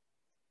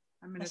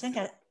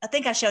 I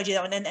think I showed you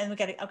that one, and we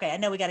got to, okay. I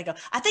know we got to go.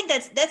 I think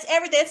that's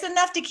everything. That's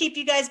enough to keep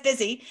you guys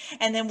busy.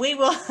 And then we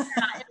will.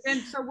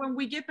 And so when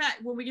we get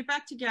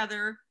back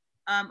together,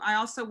 I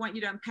also want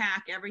you to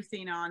unpack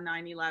everything on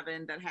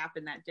 9/11 that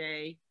happened that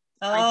day.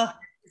 I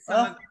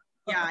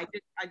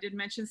did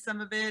mention some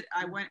of it.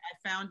 I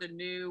found a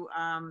new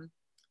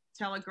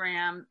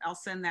telegram. I'll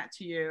send that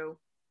to you.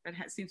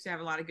 That seems to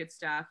have a lot of good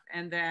stuff.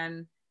 And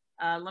then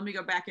let me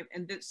go back.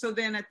 So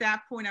then at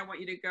that point, I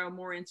want you to go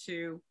more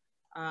into,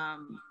 I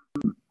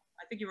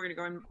think you were going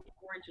to go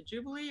more into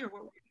Jubilee or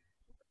what?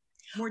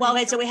 Well,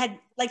 okay, so we had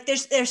like,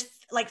 there's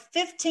like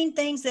 15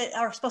 things that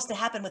are supposed to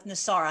happen with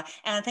Nasara,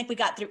 and I think we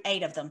got through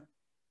 8 of them.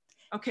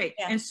 Okay.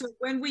 Yeah. And so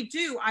when we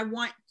do, I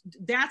would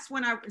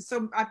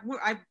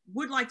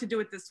like to do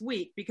it this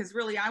week, because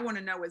really I want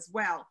to know as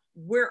well,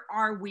 where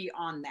are we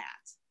on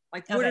that?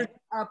 Like, what are the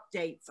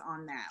updates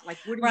on that? Like,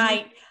 what are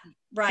you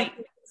right.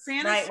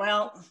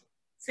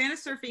 Santa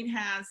Surfing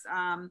has,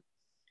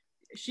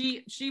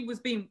 she was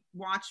being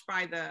watched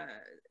by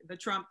the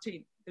Trump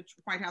team, the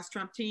White House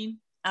Trump team.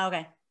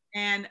 Okay.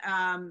 And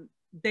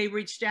they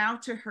reached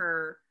out to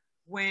her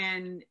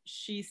when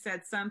she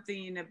said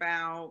something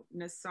about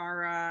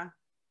Nasara,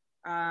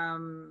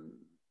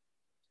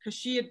 because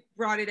she had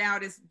brought it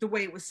out as the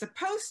way it was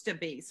supposed to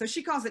be. So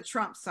she calls it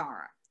Trump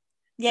Sara.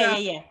 Yeah,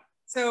 yeah, yeah.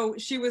 So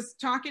she was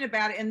talking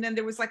about it, and then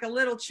there was like a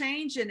little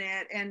change in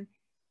it,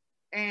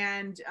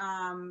 and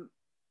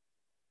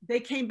they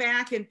came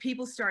back, and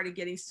people started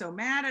getting so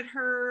mad at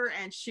her,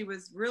 and she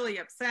was really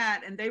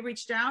upset, and they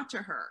reached out to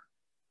her.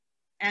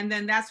 And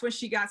then that's when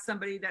she got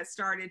somebody that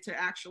started to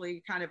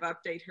actually kind of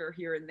update her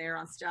here and there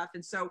on stuff.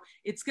 And so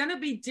it's going to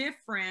be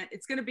different.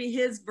 It's going to be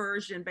his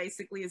version,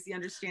 basically, is the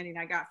understanding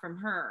I got from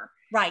her.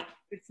 Right.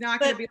 It's not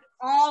going to be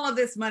all of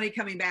this money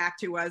coming back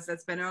to us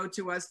that's been owed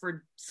to us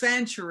for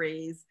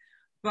centuries,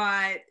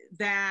 but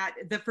that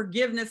the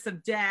forgiveness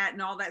of debt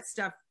and all that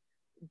stuff,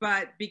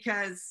 but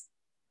because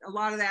a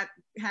lot of that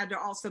had to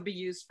also be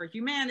used for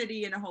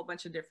humanity and a whole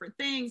bunch of different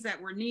things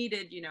that were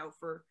needed, you know,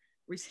 for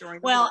restoring.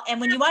 Well, and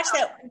when you watch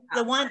that,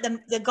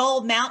 the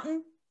Gold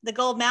Mountain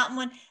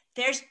one,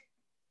 there's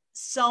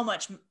so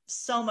much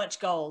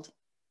gold.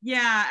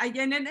 Yeah.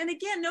 And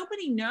again,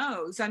 nobody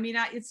knows. I mean,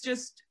 it's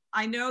just,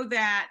 I know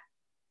that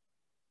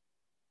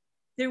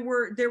there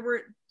were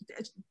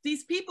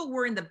these people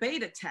were in the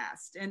beta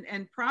test,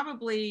 and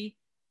probably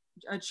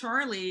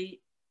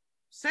Charlie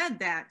said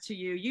that to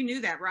you. You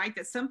knew that, right?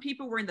 That some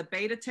people were in the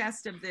beta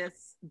testing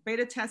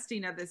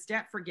of this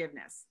debt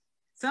forgiveness.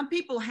 Some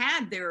people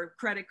had their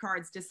credit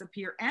cards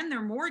disappear and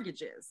their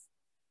mortgages.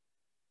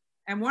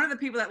 And one of the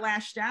people that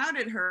lashed out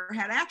at her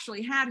had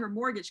actually had her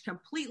mortgage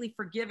completely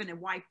forgiven and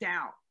wiped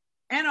out,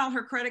 and all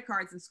her credit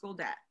cards and school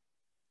debt.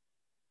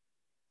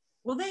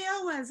 Well, they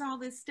owe us all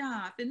this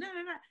stuff, and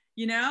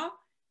you know?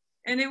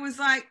 And it was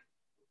like,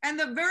 and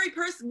the very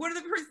person, one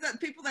of the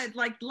people that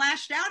like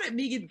lashed out at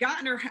me had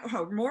gotten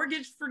her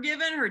mortgage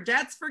forgiven, her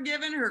debts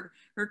forgiven, her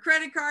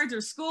credit cards,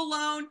 her school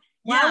loan.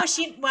 Why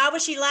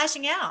was she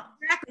lashing out?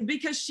 Exactly,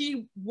 because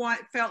she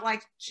felt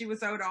like she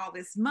was owed all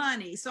this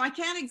money. So I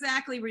can't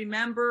exactly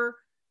remember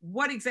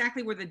what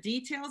exactly were the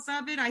details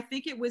of it. I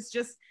think it was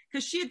just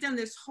because she had done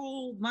this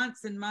whole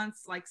months and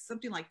months, like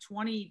something like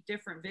 20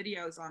 different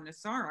videos on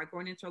Nasara,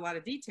 going into a lot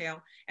of detail.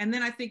 And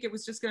then I think it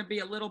was just going to be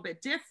a little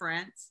bit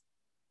different.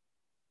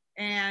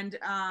 And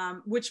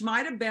which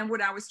might have been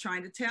what I was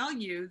trying to tell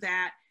you,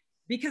 that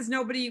because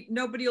nobody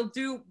will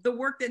do the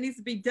work that needs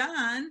to be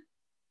done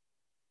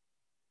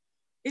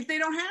if they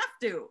don't have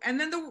to, and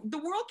then the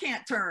world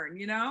can't turn,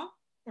 you know?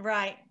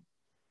 Right.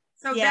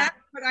 So yeah. That's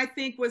what I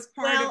think was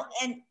part of.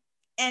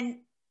 And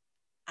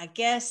I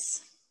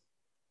guess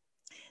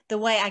the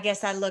way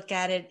I look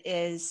at it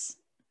is,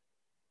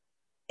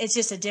 it's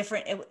just a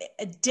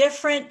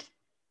different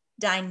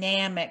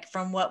dynamic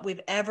from what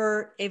we've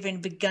ever even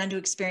begun to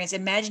experience.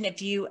 Imagine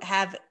if you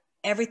have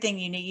everything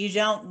you need, you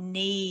don't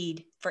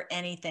need for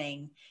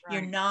anything. Right.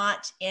 You're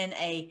not in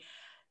a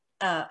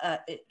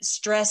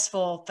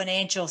stressful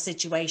financial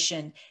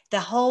situation.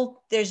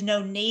 There's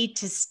no need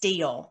to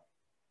steal.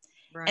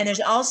 Right. And there's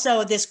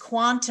also this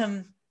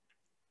quantum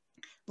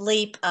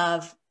leap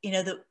of, you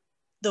know,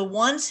 the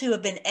ones who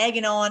have been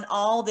egging on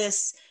all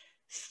this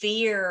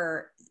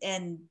fear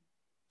and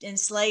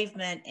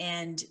enslavement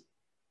and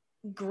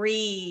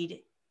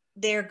greed,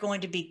 they're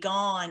going to be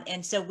gone.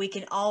 And so we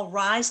can all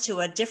rise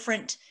to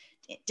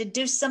to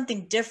do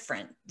something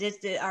different.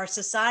 Our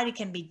society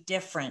can be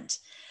different.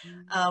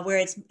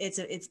 Where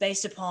it's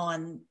based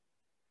upon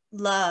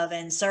love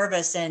and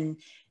service and,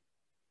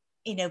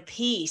 you know,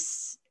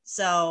 peace.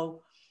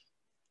 So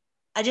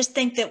I just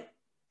think that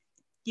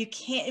you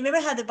can't, remember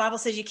how the Bible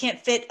says you can't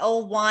fit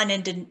old wine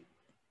into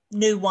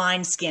new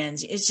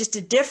wineskins. It's just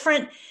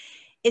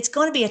it's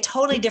going to be a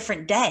totally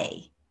different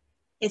day.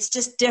 It's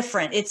just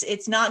different.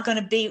 It's not going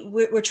to be,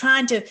 we're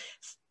trying to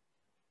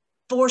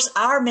force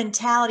our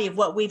mentality of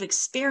what we've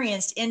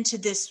experienced into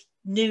this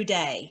new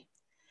day.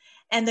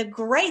 And the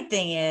great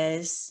thing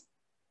is,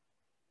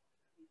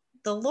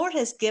 the Lord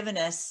has given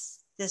us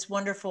this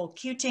wonderful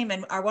Q team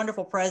and our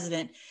wonderful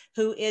president,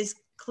 who is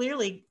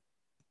clearly,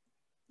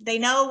 they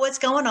know what's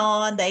going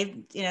on. They're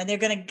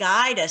going to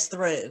guide us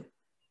through,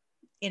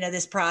 you know,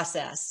 this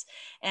process.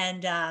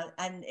 And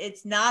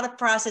it's not a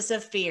process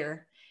of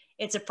fear.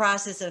 It's a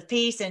process of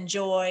peace and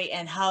joy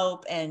and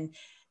hope and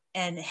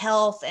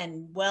health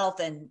and wealth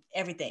and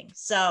everything.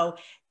 So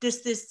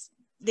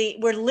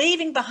we're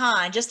leaving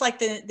behind, just like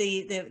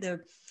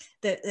the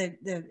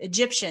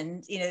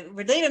Egyptians, you know,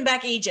 we're leaving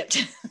back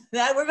Egypt.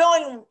 That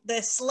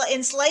the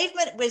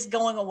enslavement was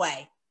going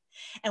away,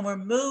 and we're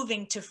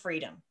moving to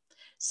freedom.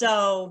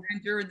 So,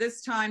 and during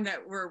this time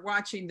that we're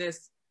watching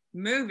this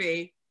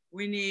movie,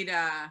 we need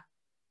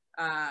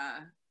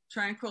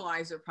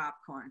tranquilizer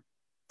popcorn.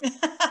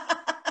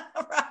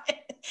 Right.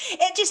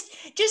 And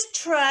just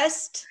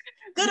trust,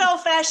 good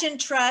old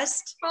fashioned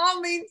trust. All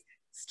means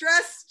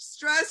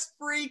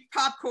stress-free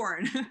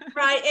popcorn.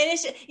 Right. And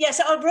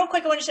so real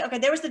quick, I want to show, okay,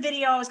 there was the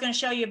video I was going to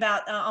show you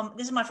about,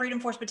 this is my Freedom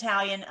Force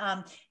Battalion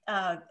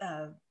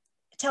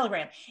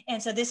Telegram.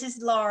 And so this is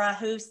Laura,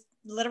 who's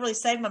literally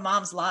saved my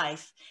mom's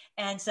life.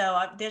 And so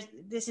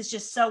this is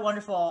just so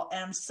wonderful.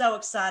 And I'm so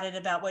excited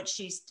about what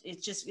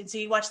it's just, and so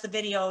you watch the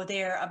video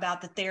there about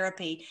the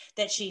therapy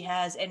that she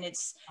has, and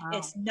it's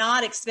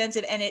not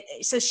expensive. And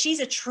so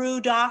she's a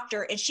true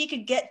doctor, and she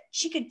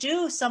could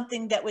do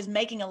something that was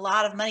making a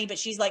lot of money, but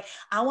she's like,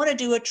 I want to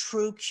do a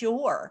true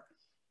cure.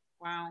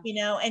 Wow. You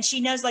know, and she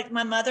knows, like,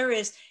 my mother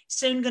is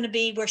soon going to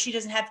be where she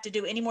doesn't have to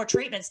do any more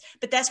treatments,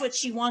 but that's what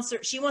she wants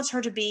her. She wants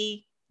her to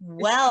be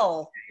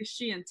well. Is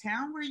she in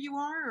town where you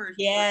are? Or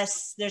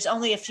yes, there's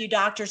only a few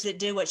doctors that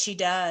do what she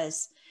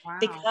does. Wow.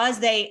 Because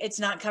it's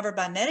not covered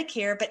by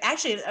Medicare, but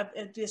actually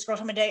this girl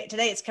told me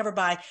today it's covered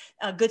by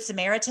Good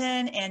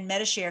Samaritan and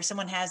Medishare if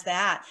someone has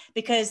that,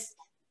 because,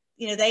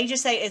 you know, they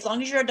just say, as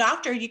long as you're a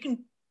doctor, you can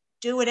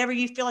do whatever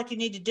you feel like you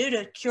need to do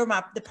to cure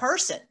the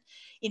person.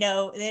 You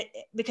know,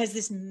 because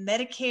this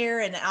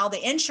Medicare and all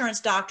the insurance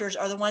doctors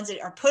are the ones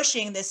that are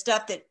pushing this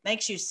stuff that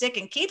makes you sick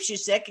and keeps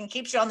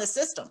you on the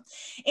system.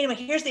 Anyway,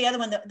 here's the other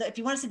one. If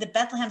you want to see the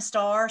Bethlehem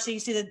star, so you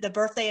see the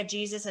birthday of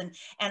Jesus, and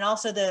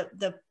also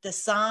the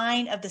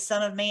sign of the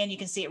Son of Man, you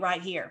can see it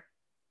right here.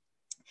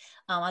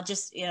 I'll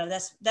just, you know,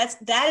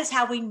 that is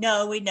how we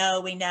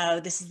know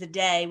this is the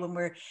day when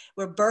we're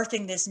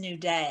birthing this new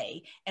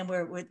day, and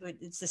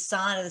it's the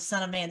sign of the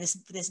Son of Man.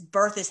 This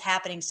birth is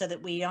happening so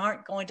that we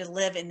aren't going to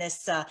live in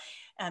this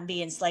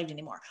be enslaved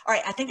anymore. All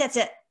right, I think that's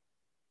it.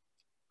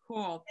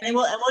 Cool. And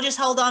we'll just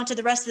hold on to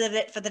the rest of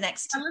it for the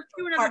next. Let's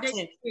do another day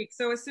this week.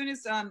 So as soon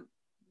as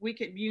we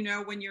could, you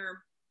know, when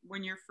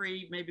you're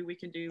free, maybe we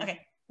can do. Okay,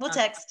 we'll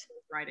text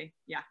Friday,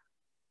 yeah,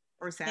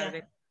 or Saturday.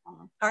 Yeah.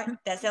 All right,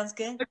 that sounds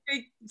good.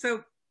 Okay,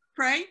 so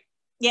pray.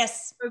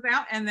 Yes. Goes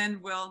out, and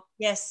then we'll.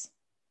 Yes.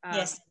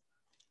 Yes.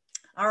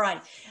 All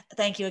right.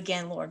 Thank you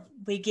again, Lord.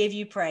 We give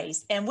you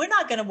praise, and we're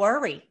not going to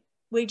worry.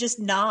 We're just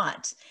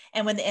not.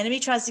 And when the enemy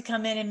tries to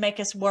come in and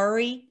make us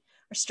worry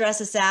or stress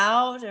us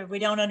out, or we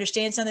don't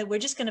understand something, we're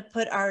just going to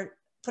put our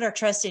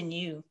trust in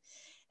you.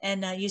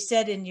 And you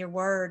said in your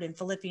word in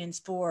Philippians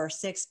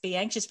 4:6, be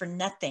anxious for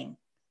nothing,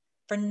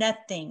 for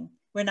nothing.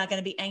 We're not going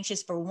to be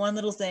anxious for one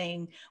little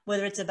thing,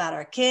 whether it's about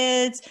our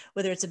kids,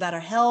 whether it's about our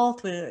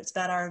health, whether it's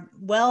about our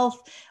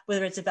wealth,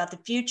 whether it's about the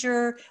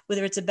future,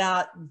 whether it's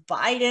about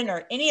Biden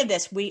or any of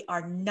this. We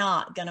are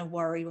not going to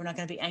worry. We're not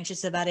going to be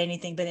anxious about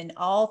anything, but in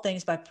all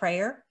things by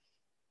prayer,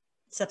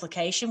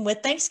 supplication, with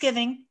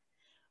thanksgiving,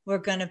 we're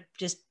going to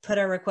just put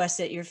our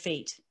requests at your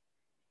feet.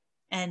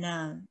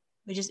 And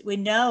we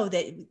know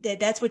that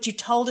that's what you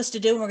told us to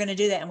do, and we're going to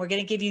do that. And we're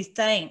going to give you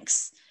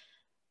thanks,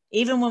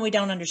 even when we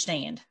don't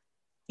understand.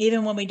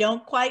 Even when we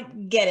don't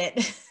quite get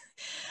it.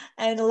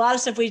 And a lot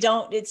of stuff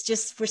it's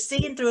just, we're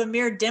seeing through a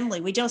mirror dimly.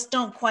 We just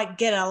don't quite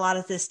get a lot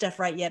of this stuff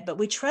right yet, but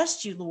we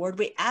trust you, Lord.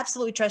 We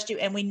absolutely trust you.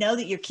 And we know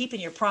that you're keeping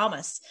your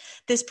promise,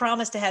 this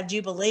promise to have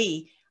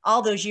Jubilee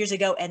all those years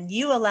ago. And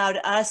you allowed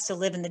us to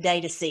live in the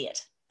day to see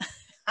it.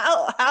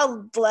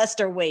 How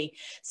blessed are we?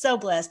 So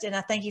blessed. And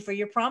I thank you for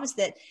your promise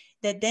that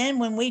then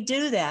when we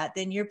do that,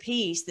 then your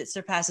peace that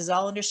surpasses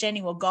all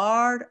understanding will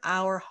guard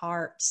our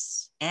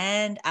hearts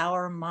and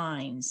our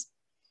minds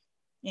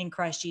in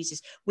Christ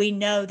Jesus. We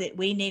know that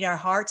we need our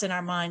hearts and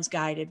our minds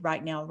guided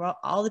right now.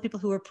 All the people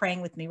who are praying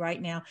with me right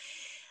now,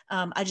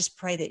 I just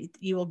pray that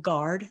you will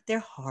guard their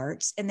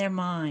hearts and their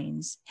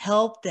minds.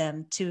 Help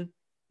them to,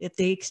 if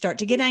they start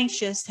to get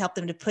anxious, help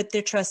them to put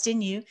their trust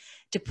in you,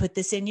 to put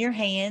this in your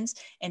hands,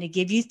 and to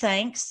give you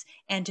thanks,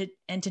 and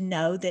to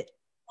know that.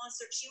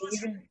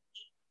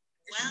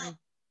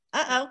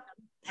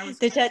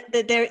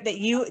 That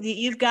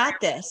you've got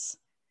this.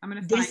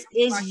 This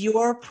is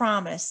your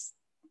promise.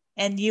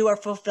 And you are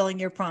fulfilling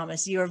your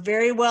promise. You are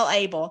very well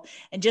able.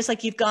 And just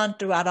like you've gone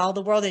throughout all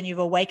the world and you've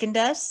awakened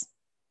us,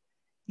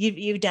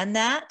 you've done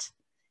that.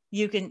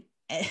 You can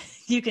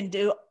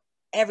do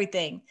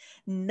everything.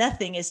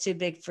 Nothing is too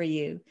big for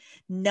you.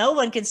 No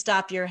one can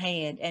stop your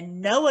hand,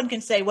 and no one can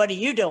say, what are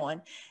you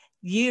doing?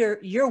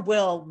 Your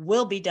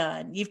will be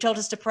done. You've told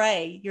us to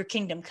pray, your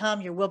kingdom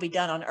come, your will be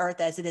done on earth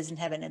as it is in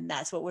heaven. And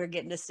that's what we're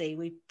getting to see.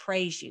 We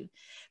praise you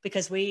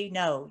because we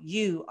know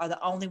you are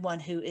the only one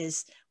who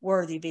is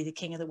worthy to be the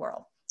King of the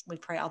world. We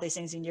pray all these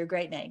things in your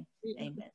great name. Amen.